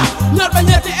 new rap. Not by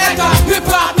yet the echo, hip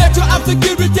hop, let you have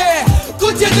security.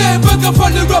 Good your name, big up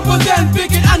on the represent,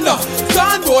 big it under.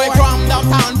 Son boy from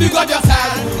downtown, big up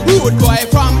yourself. Rude boy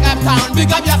from uptown,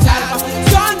 big up yourself.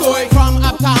 Son boy from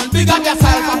uptown, big up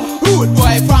yourself. Rude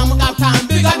boy from uptown,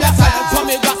 big up yourself. For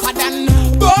me, got a then.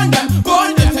 Burn them,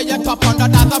 say you're top under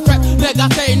that's a threat. Nigga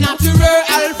say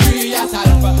natural, free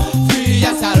yourself, free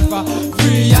yourself,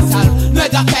 free yourself.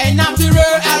 Nigga say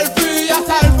natural, free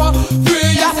yourself,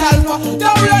 free yourself.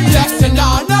 Don't run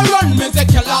Lexington, don't run music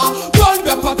killer. Burn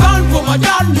pepper gun for my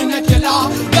dad in the killer.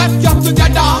 Let's get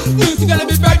together, music gonna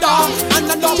be better.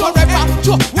 And I don't worry about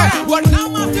what now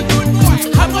I'm the good boy.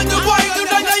 I'm on the boy, you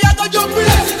don't know you're gonna jump.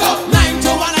 Let's go, 9 to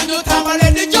 1 and you time and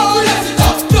let it go. Let's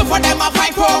go, look for them I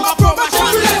fight for my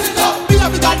promotion.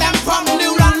 Got them from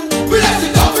Newland. Bless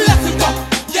it up,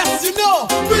 yes you know.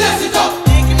 Bless it up.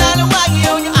 Thinking all the way you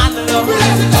on your underlove.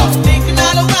 Bless it up. Thinking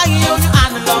all the way you on your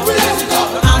underlove. Bless it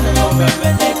up. Underlove baby,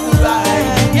 they could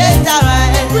ride. Yes, alright.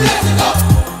 Bless it up.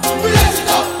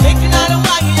 Thinking all the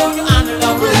way you on your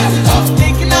underlove. Bless it up.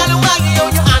 Thinking all the way you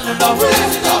on your underlove.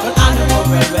 Bless it up. Underlove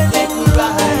baby, they could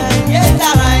ride. Yes,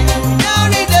 alright.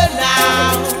 Don't need it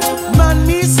now. Man,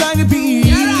 me sang a beat.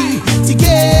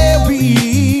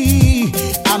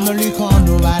 I'm not looking on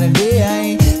nobody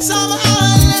there. Some are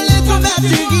a little bit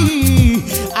jiggy.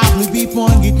 I will be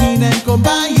born, get me and come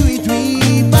by you with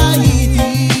me, by it.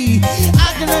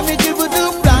 I can have it with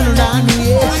the plan around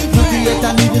here. Look at I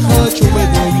need to hurt you where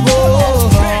you go.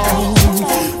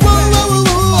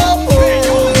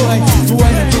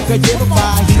 When I took a jet of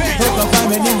fire, hope I find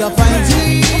me in the fire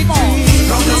tree.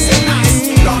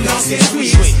 L'ambiance est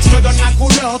sweet. Je te donne la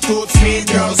couleur tout de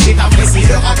suite. Girls, si t'apprécies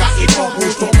le raga hip-hop,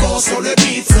 bouge ton corps sur le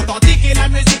beat. Authentique et la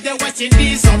musique de West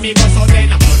Indies, son micro sonne.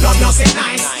 L'ambiance est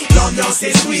nice, l'ambiance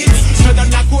est sweet. Je te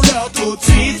donne la couleur tout de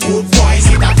suite. Good boy,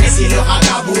 si t'apprécies le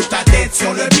raga, bouge ta tête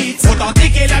sur le beat.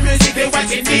 Authentique et la musique de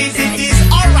West Indies, it is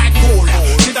alright cool.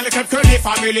 C'est dans le club que les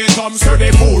femmes et les hommes se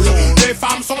déboulent. Les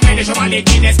femmes sont belles, les chevaliers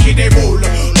Guinness qui déboulent.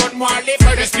 Donne-moi les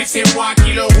feuilles de split, c'est moi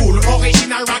qui le roule.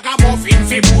 Original ragamuffin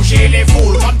fait bouger les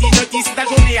foules. Comme dit le disque, ta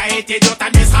journée a été dure, ta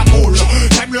nuit sera cool.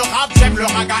 J'aime le rap, j'aime le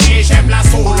raga et j'aime la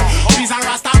soul. Je suis un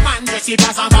rastaman, je suis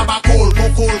pas un baba cool.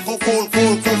 Cool.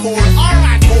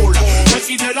 Alright cool. Je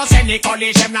suis de l'ancienne école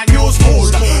et j'aime la new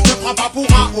school. Ne prends pas pour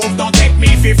un ouf, don't take me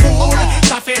for fool.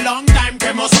 Ça fait long time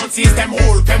que mon sound system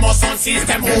roule, que mon sound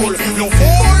system roule. No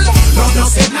fool.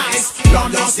 L'ambiance est nice,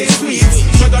 l'ambiance est sweet.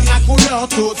 Je donne la couleur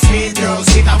tout de suite. Girls,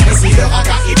 si t'apprécies le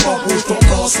raga hip-hop, bouge ton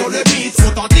corps sur le beat.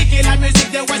 Authentique et la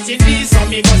musique de West Indies, sans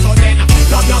microsoden.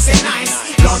 L'ambiance est nice,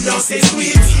 l'ambiance est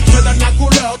sweet. Je donne la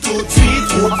couleur tout de suite.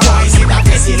 Good boy, si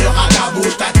t'apprécies le raga,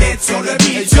 bouge ta tête sur le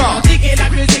beat. Authentique et la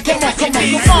musique de West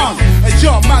Indies. Hey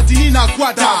yo, Madinina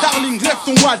Guada, darling, lève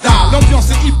ton wada. L'ambiance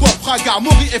est hip-hop, raga,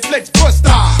 Mori et Flex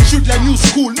Busta. Je suis de la new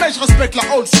school, mais je respecte la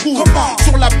old school.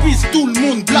 Sur la piste, tout le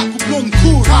monde black ou blonde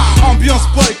cool. Ambiance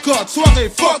boycott,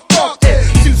 soirée fuck up.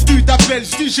 Si le stud appelle,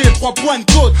 je dis j'ai 3 points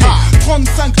de côté.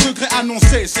 35 degrés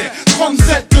annoncés, c'est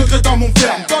 37 degrés dans mon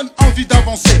verre. Donne envie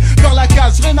d'avancer vers la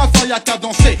case, rien à faire, y'a qu'à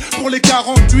danser. Pour les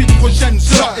 48 prochaines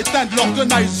heures, éteindre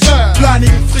l'organizer.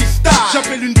 Planning freestyle,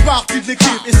 j'appelle une partie de l'équipe.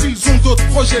 Et s'ils ont d'autres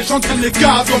projets, j'entraîne les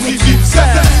gars dans mes rips.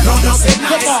 L'ambiance est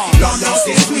nice, l'ambiance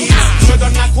est sweet. Je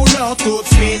donne la couleur tout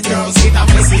de suite. Girls, si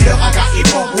t'apprécies le raga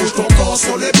hip-hop, bouge ton corps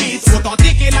sur le beat.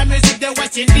 Authentique et la musique de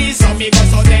West Indies, sans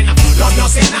microsoden.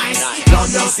 L'ambiance est nice,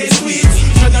 l'ambiance est sweet.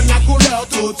 Je donne la couleur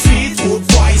tout de suite. Good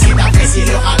boy, si t'apprécies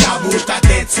le raga, bouge ta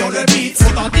tête sur le beat.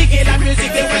 Authentique et la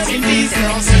musique de West Indies.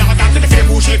 Girls, si le raga te fait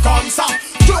bouger comme ça,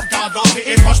 je regarde danser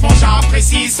et franchement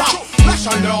j'apprécie ça. La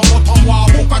chaleur monte en moi,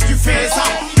 pourquoi tu fais ça?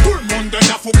 Tout le monde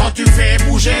devient fou quand tu fais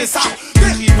bouger ça.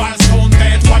 Tes rivales sont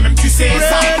dead, toi-même tu sais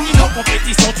ça. En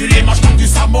compétition tu les manges comme du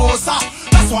samosa.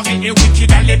 La soirée est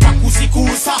wicked, elle est pas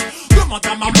coussi-coussa. Demande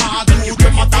à Mamadou,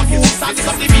 demande à Moussa. Les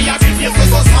hommes des billes à vivre que ce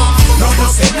sera.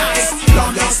 L'ambiance est nice,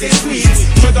 l'ambiance est sweet.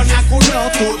 Je donne la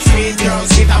couleur tout de suite. Girls,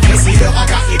 si t'apprécies le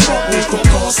raga hip-hop, bouge ton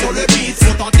corps sur le beat.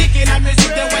 Authentique et la musique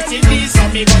de West Indies, sans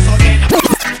microsoden.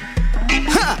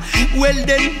 Well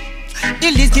then,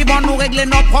 ils disent qu'ils vont nous régler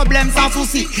nos problèmes sans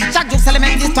souci. Chaque jour c'est les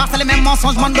mêmes histoires, c'est les mêmes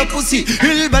mensonges, monde de poussi.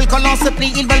 Ils veulent que l'on se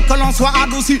plie, ils veulent que l'on soit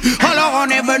adouci. Alors on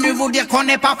est venu vous dire qu'on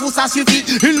n'est pas fou, ça suffit.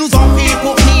 Ils nous ont pris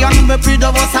pour qui, on ne veut plus de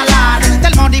vos salades.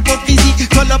 Tellement d'hypocrisie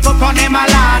que le peuple en est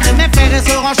malade. Mes frères et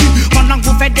sœurs en chute, pendant que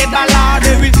vous faites des balades.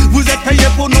 Et oui, vous êtes payés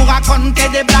pour nous raconter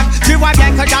des blagues. Tu vois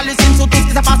bien que j'hallucine sur tout ce qui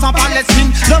se passe en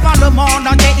Palestine. Devant le monde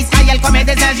entier, Israël commet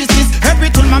des injustices. Et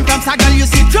puis tout le monde comme sa gueule, you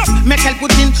see. Mais quelle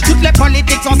poutine, toutes les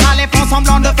politiques sont sales et font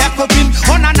semblant de faire copine.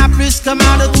 On en a plus que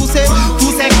marre de tous ces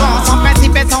grands sans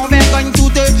principe et sans vergogne.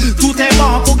 Tout est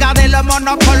bon pour garder le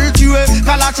monopole tué.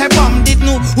 Quand la chef bombe,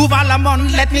 dites-nous où va le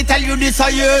monde. Let me tell you this,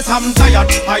 yes, I'm tired.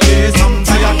 Yes, I'm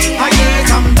tired.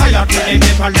 Yes, I'm tired. Et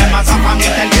people them as a family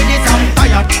tell you this, I'm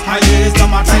tired. Yes,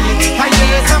 I'm tired.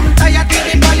 Yes, I'm tired.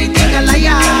 The political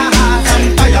liars.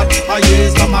 I'm tired.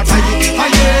 Yes, I'm tired.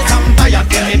 Yes, I'm tired.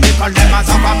 The people them as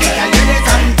a family tell you this,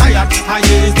 I'm tired.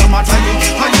 Yes, I'm tired.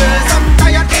 Yes, I'm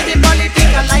tired. The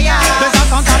political liars. Des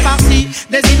attentats par-ci,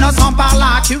 des innocents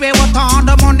par-là. Tuer autant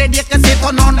de monde et dire que c'est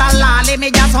au nom d'Allah. Les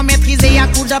médias sont maîtrisés à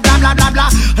coups de blablabla.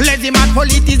 Les images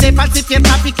politisées, falsifiées,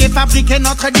 trafiquées, fabriquées,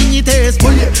 notre dignité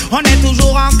spoliée. On est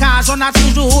toujours en cage, on a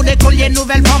toujours des colliers,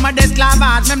 nouvelles formes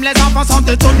d'esclavage. Même les enfants sont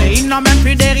étonnés, ils n'ont même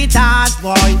plus d'héritage.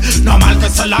 Boy, normal que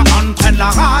cela entraîne la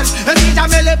rage. Et si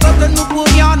jamais les peuples nous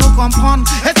pouvions nous comprendre,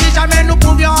 et si jamais nous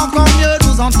pouvions encore mieux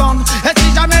nous entendre, et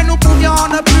si jamais nous pouvions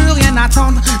ne plus rien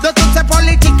attendre de toutes ces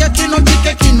politiques qui nous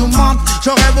piquent et qui nous mentent.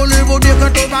 J'aurais voulu vous dire que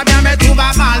tout va bien mais tout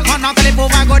va mal, pendant que les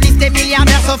pauvres agonistes et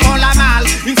milliardaires se font la malle.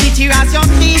 Une situation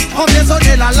triste, on vient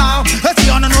sonner l'alarme. Et si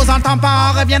on ne nous entend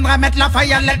pas, on reviendra mettre la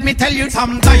faille. Let me tell you,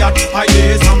 I'm tired.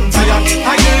 Yes, I'm tired.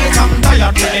 Yes, I'm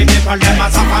tired. Les people them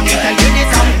as a family tell you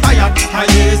this, I'm tired.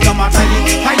 Yes, I'm tired.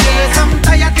 Yes, I'm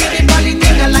tired. The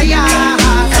political liars.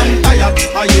 I'm tired.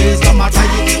 Yes, I'm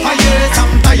tired. Yes,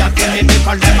 I'm tired. Les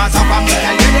people them as a family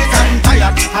tell you this, I'm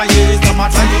tired. Yes, I'm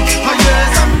tired.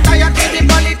 Yes, I'm tired. The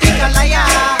political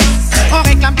liars. On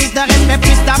réclame plus de respect,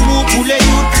 plus d'amour pour les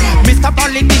youths. Mr.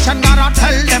 Politician, gotta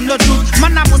tell them the truth.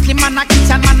 Man a Muslim, man a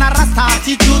Christian, man a Rasta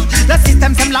attitude. Le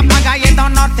système sème la pagaille et dans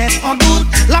notre tête on doute.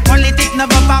 La politique ne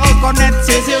veut pas reconnaître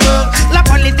ses erreurs. La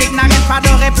politique n'arrête pas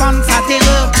de répandre sa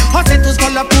terreur. On sait tous que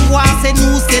le pouvoir c'est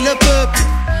nous, c'est le peuple.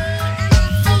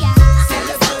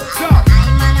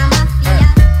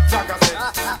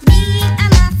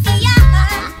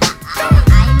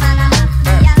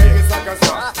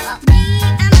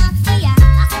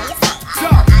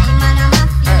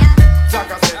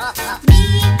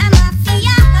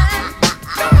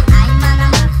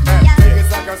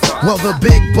 Well, the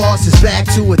big boss is back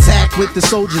to attack with the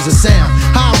soldiers of sound.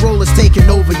 High rollers taking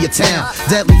over your town.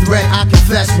 Deadly threat, I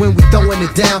confess when we throwing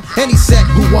it down. Any set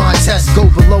who want test, go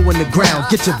below in the ground.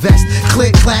 Get your vest,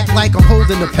 click clack like I'm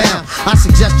holding a pound. I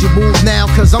suggest you move now,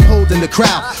 cause I'm holding the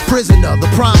crowd. Prisoner, the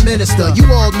prime minister, you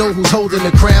all know who's holding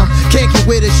the crown. Can't get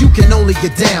with us, you can only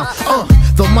get down.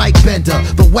 The mic bender,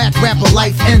 the whack rapper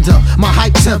life ender. My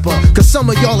hype temper, cause some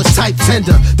of y'all is type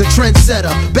tender. The trendsetter,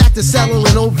 back to cellar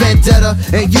and old vendetta.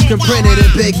 And you can print it in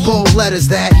big bold letters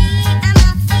that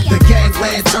the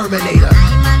gangland terminator,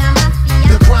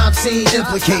 the crime scene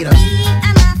implicator,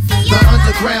 the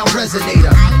underground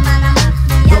resonator,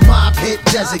 the mob hit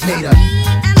designator,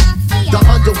 the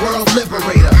underworld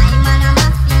liberator,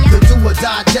 the do or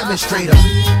die demonstrator,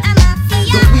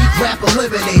 the weak rap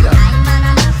eliminator,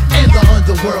 and the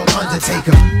underworld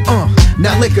undertaker.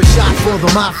 Now lick a shot for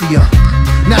the mafia.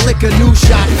 Now lick a new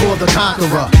shot for the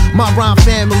conqueror. My rhyme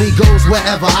family goes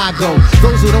wherever I go.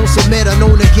 Those who don't submit are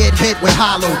known to get hit with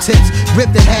hollow tips.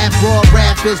 Ripped in half, raw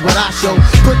rap is what I show.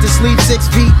 Put to sleep 6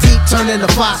 feet deep, turn into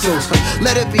fossils.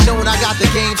 Let it be known I got the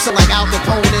game so like Al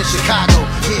Capone in Chicago.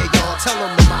 Yeah, y'all, tell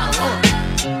them the motto.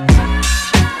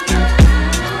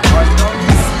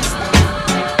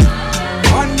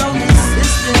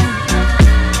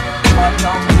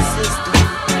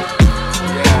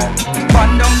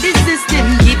 Burn down the system,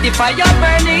 keep the fire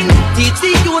burning. Teach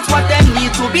the youth what them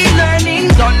need to be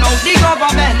learning. Don't know the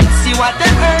government, see what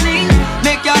they're earning.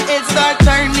 Make your head start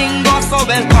turning, go so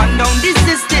well. Burn down the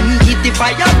system, keep the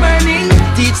fire burning.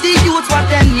 Teach the youth what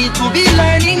them need to be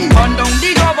learning. Burn down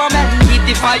the government, keep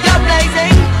the fire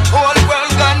blazing. Whole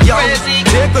world gone crazy.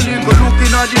 Take a look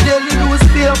in at the daily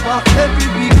newspaper. Every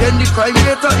weekend the crime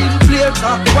rate a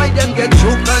inflator. Why them get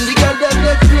choked and the girl them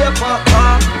get paper?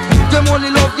 Them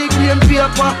only love the green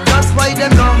paper. That's why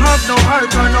them don't have no heart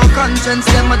or no conscience.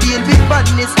 Them a deal with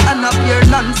badness and a pure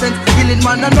nonsense. Killing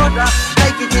one another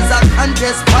like it is a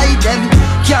contest. Why them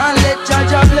can't let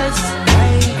Jaja bless?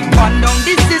 Burn down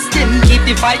the system, keep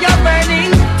the fire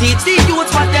burning. Teach the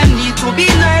youth what them need to be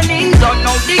learning. Don't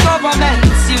know the government,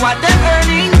 see what they're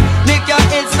earning. Make your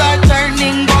head start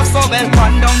turning, go so well.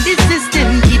 Burn down the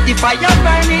system, keep the fire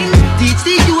burning. Teach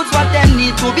the youth what them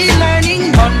need to be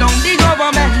learning. Burn down the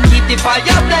government, keep the fire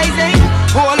blazing.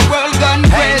 Whole world gone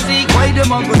crazy. Why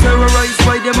them a go terrorize?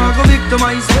 Why them a go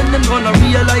victimize? When them gonna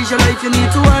realize your life, you need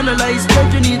to analyze.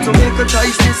 But you need to make a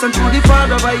choice, listen to the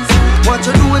father voice. What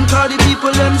you doing, call the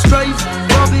people them strive.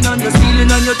 Robbing and you're stealing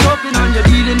and you're chopping and you're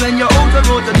dealing. When you're out the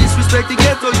road, you disrespect the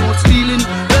ghetto, youth stealing.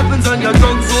 Weapons and your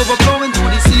drugs overflowing to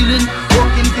the ceiling.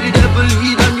 Walking to the devil,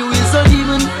 he and you is a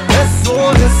demon.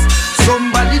 SOS.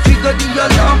 Somebody trigger the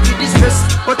alarm with distress.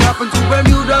 What happened to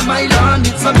Bermuda, my land,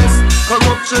 it's a mess.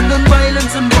 Corruption and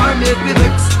violence and war make me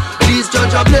vex. Please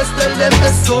judge a bless, tell them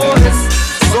SOS.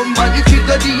 Somebody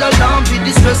trigger the alarm with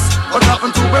distress. What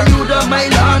happened to Bermuda, my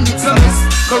land, it's a mess.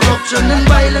 Corruption and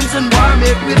violence and war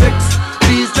make me vex.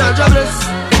 Please judge a bless.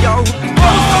 Yo,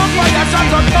 fire shot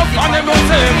up tough and them don't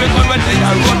say because when they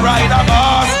are road rider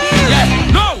boss. Yeah,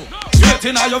 no. Straight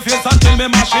in your face until me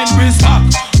machine restart.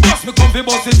 Bust me comfy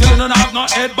bust it till you don't have no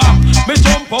head back. Me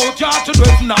jump out yard to do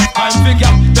it enough time figure.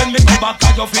 Then me go back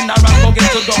at your funeral and go get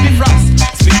to dummy frost.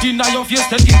 Spit in your face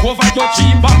then kick over your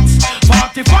cheap box.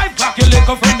 45 clock you lick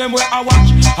up from them where I watch.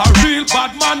 A real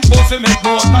bad man bossy make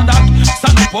no out of that.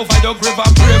 Stand up over your grave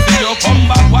and pray for you come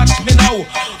back watch me now.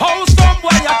 How some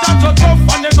boy you chat so tough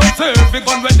and they don't say every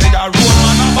gun when they are road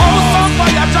man. How some boy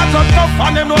you chat so tough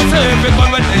and they don't say every gun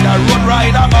when they are road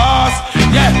rider boss.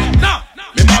 Yeah, now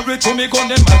me married to me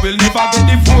gun them I will never get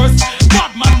divorced.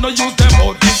 Bad man no use them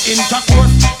out this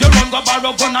intercourse. You run go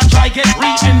borrow gun and try get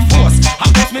reinforced. I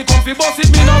bust me comfy boss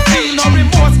it me no feel no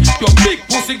remorse. Your big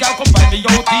pussy girl come find me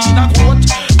out in a court.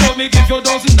 Told me give you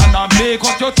dozen and I make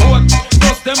out your throat.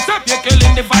 Just them step you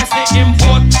killing device they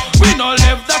import. We no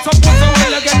left that support so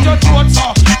when you get your throat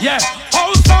so yeah.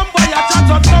 How some boy a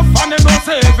chat up tough and them no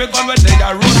say every gun when they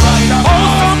a road rider. How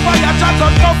some boy a chat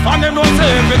up tough and them no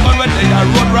say every gun when they a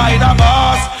road rider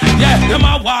boss. Yeah, them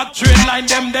a walk train line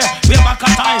them there way back a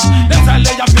time. Them say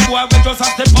lay up people we just a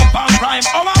step up and crime.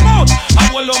 How about a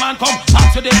whole man come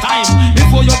back to the time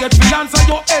before you get fiance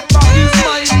your head back is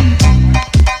mine.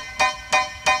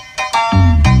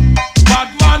 Bad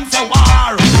man say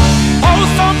war. How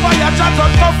some boy a chat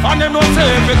up tough and them no say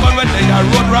every gun when they a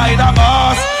road rider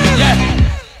boss. Yeah.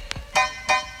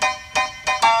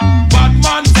 Bad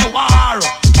man say war.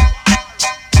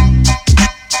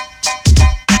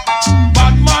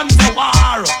 Bad man say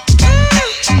war.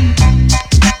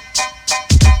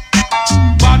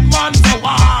 Bad man say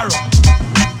war.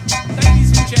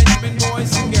 Ladies and gentlemen,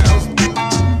 boys and girls.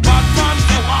 Bad man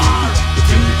say war.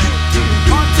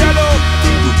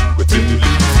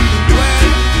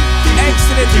 Well,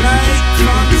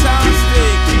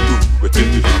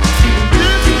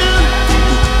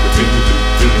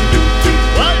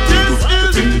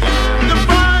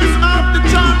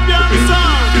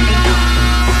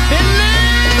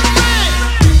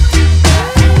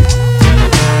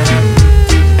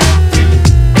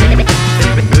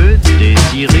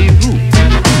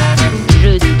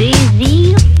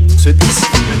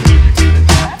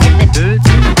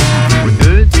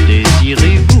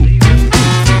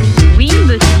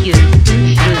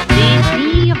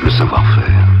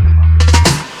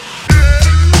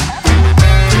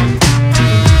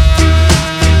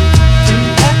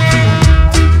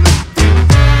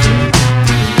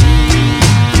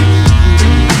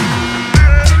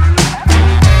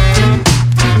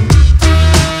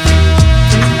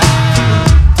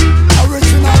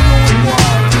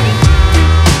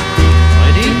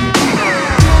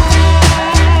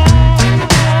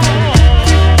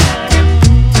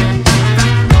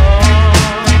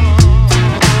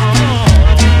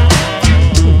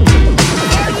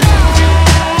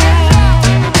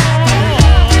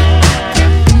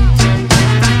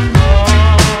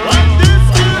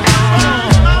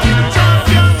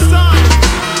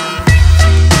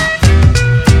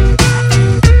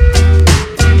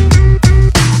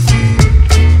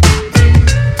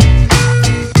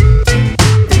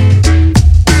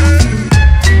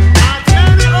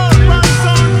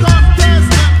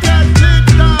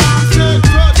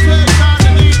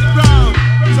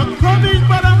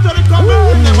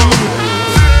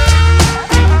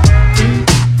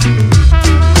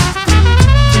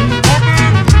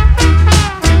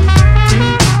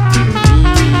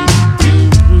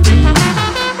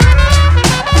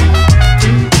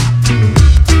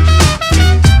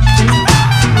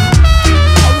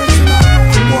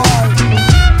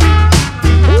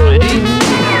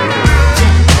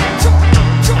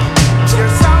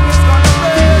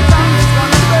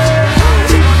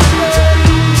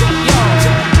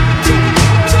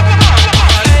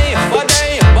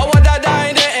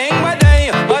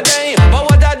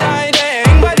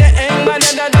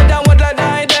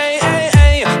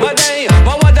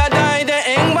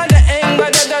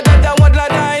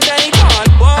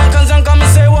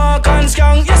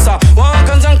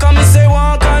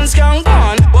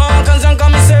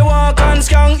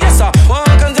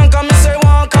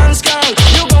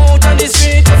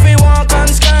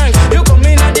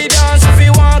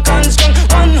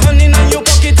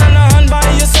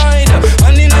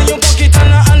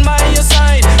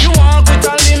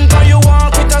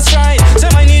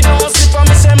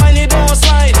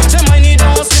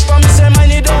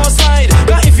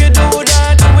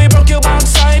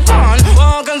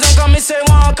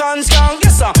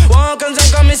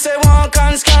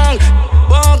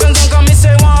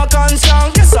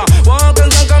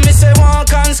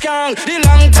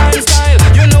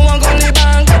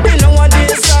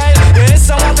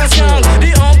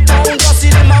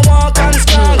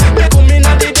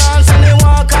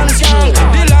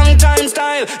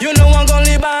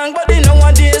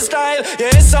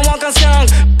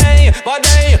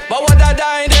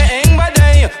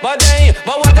 but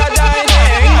what a die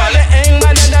ding, but the ing,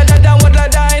 but da what a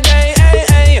die day,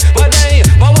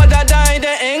 but what a die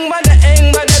the ing, but the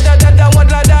ing, but da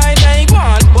what a die day.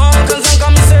 Walk and song,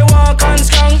 come me say walk and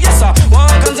strong, yes sir.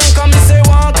 Walk and song, come me say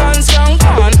walk and strong,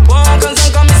 walk and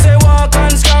song, come me say walk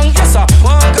and strong, yes sir.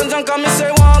 Walk and song, come me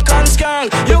say walk and strong.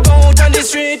 You go out on the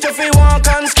street if you walk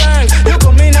and strong. You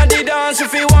come in at the dance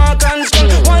if you walk and strong.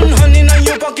 One hand in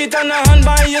your pocket and a hand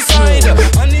by your side.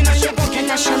 Hand in your pocket.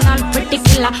 International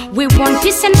particular, we want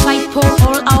peace and fight for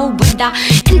all our weather.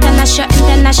 International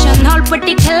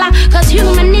particular, cause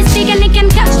human is big and it can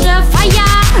catch the fire.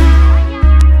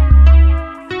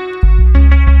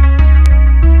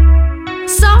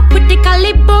 So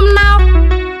critically boom now.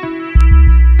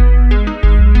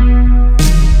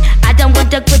 I don't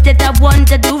want to quit it, I want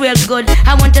to do real good.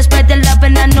 I want to spread the love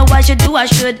and I know I should.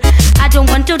 I don't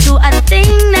want to do a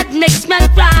thing that makes me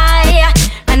cry,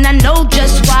 and I know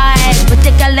just why.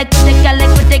 Critically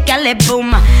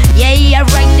boom. Yeah, I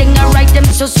write them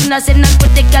so soon I say not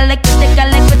critically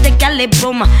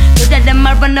boom. So that them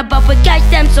I run above, we catch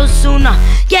them so soon.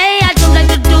 Yeah, I don't like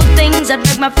to do things that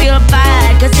make me feel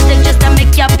bad, cause it's just to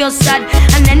make you feel sad.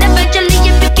 And then eventually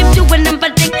if you keep doing them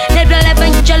bad things, they will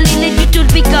eventually lead you to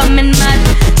becoming mad.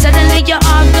 Suddenly you're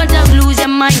all gonna lose your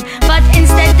mind, but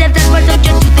instead of that, why don't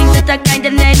you do things that are kind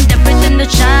and end everything to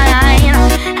shine.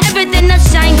 Everything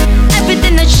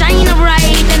that shine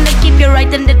right, and they keep you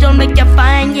right and they don't make you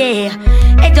fine, yeah.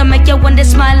 It don't make you want to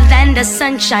smile than the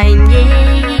sunshine,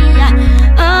 yeah.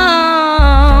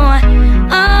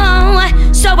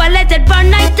 So I let it burn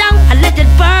right down, I let it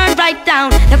burn right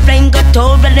down. The flame got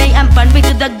already and burned me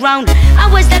to the ground. I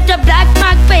was left a black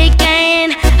mark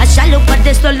vacant. I shallow but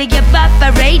they slowly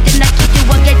evaporate, and I keep you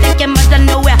again, they came out of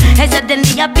nowhere and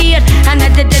suddenly appeared. And I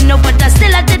didn't know, but I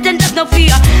didn't have no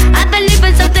fear. I believe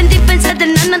in something deep inside,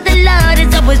 and none of the Lord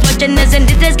is always watching us, and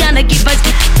it is gonna keep us.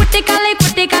 Critically,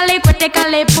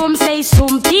 boom, say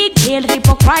something, kill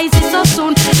hypocrisy so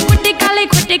soon. Critically,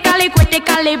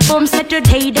 boom, say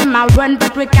today them I run,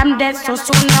 but we come dead so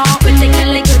soon. No,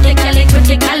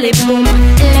 critically, boom,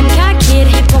 them can't kill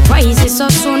hypocrisy so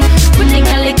soon.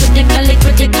 Critically,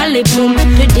 boom,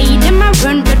 today them I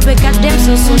run, but we got them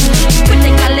so soon.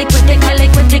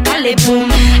 Critically,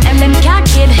 boom, and them can't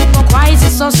kill hypocrisy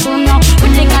so soon. No,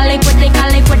 critically,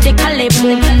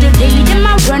 boom, today them I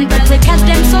run, but we got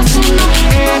them so soon. No.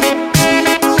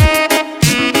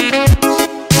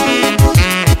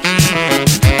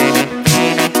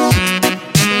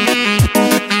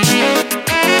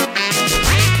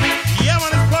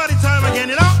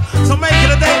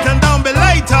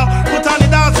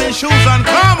 Shoes and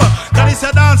come, cause it's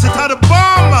a dance, it's the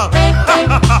bomb.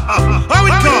 How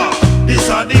it come? This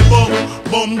are the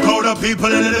boom crowd of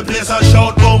people in the place I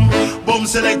shout boom. Boom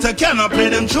selector cannot play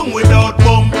them tune without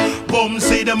boom. Boom,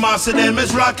 see the master them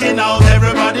is rocking out,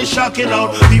 everybody shocking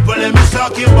out. People them is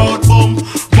talking about boom.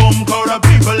 Boom crowd of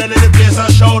people in the place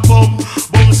I shout boom.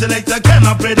 Boom selector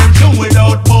cannot play them tune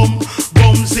without boom.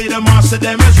 Boom, see the master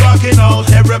them is rocking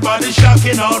out, everybody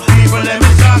shocking out. People them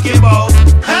is talking about.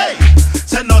 Hey!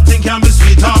 Said nothing can be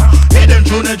sweeter. Hear them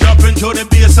tune they dropping to the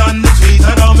bass and the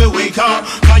tweeter. Down me weaker,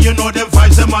 cause you know them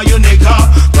vibes them are unique.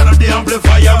 Turn up the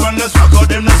amplifier and let's rock out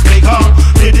them the speaker.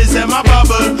 Ladies them a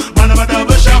bubble, man them a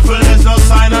double shuffle. There's no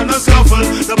sign and no scuffle,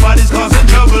 the body's causing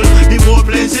trouble. The whole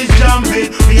place is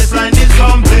jumping, bassline is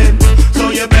thumping.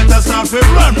 So you better start to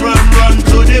run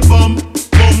to the boom.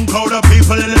 Boom, crowd of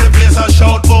people in the place I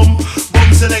shout boom. Boom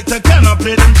selector cannot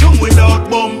play them tune without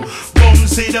boom.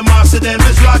 See the master them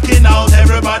is rocking out,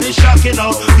 everybody shocking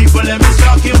out. People them is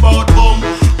talking about boom.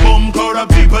 Boom, crowd of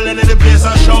people in the place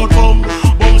I shout boom.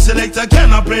 Boom selector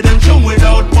cannot play them tune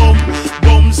without boom.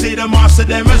 Boom, see the master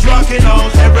them is rocking out,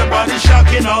 everybody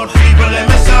shocking out. People them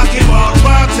is talking about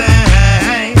party.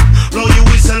 Blow your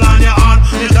whistle on your horn,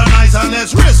 make a nice and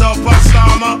let's raise up a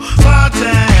storm.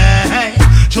 Party,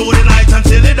 through the night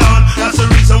until it dawn. That's the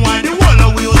reason why the whole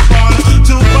of we was born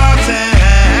to party.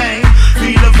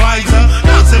 Feel the vibes,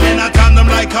 dancing in a tandem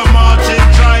like a marching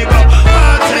tribe.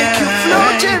 Party,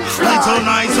 little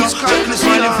nicer, check the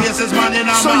smiling faces, man in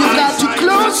our So you got to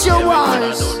close your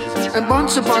eyes and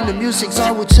bounce upon the music,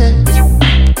 I would say.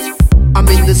 I'm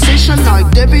in the session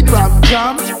like David Rock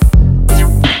Jam,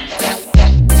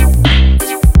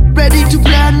 ready to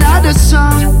play another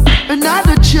song,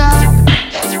 another track.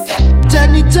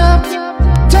 Turn it up,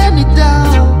 turn it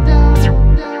down.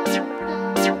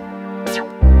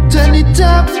 Turn it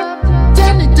up,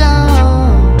 turn it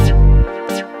down.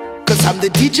 Cause I'm the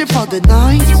DJ for the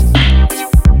night.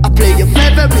 I play your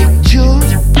favorite tune.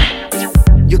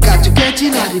 You got to get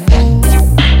in the mood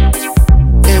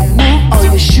and move or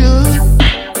you should.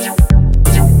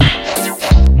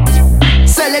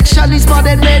 Selection is more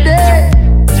than ready.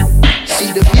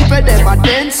 See the people them are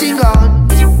dancing on.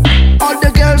 All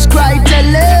the girls cry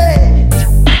tell it.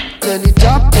 Turn it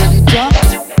up, turn it up.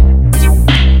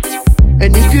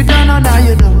 And if you don't know now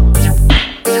you know.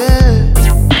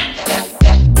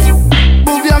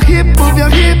 Move your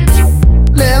hip,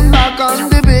 lay 'em back on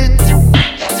the beat.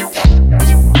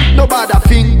 Nobody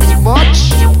think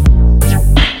much.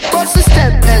 Bust a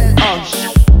step and hush.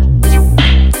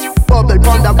 Bubble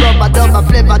pon the rubber, double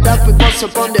flavor that we bust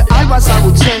upon the iris, I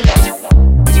would say.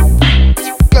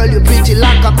 Girl, you pretty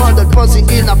like a model posing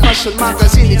in a fashion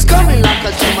magazine. It's coming like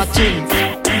a dream,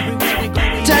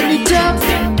 turn it up,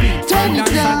 turn it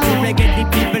down. The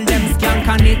people them skank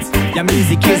on it. Your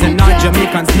music is not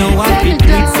Jamaicans know what it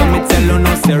needs. So me tell you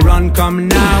no say run come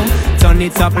now. Turn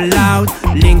it up loud.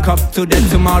 Link up to the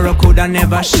tomorrow coulda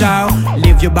never shout.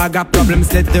 Leave your bag of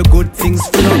problems, let the good things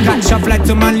flow. Catch a flight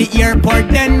to Manly Airport,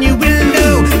 then you will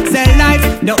know. Say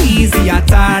life no easy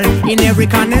at all. In every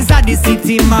corner of the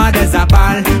city, mothers a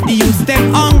ball. The youth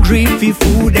them hungry for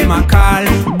food, them a call.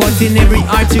 But in every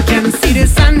heart you can see the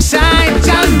sunshine.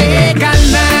 Jamaica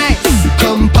nights.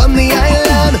 Come on the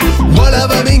island, all of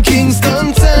them in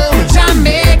Kingston town.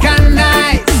 Jamaica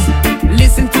nights.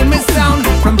 Listen to me sound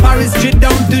from Paris Street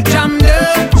down to Jamdo.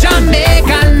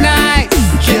 Jamaica nights.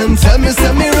 Can't tell me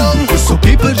something wrong, so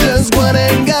people just wanna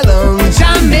hang along.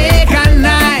 Jamaica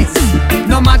nights.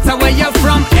 No matter where you're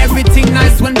from, everything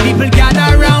nice when people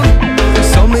gather around.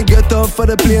 So me get off for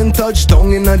the plane,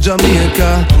 touchdown in a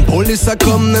Jamaica. Police a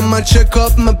come, them a check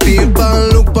up my paper.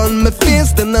 Look on my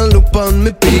face, then I look on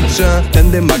my picture. Then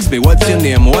they ask me what's your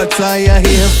name, what are you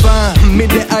here for? Me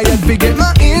the hired to get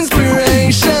my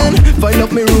inspiration. Find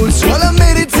out my roots while I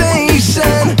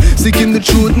meditation. Seeking the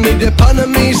truth, me the on a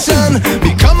mission.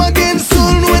 Become again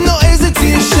soon with no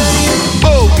hesitation.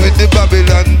 Both with the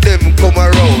Babylon, them come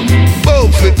around.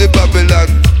 Both with the Babylon,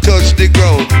 touch the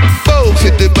ground. Both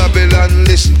with the Babylon,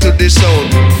 listen to the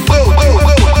sound. Both, both,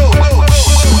 both, both, both.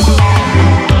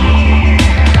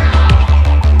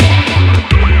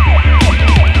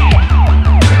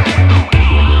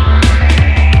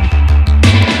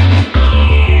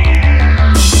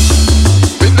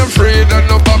 And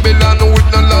no Babylon with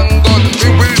no long gun. We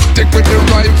will take with the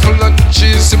rifle and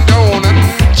chase him down.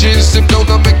 And chase him down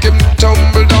and make him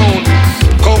tumble down.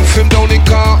 Cuff him down, he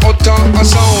can't utter a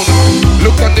sound.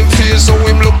 Look at him face, so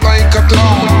him look like a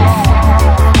clown.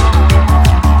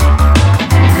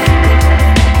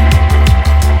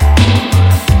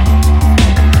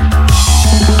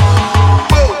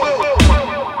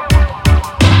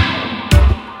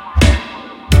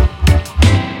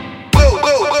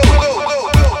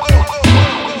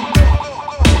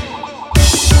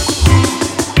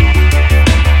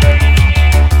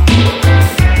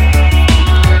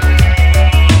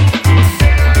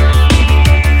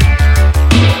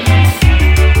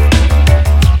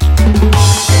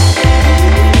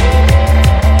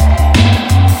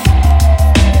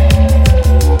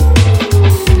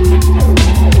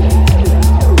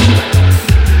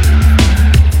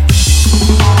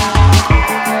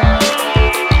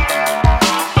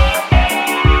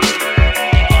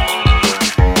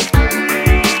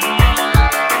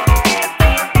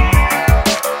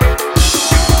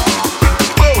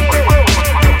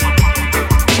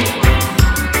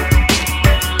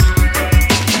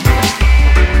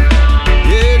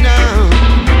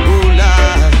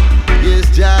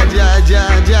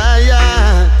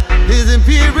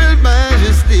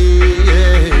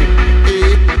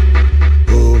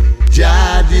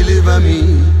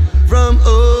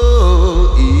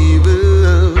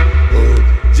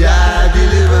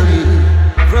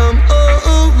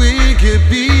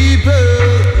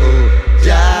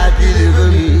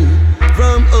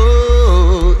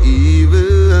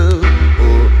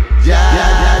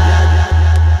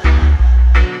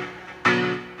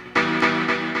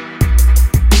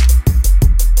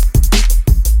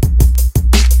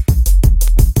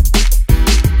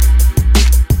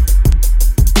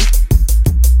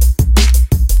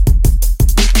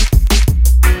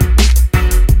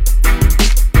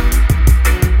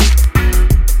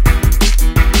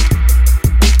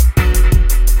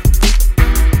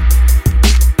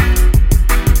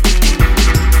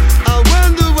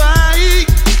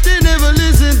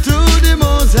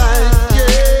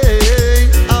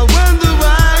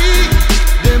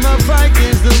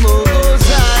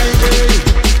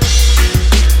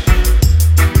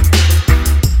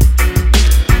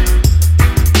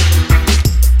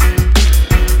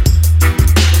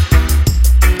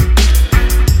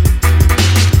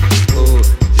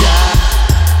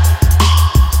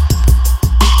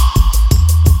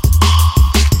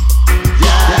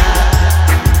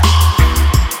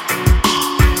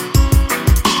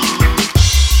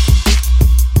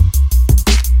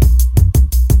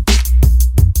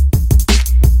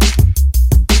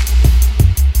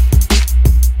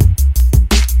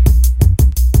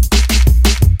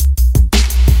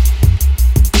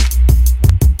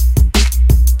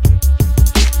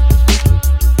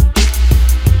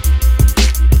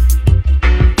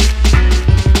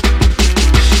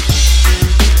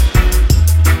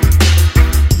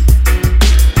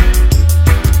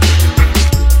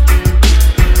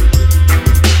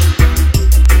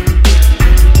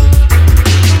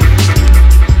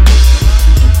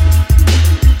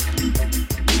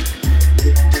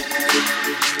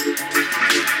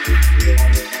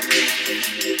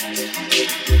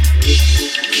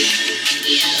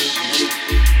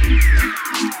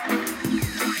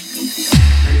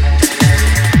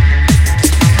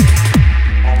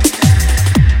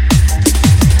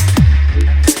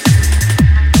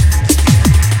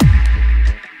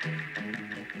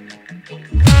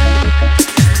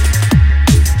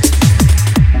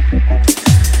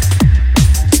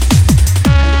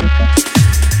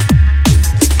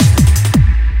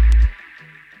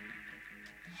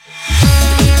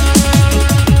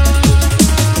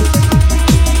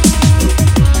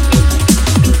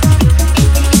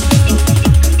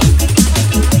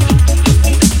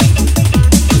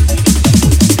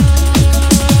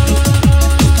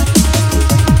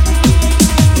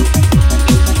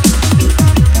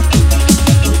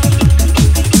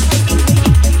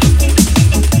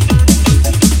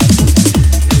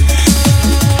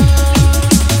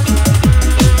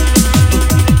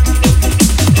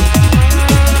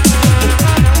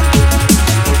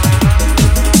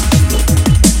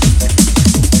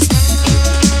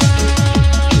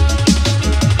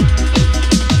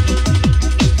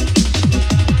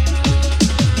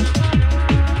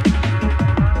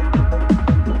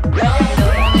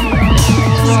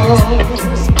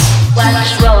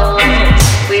 What's wrong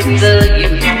with the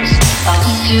youth of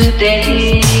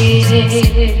today?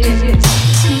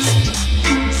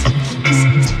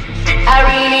 I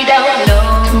really don't know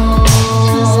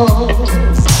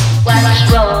what's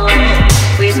wrong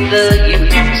with the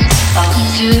youth of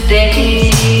today.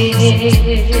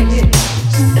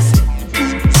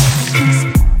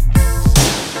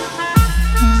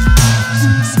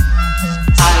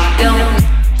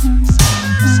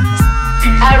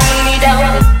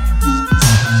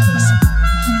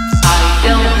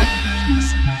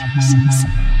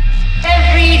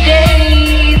 Every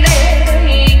day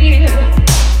they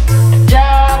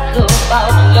talk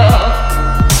about love,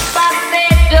 but they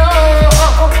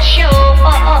don't show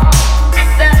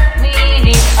the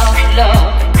meaning of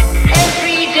love.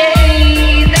 Every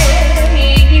day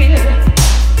they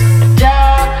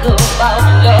talk about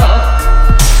love,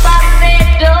 but they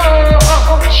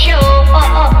don't show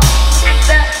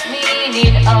the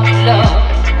meaning of love.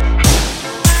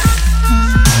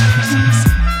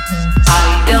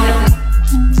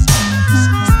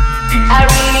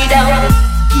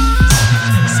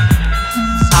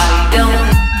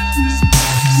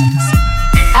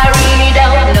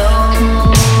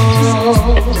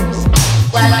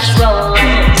 What's wrong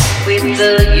with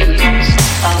the youth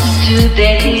of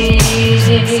today?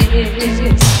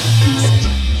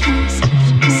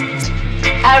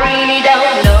 I really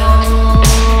don't know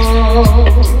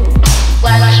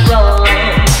what's wrong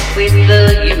with the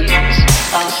youth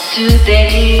of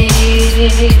today.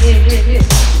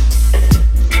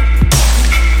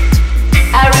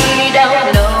 I really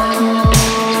don't know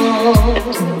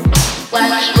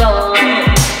what's wrong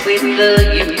with the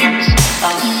youth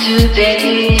of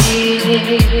today.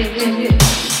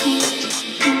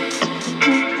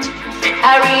 I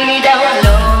really don't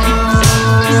know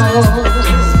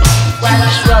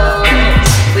what's wrong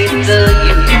with the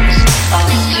youth of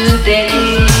today.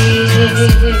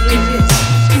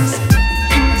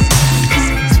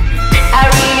 I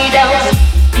really don't.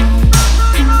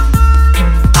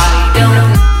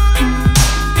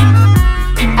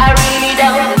 I really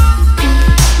don't.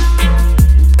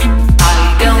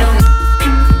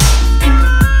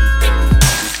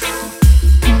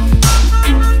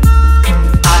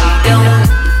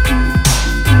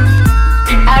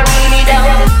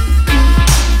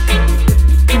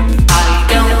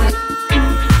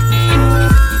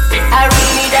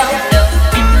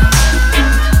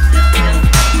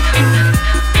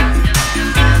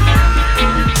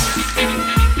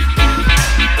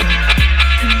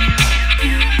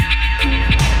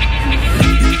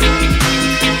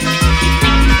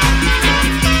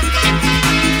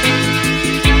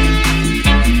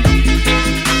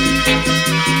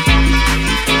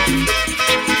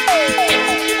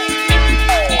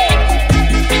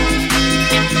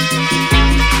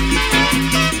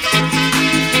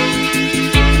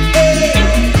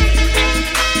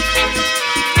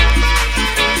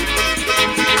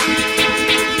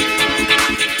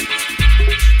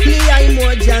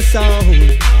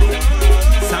 Songs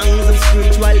of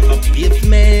spiritual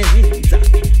upliftment.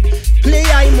 Play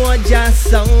I more jazz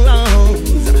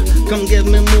songs. Come give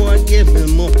me more,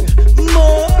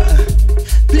 more.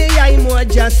 Play I more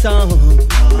jazz songs.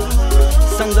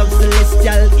 Songs of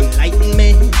celestial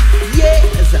enlightenment.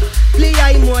 Yes, play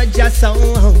I more jazz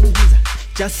songs.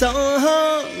 Jazz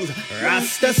songs,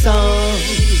 Rasta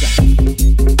songs.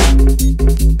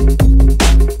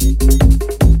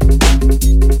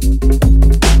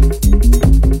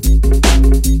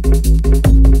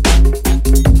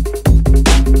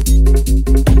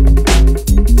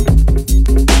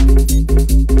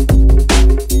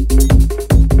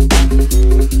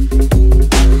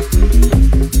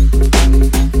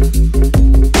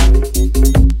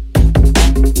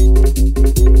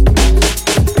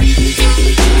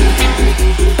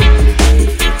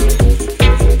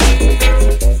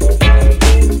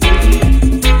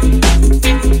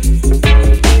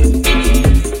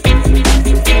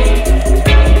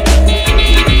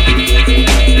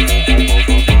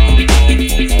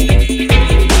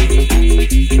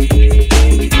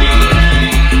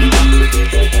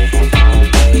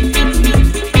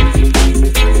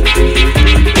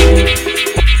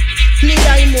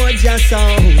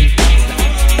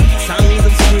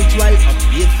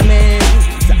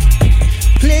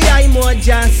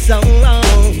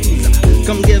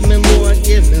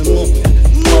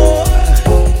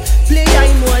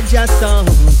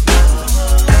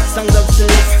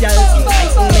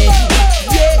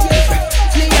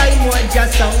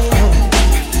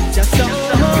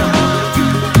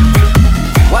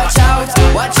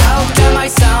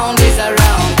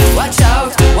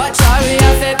 Watch out, we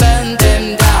have to bend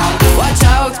them down. Watch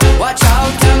out,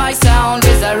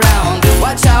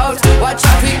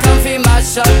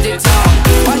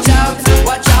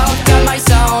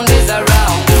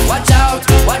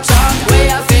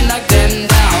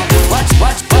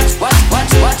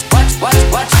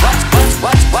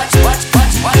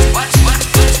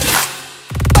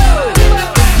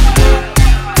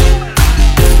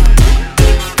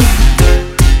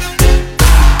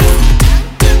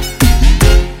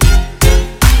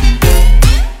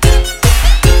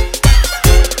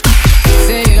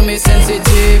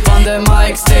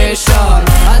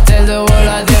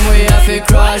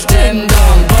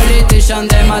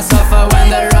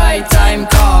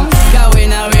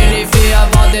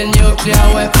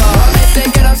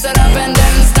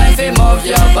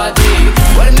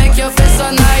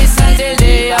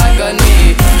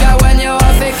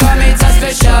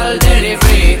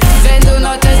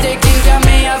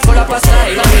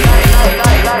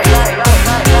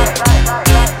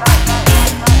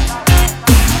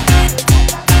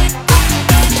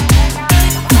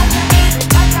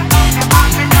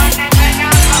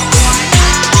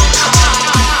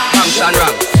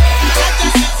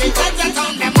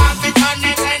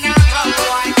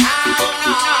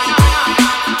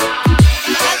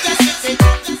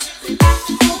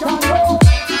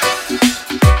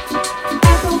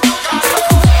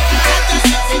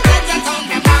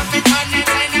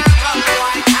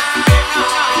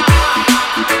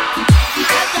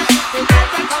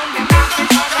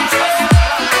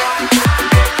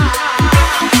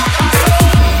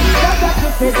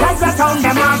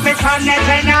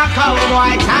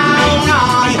 cowboy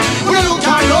town. We look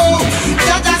on low,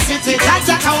 Jaja city,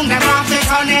 Jaja town. Them off it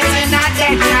on it in a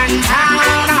dead man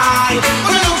town.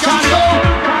 We look on low.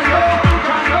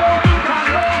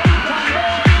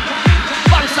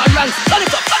 Bounce and run, turn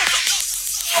it up, turn it up.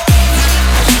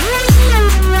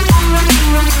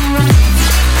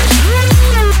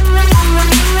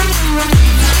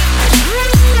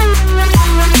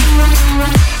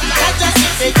 Jaja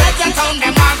city, Jaja town.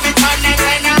 Them off it on it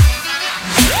in a.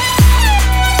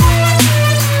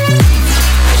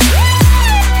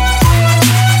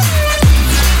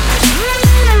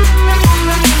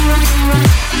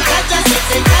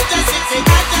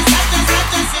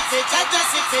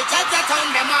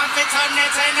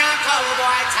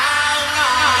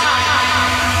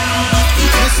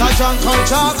 Mr. John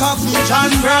Culture, Coffee John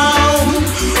Brown.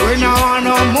 We no want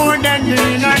no more than you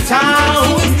in our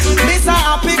town. Mr.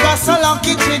 Happy got so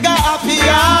lucky, trigger happy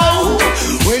out.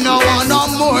 We no want no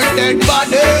more dead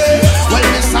body. Well,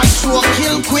 Mr. Show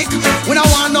kill quick. We no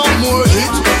want no more hit.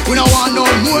 We no want no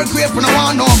more grave. We no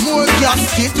want no more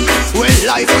gasket. Well,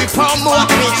 life we promote,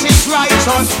 which is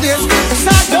righteousness.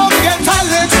 So don't get a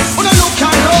lick. We no look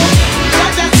around.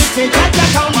 Jaja city, Jaja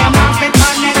town. Them off it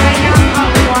on it in a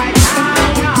cowboy town.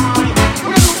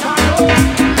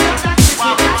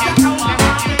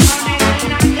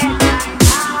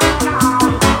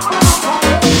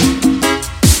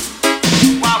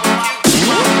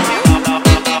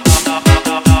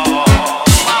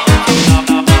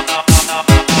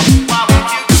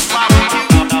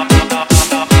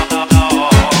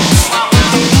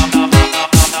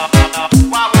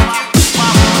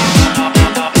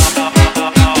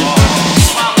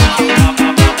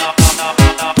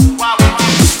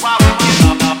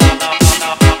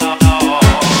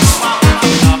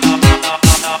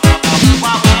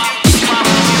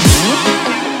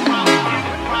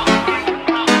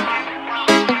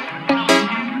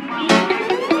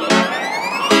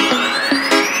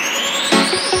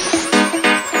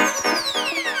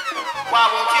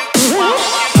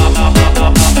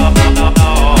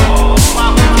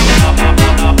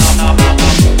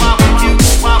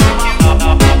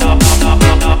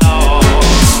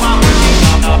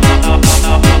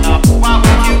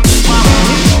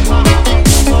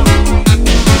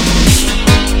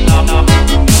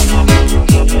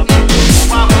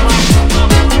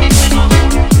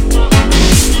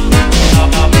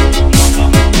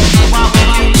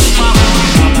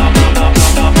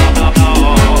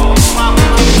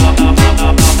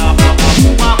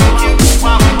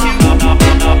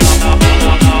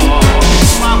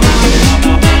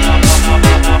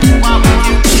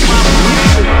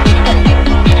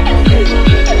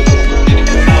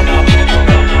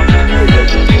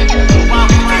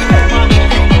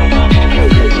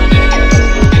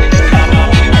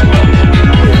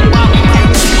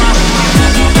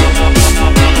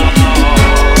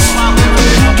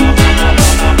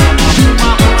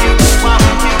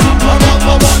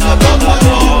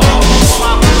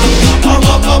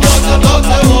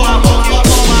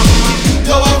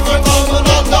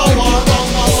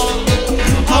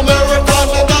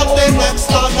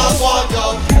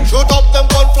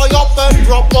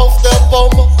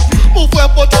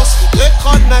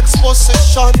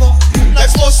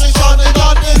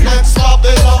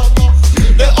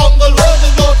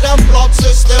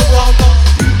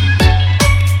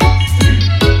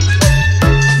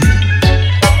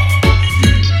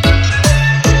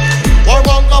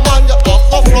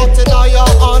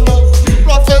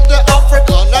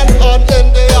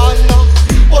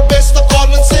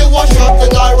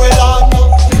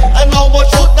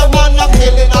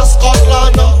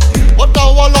 But now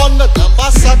all on the them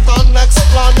a set on next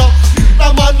plan. The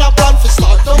man a plan fi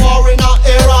start to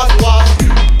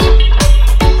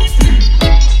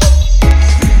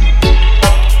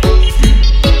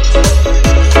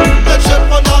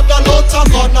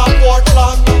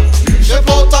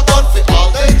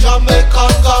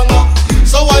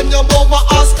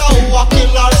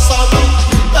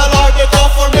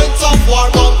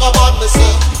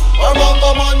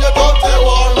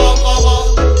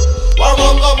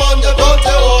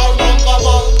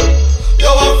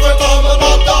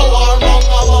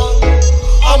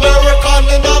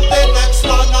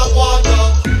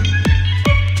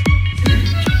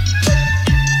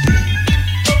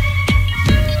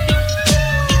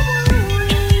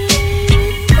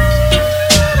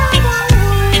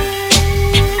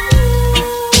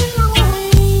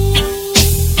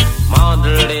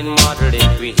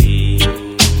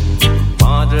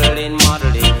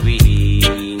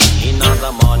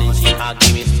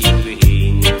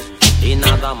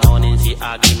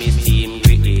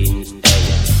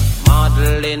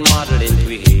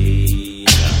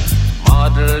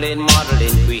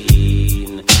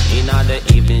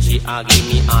the evening she a give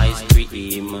me ice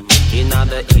cream. In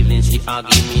the evening she a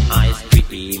give me ice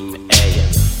cream. Hey,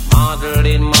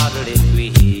 modeling, modeling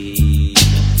queen.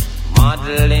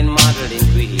 Modeling, modeling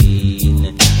queen.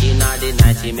 In the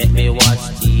night she make me watch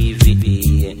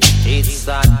TV. It's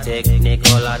a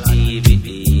technicolor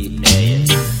DVD. Hey.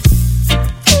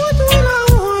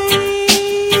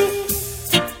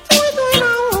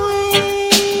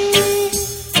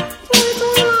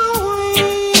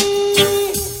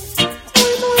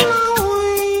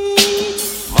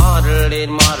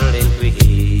 Modeling, modeling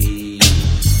queen.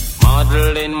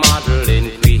 Modeling, modeling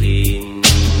queen.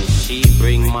 She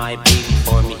bring my baby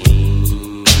for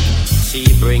me. She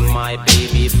bring my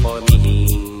baby for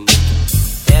me.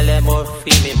 Tell them about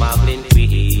Femi Maglin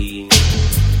queen.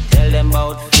 Tell them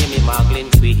about Femi Maglin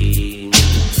queen.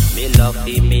 Me love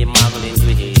Femi Maglin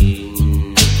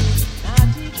queen.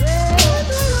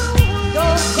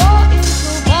 Don't go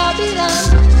into Babylon.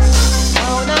 No,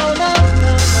 no, no,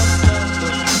 no, no,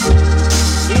 no.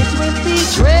 It will be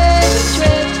dread.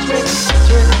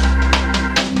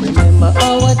 Remember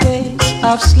our days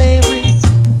of slavery.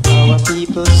 Our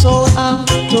people sold out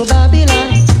to Babylon.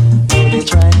 Now they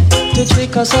try to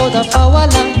trick us out of our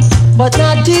land, but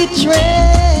not the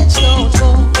dreads don't go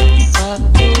back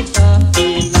to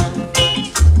Babylon.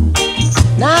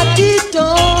 Not the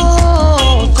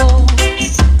don't go.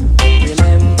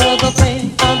 Remember the pain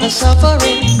and the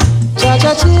suffering. Judge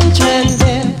our children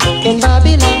there in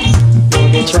Babylon. Now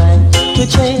they try to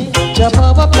change up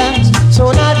our plans,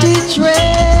 so not the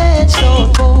dreads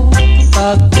don't go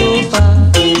back to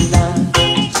Babylon.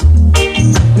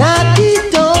 Not the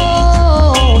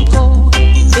don't go.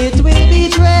 It will be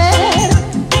dread.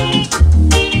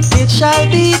 It shall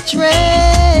be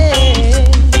dread.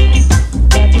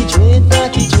 Natty dread,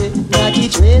 natty dread, natty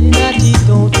dread, natty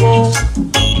don't go.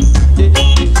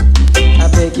 I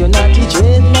beg you, natty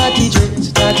dread, natty dread,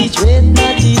 natty dread,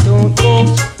 natty don't go.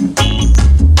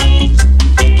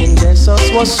 King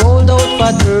Jesus was sold out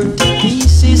for 30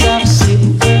 pieces of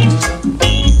silver.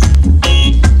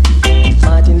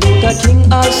 Martin Luther King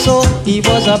also, he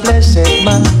was a blessed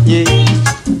man, yeah.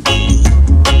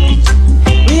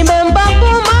 Remember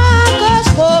Marcus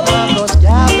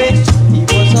Garvey, he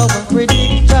was our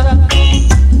predictor.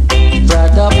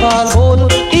 Brother Paul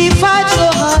Hood, he fight so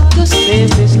hard to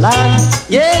save his life,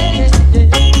 yeah, yeah,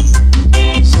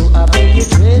 yeah. So I beg you,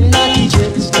 dread, natty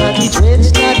dreads, natty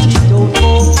dreads, natty don't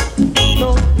go.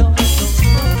 No, no, no.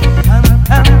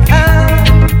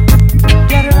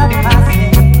 Get her up, I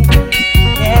say,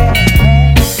 yeah.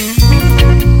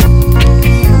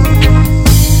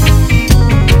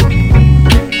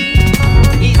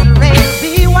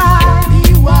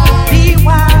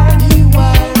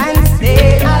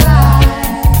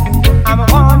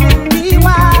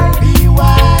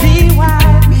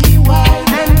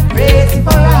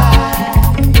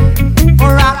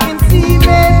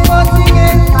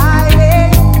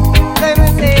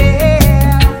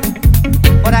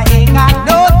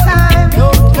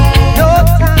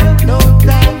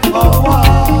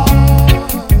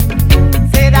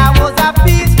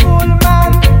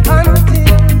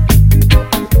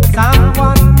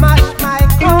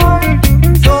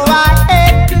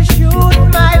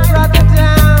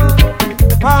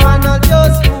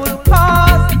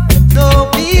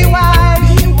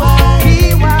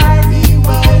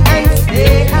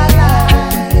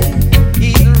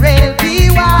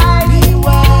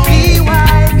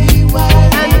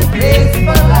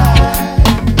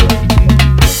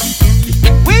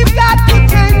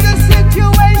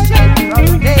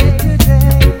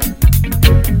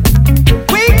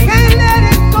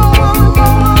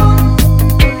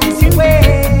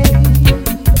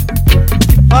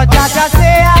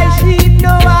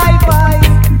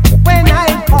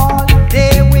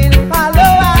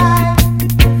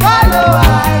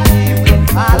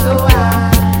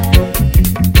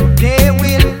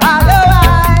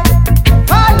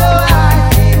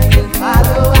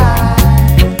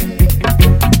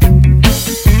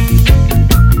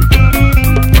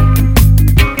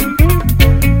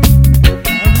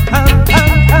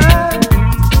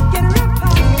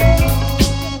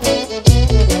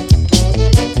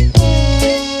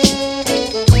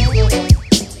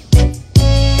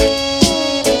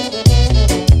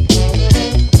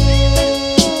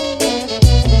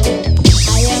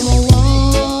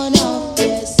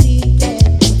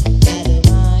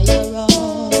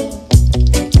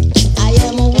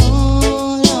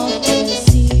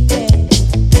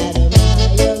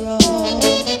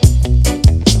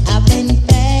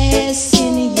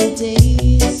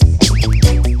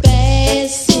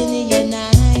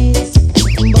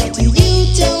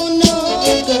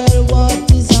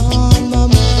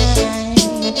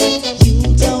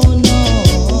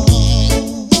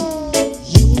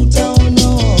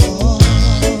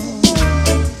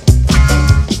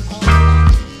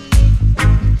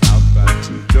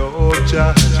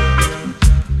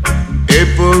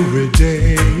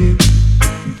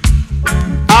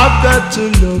 I've got to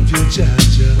love you,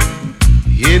 Jaja,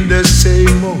 in the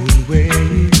same old way.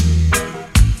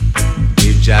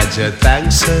 Give Jaja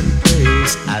thanks and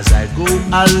praise as I go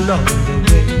along the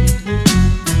way.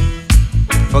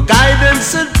 For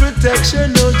guidance and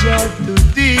protection, oh Jah, to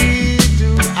thee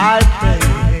do I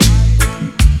pray.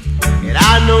 And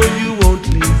I know you won't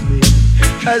leave me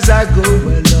as I go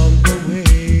along the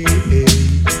way.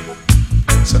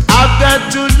 So I've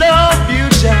got to love you,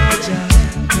 Jaja,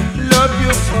 love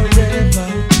you forever.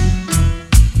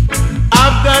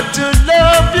 I've got to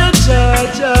love you,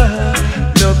 Jaja,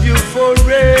 love you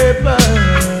forever.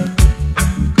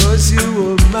 'Cause you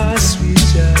are my sweet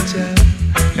Jaja,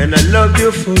 and I love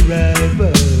you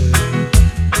forever.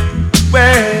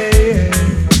 Well,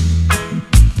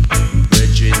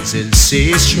 brethren and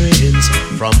sisters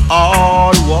from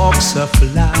all walks of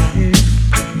life,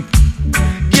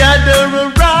 gather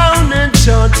around and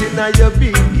chant in your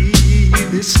biggie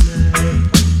this night.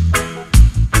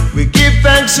 We give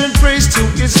thanks and praise to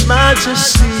His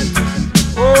Majesty,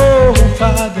 oh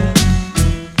Father.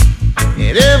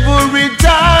 And every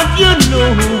time you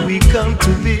know we come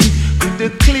to Thee with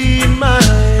a clean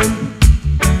mind,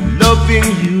 loving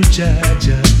you,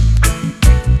 Jaja,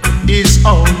 is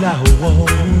all I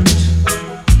want.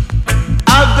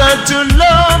 I've got to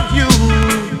love you,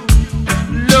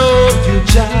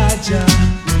 Jaja.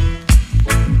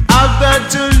 I've got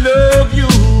to love you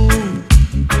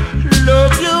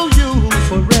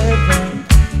forever.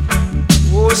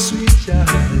 Oh, sweet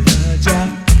Jaja,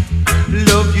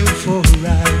 love you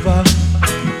forever.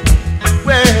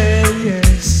 Well,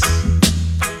 yes.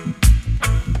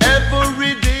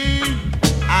 Every day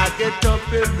I get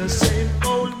up in the same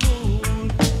old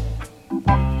mood.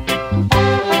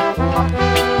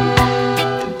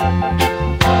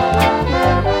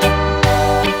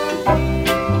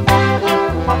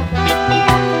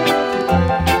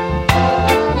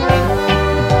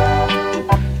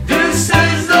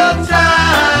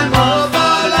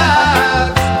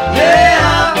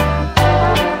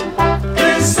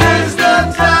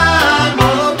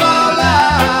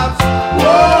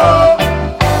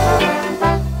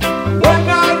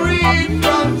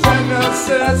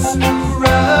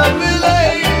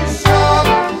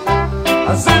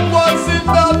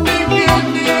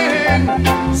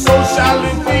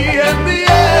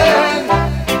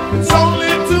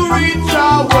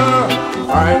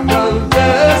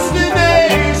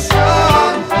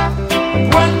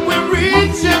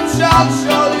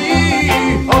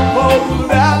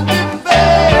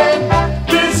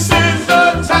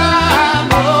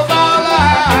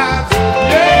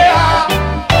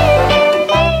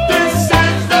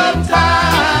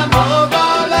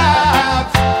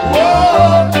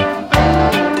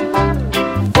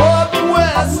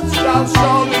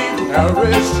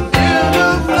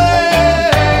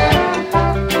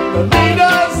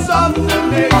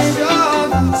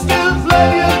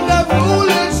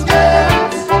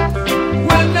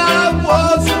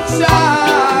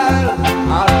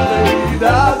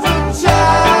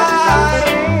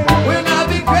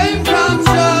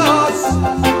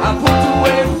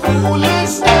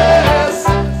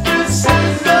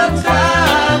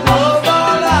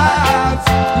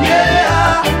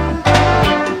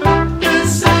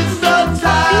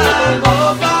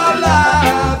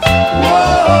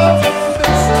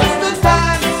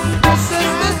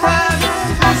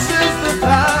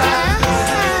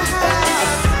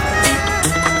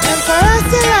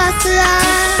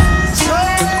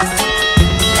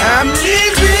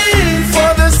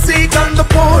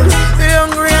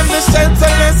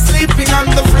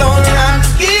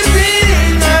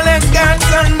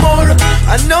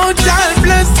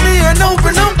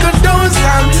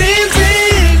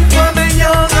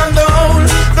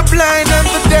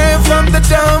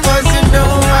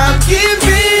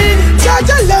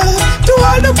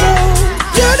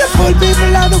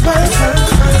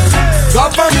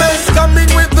 Government's coming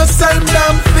with the same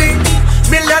damn thing.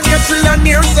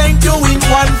 Millionaires ain't doing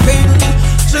one thing.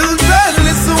 Children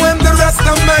listen when the rest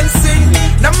of men sing.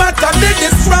 No matter the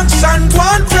destruction,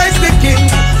 one praise the king.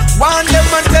 One them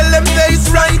and tell them there's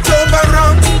right over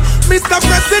wrong. Mr.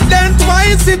 President, why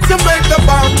is it to make the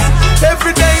bombs?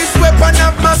 Every day is weapon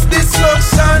of mass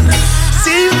destruction.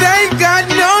 See, they got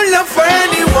no love for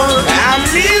anyone. I'm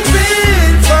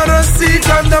living for the sick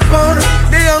and the poor,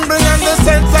 the hungry and the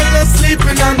senseless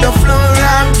sleeping on the floor.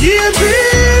 I'm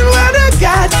giving what I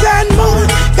got and more,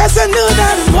 'cause I know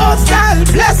that the most I'll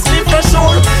bless me for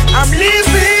sure. I'm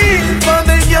living for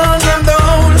the young and the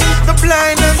old, the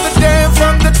blind and the deaf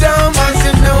and the dumb, as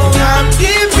you know. I'm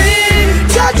giving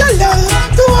Jaja love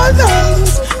to all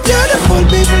those beautiful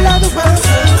people of the world.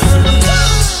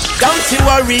 Don't you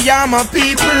worry worry, I'm a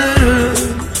people.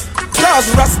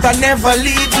 Cause Rasta never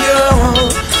leave you.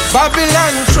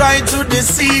 Babylon try to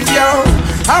deceive you.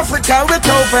 Africa with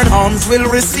open arms will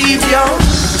receive you.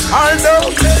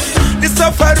 Although this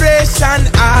operation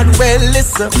hard, well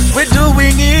listen, we're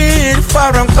doing it for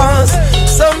a cause.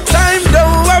 Sometimes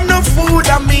though I'm no food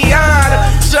on me yard,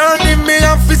 journey me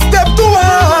off a step to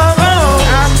walk.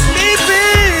 I'm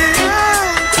sleeping,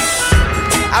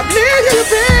 I'm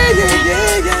living,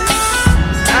 yeah.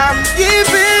 I'm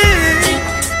giving.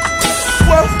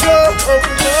 Whoa, whoa, whoa,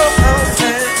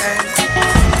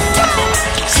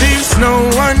 seems no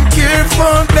one cared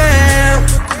for them,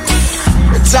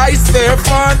 but I's there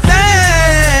for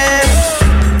them,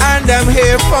 and I'm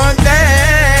here for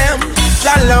them.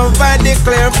 The love I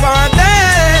declare for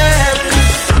them.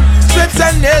 Strips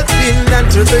and helping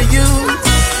unto the youth.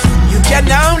 You can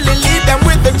only lead them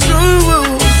with the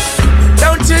truth.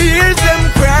 Don't you hear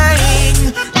them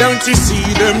crying? Don't you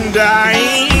see them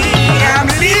dying? I'm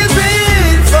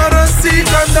living for a seat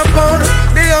on the board.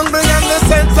 The hungry and the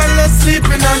senseless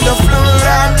sleeping on the floor.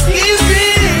 I'm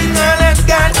giving all I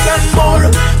got and more.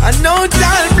 I know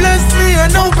God bless me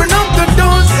and open up the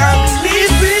doors. I'm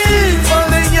living for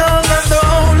the young and the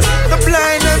old, the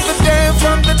blind and the deaf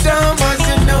from the dumb, as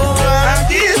you know. I'm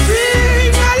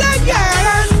giving all I got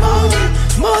and more.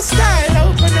 Most I'll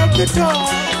open up the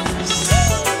doors.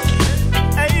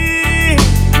 Hey,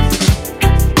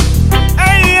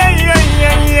 hey, hey, hey,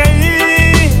 hey, hey.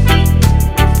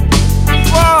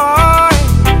 Boy,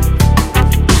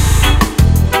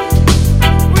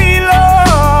 we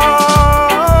love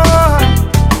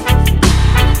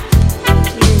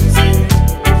music.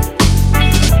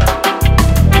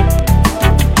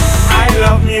 I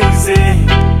love music,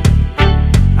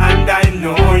 and I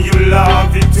know you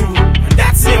love it too. And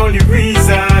that's the only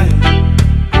reason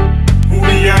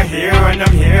we are here, and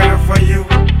I'm here for you.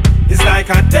 It's like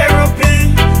a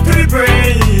therapy to the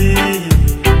brain.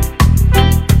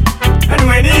 And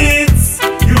when it's,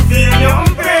 you feel no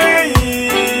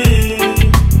pain.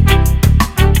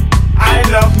 I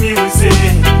love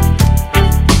music,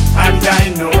 and I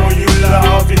know you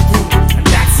love it too. And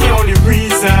that's the only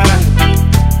reason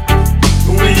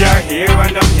we are here,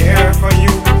 and I'm here for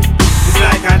you. It's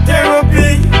like a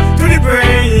therapy to the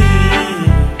brain.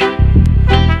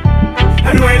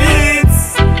 And when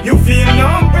it's, you feel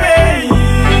no pain.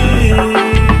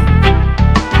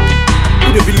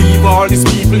 Would you believe all these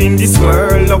people in this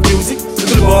world love music?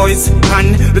 Little boys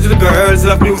and little girls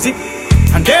love music.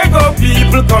 And there go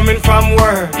people coming from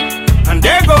work, and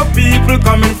there go people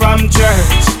coming from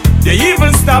church. They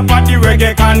even stop at the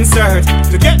reggae concert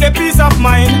to get their peace of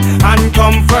mind and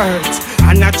comfort.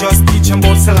 And not just teach them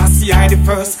about Selassie I the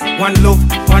first. One love,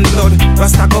 one blood,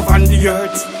 Rasta govern the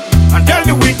earth. And tell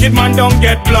the wicked man don't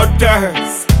get blood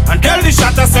thirst. And tell the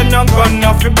shatter send no gun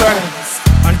off the birds.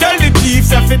 And tell the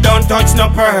thieves if it don't touch no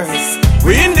purse.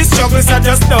 We in this struggle so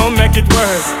just don't make it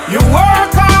worse. You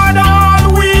work hard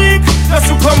all week just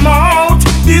to come out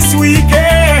this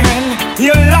weekend.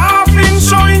 You're laughing,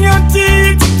 showing your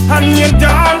teeth, and you're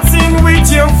dancing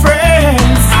with your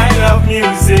friends. I love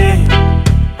music,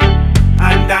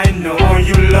 and I know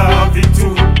you love it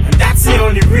too. And that's the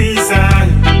only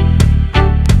reason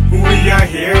we are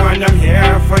here, and I'm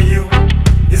here for you.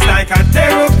 It's like a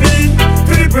therapy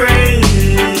to the brain.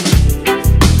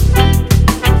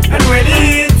 And when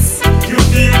it's, you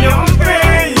feel no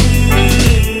pain.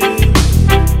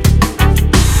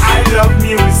 I love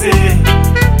music,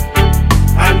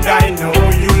 and I know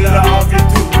you love it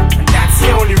too. And that's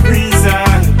the only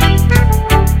reason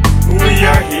we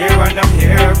are here, and I'm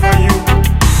here for you.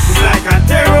 It's like a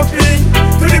therapy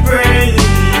to the brain.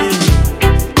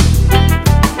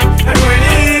 And when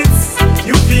it's,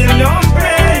 you feel no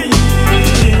pain.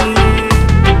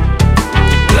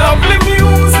 Lovely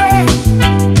music,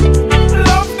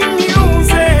 love the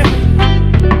music.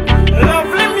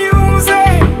 Lovely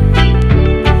music,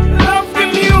 love the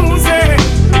music.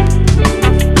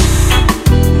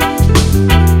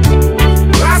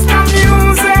 Rasta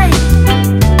music,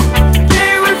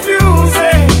 can't refuse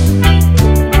it.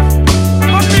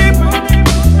 My people,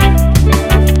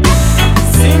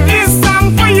 sing this song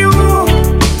for you.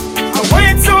 I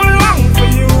wait so long for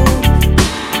you.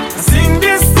 I sing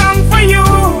this song for you.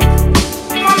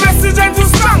 My message ain't too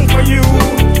strong for you.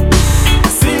 I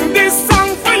sing this song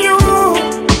for you.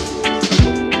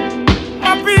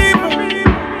 My people.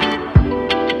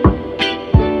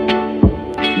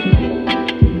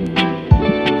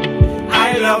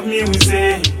 I love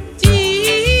music.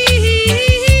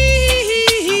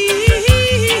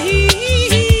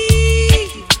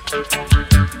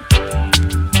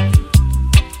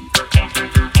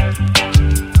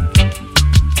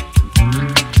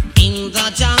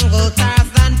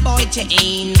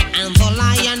 mountain, and the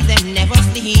lion them never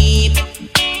sleep.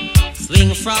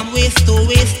 Swing from waist to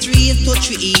waist, trees to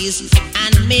trees,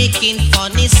 and making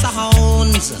funny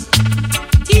sounds.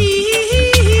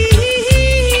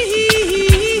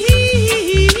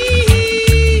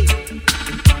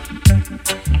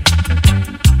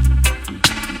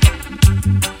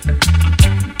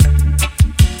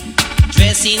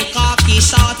 Dressed in khaki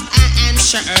short and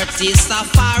shirts, the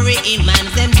safari man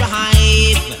them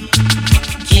drive.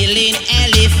 Killing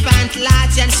elephant,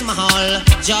 large and small,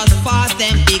 just for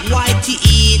them big white to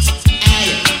eat.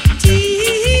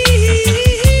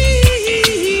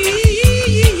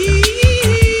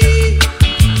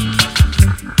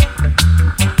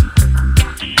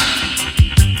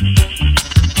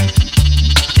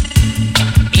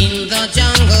 In the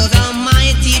jungle, the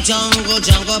mighty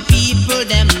jungle people,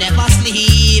 them never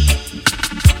sleep.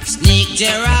 Snake,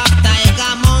 giraffe,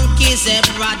 tiger, monkey,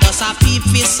 zebra, does a peep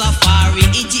for safari,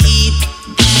 Egypt.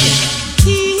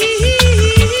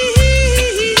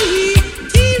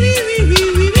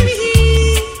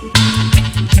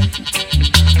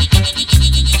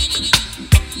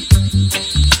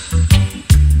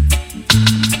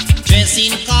 Dressed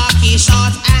in khaki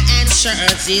short and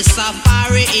shirts, the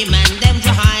safari man them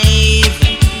drive.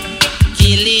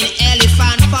 Killing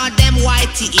elephant for them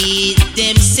white to eat.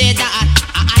 Them say that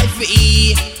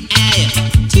ivory.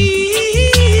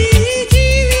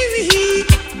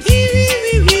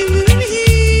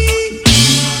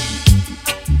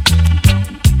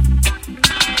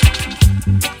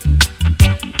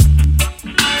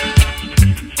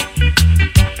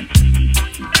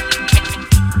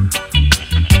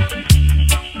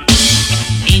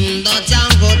 In the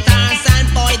jungle, Tarzan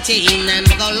pointing, and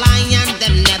the lion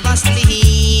them never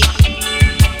sleep.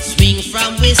 Swing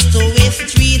from waist to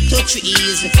waist, tree to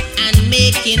trees, and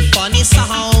making funny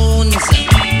sounds.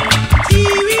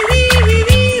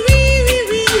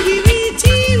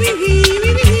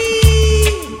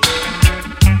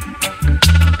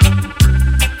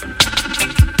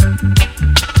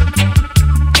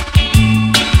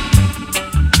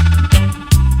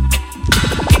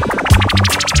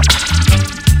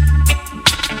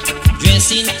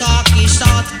 Dressed in khaki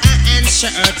short and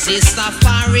shirts, the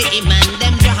safari man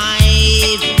them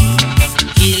drive.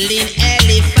 Killing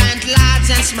elephant, large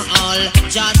and small,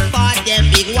 just for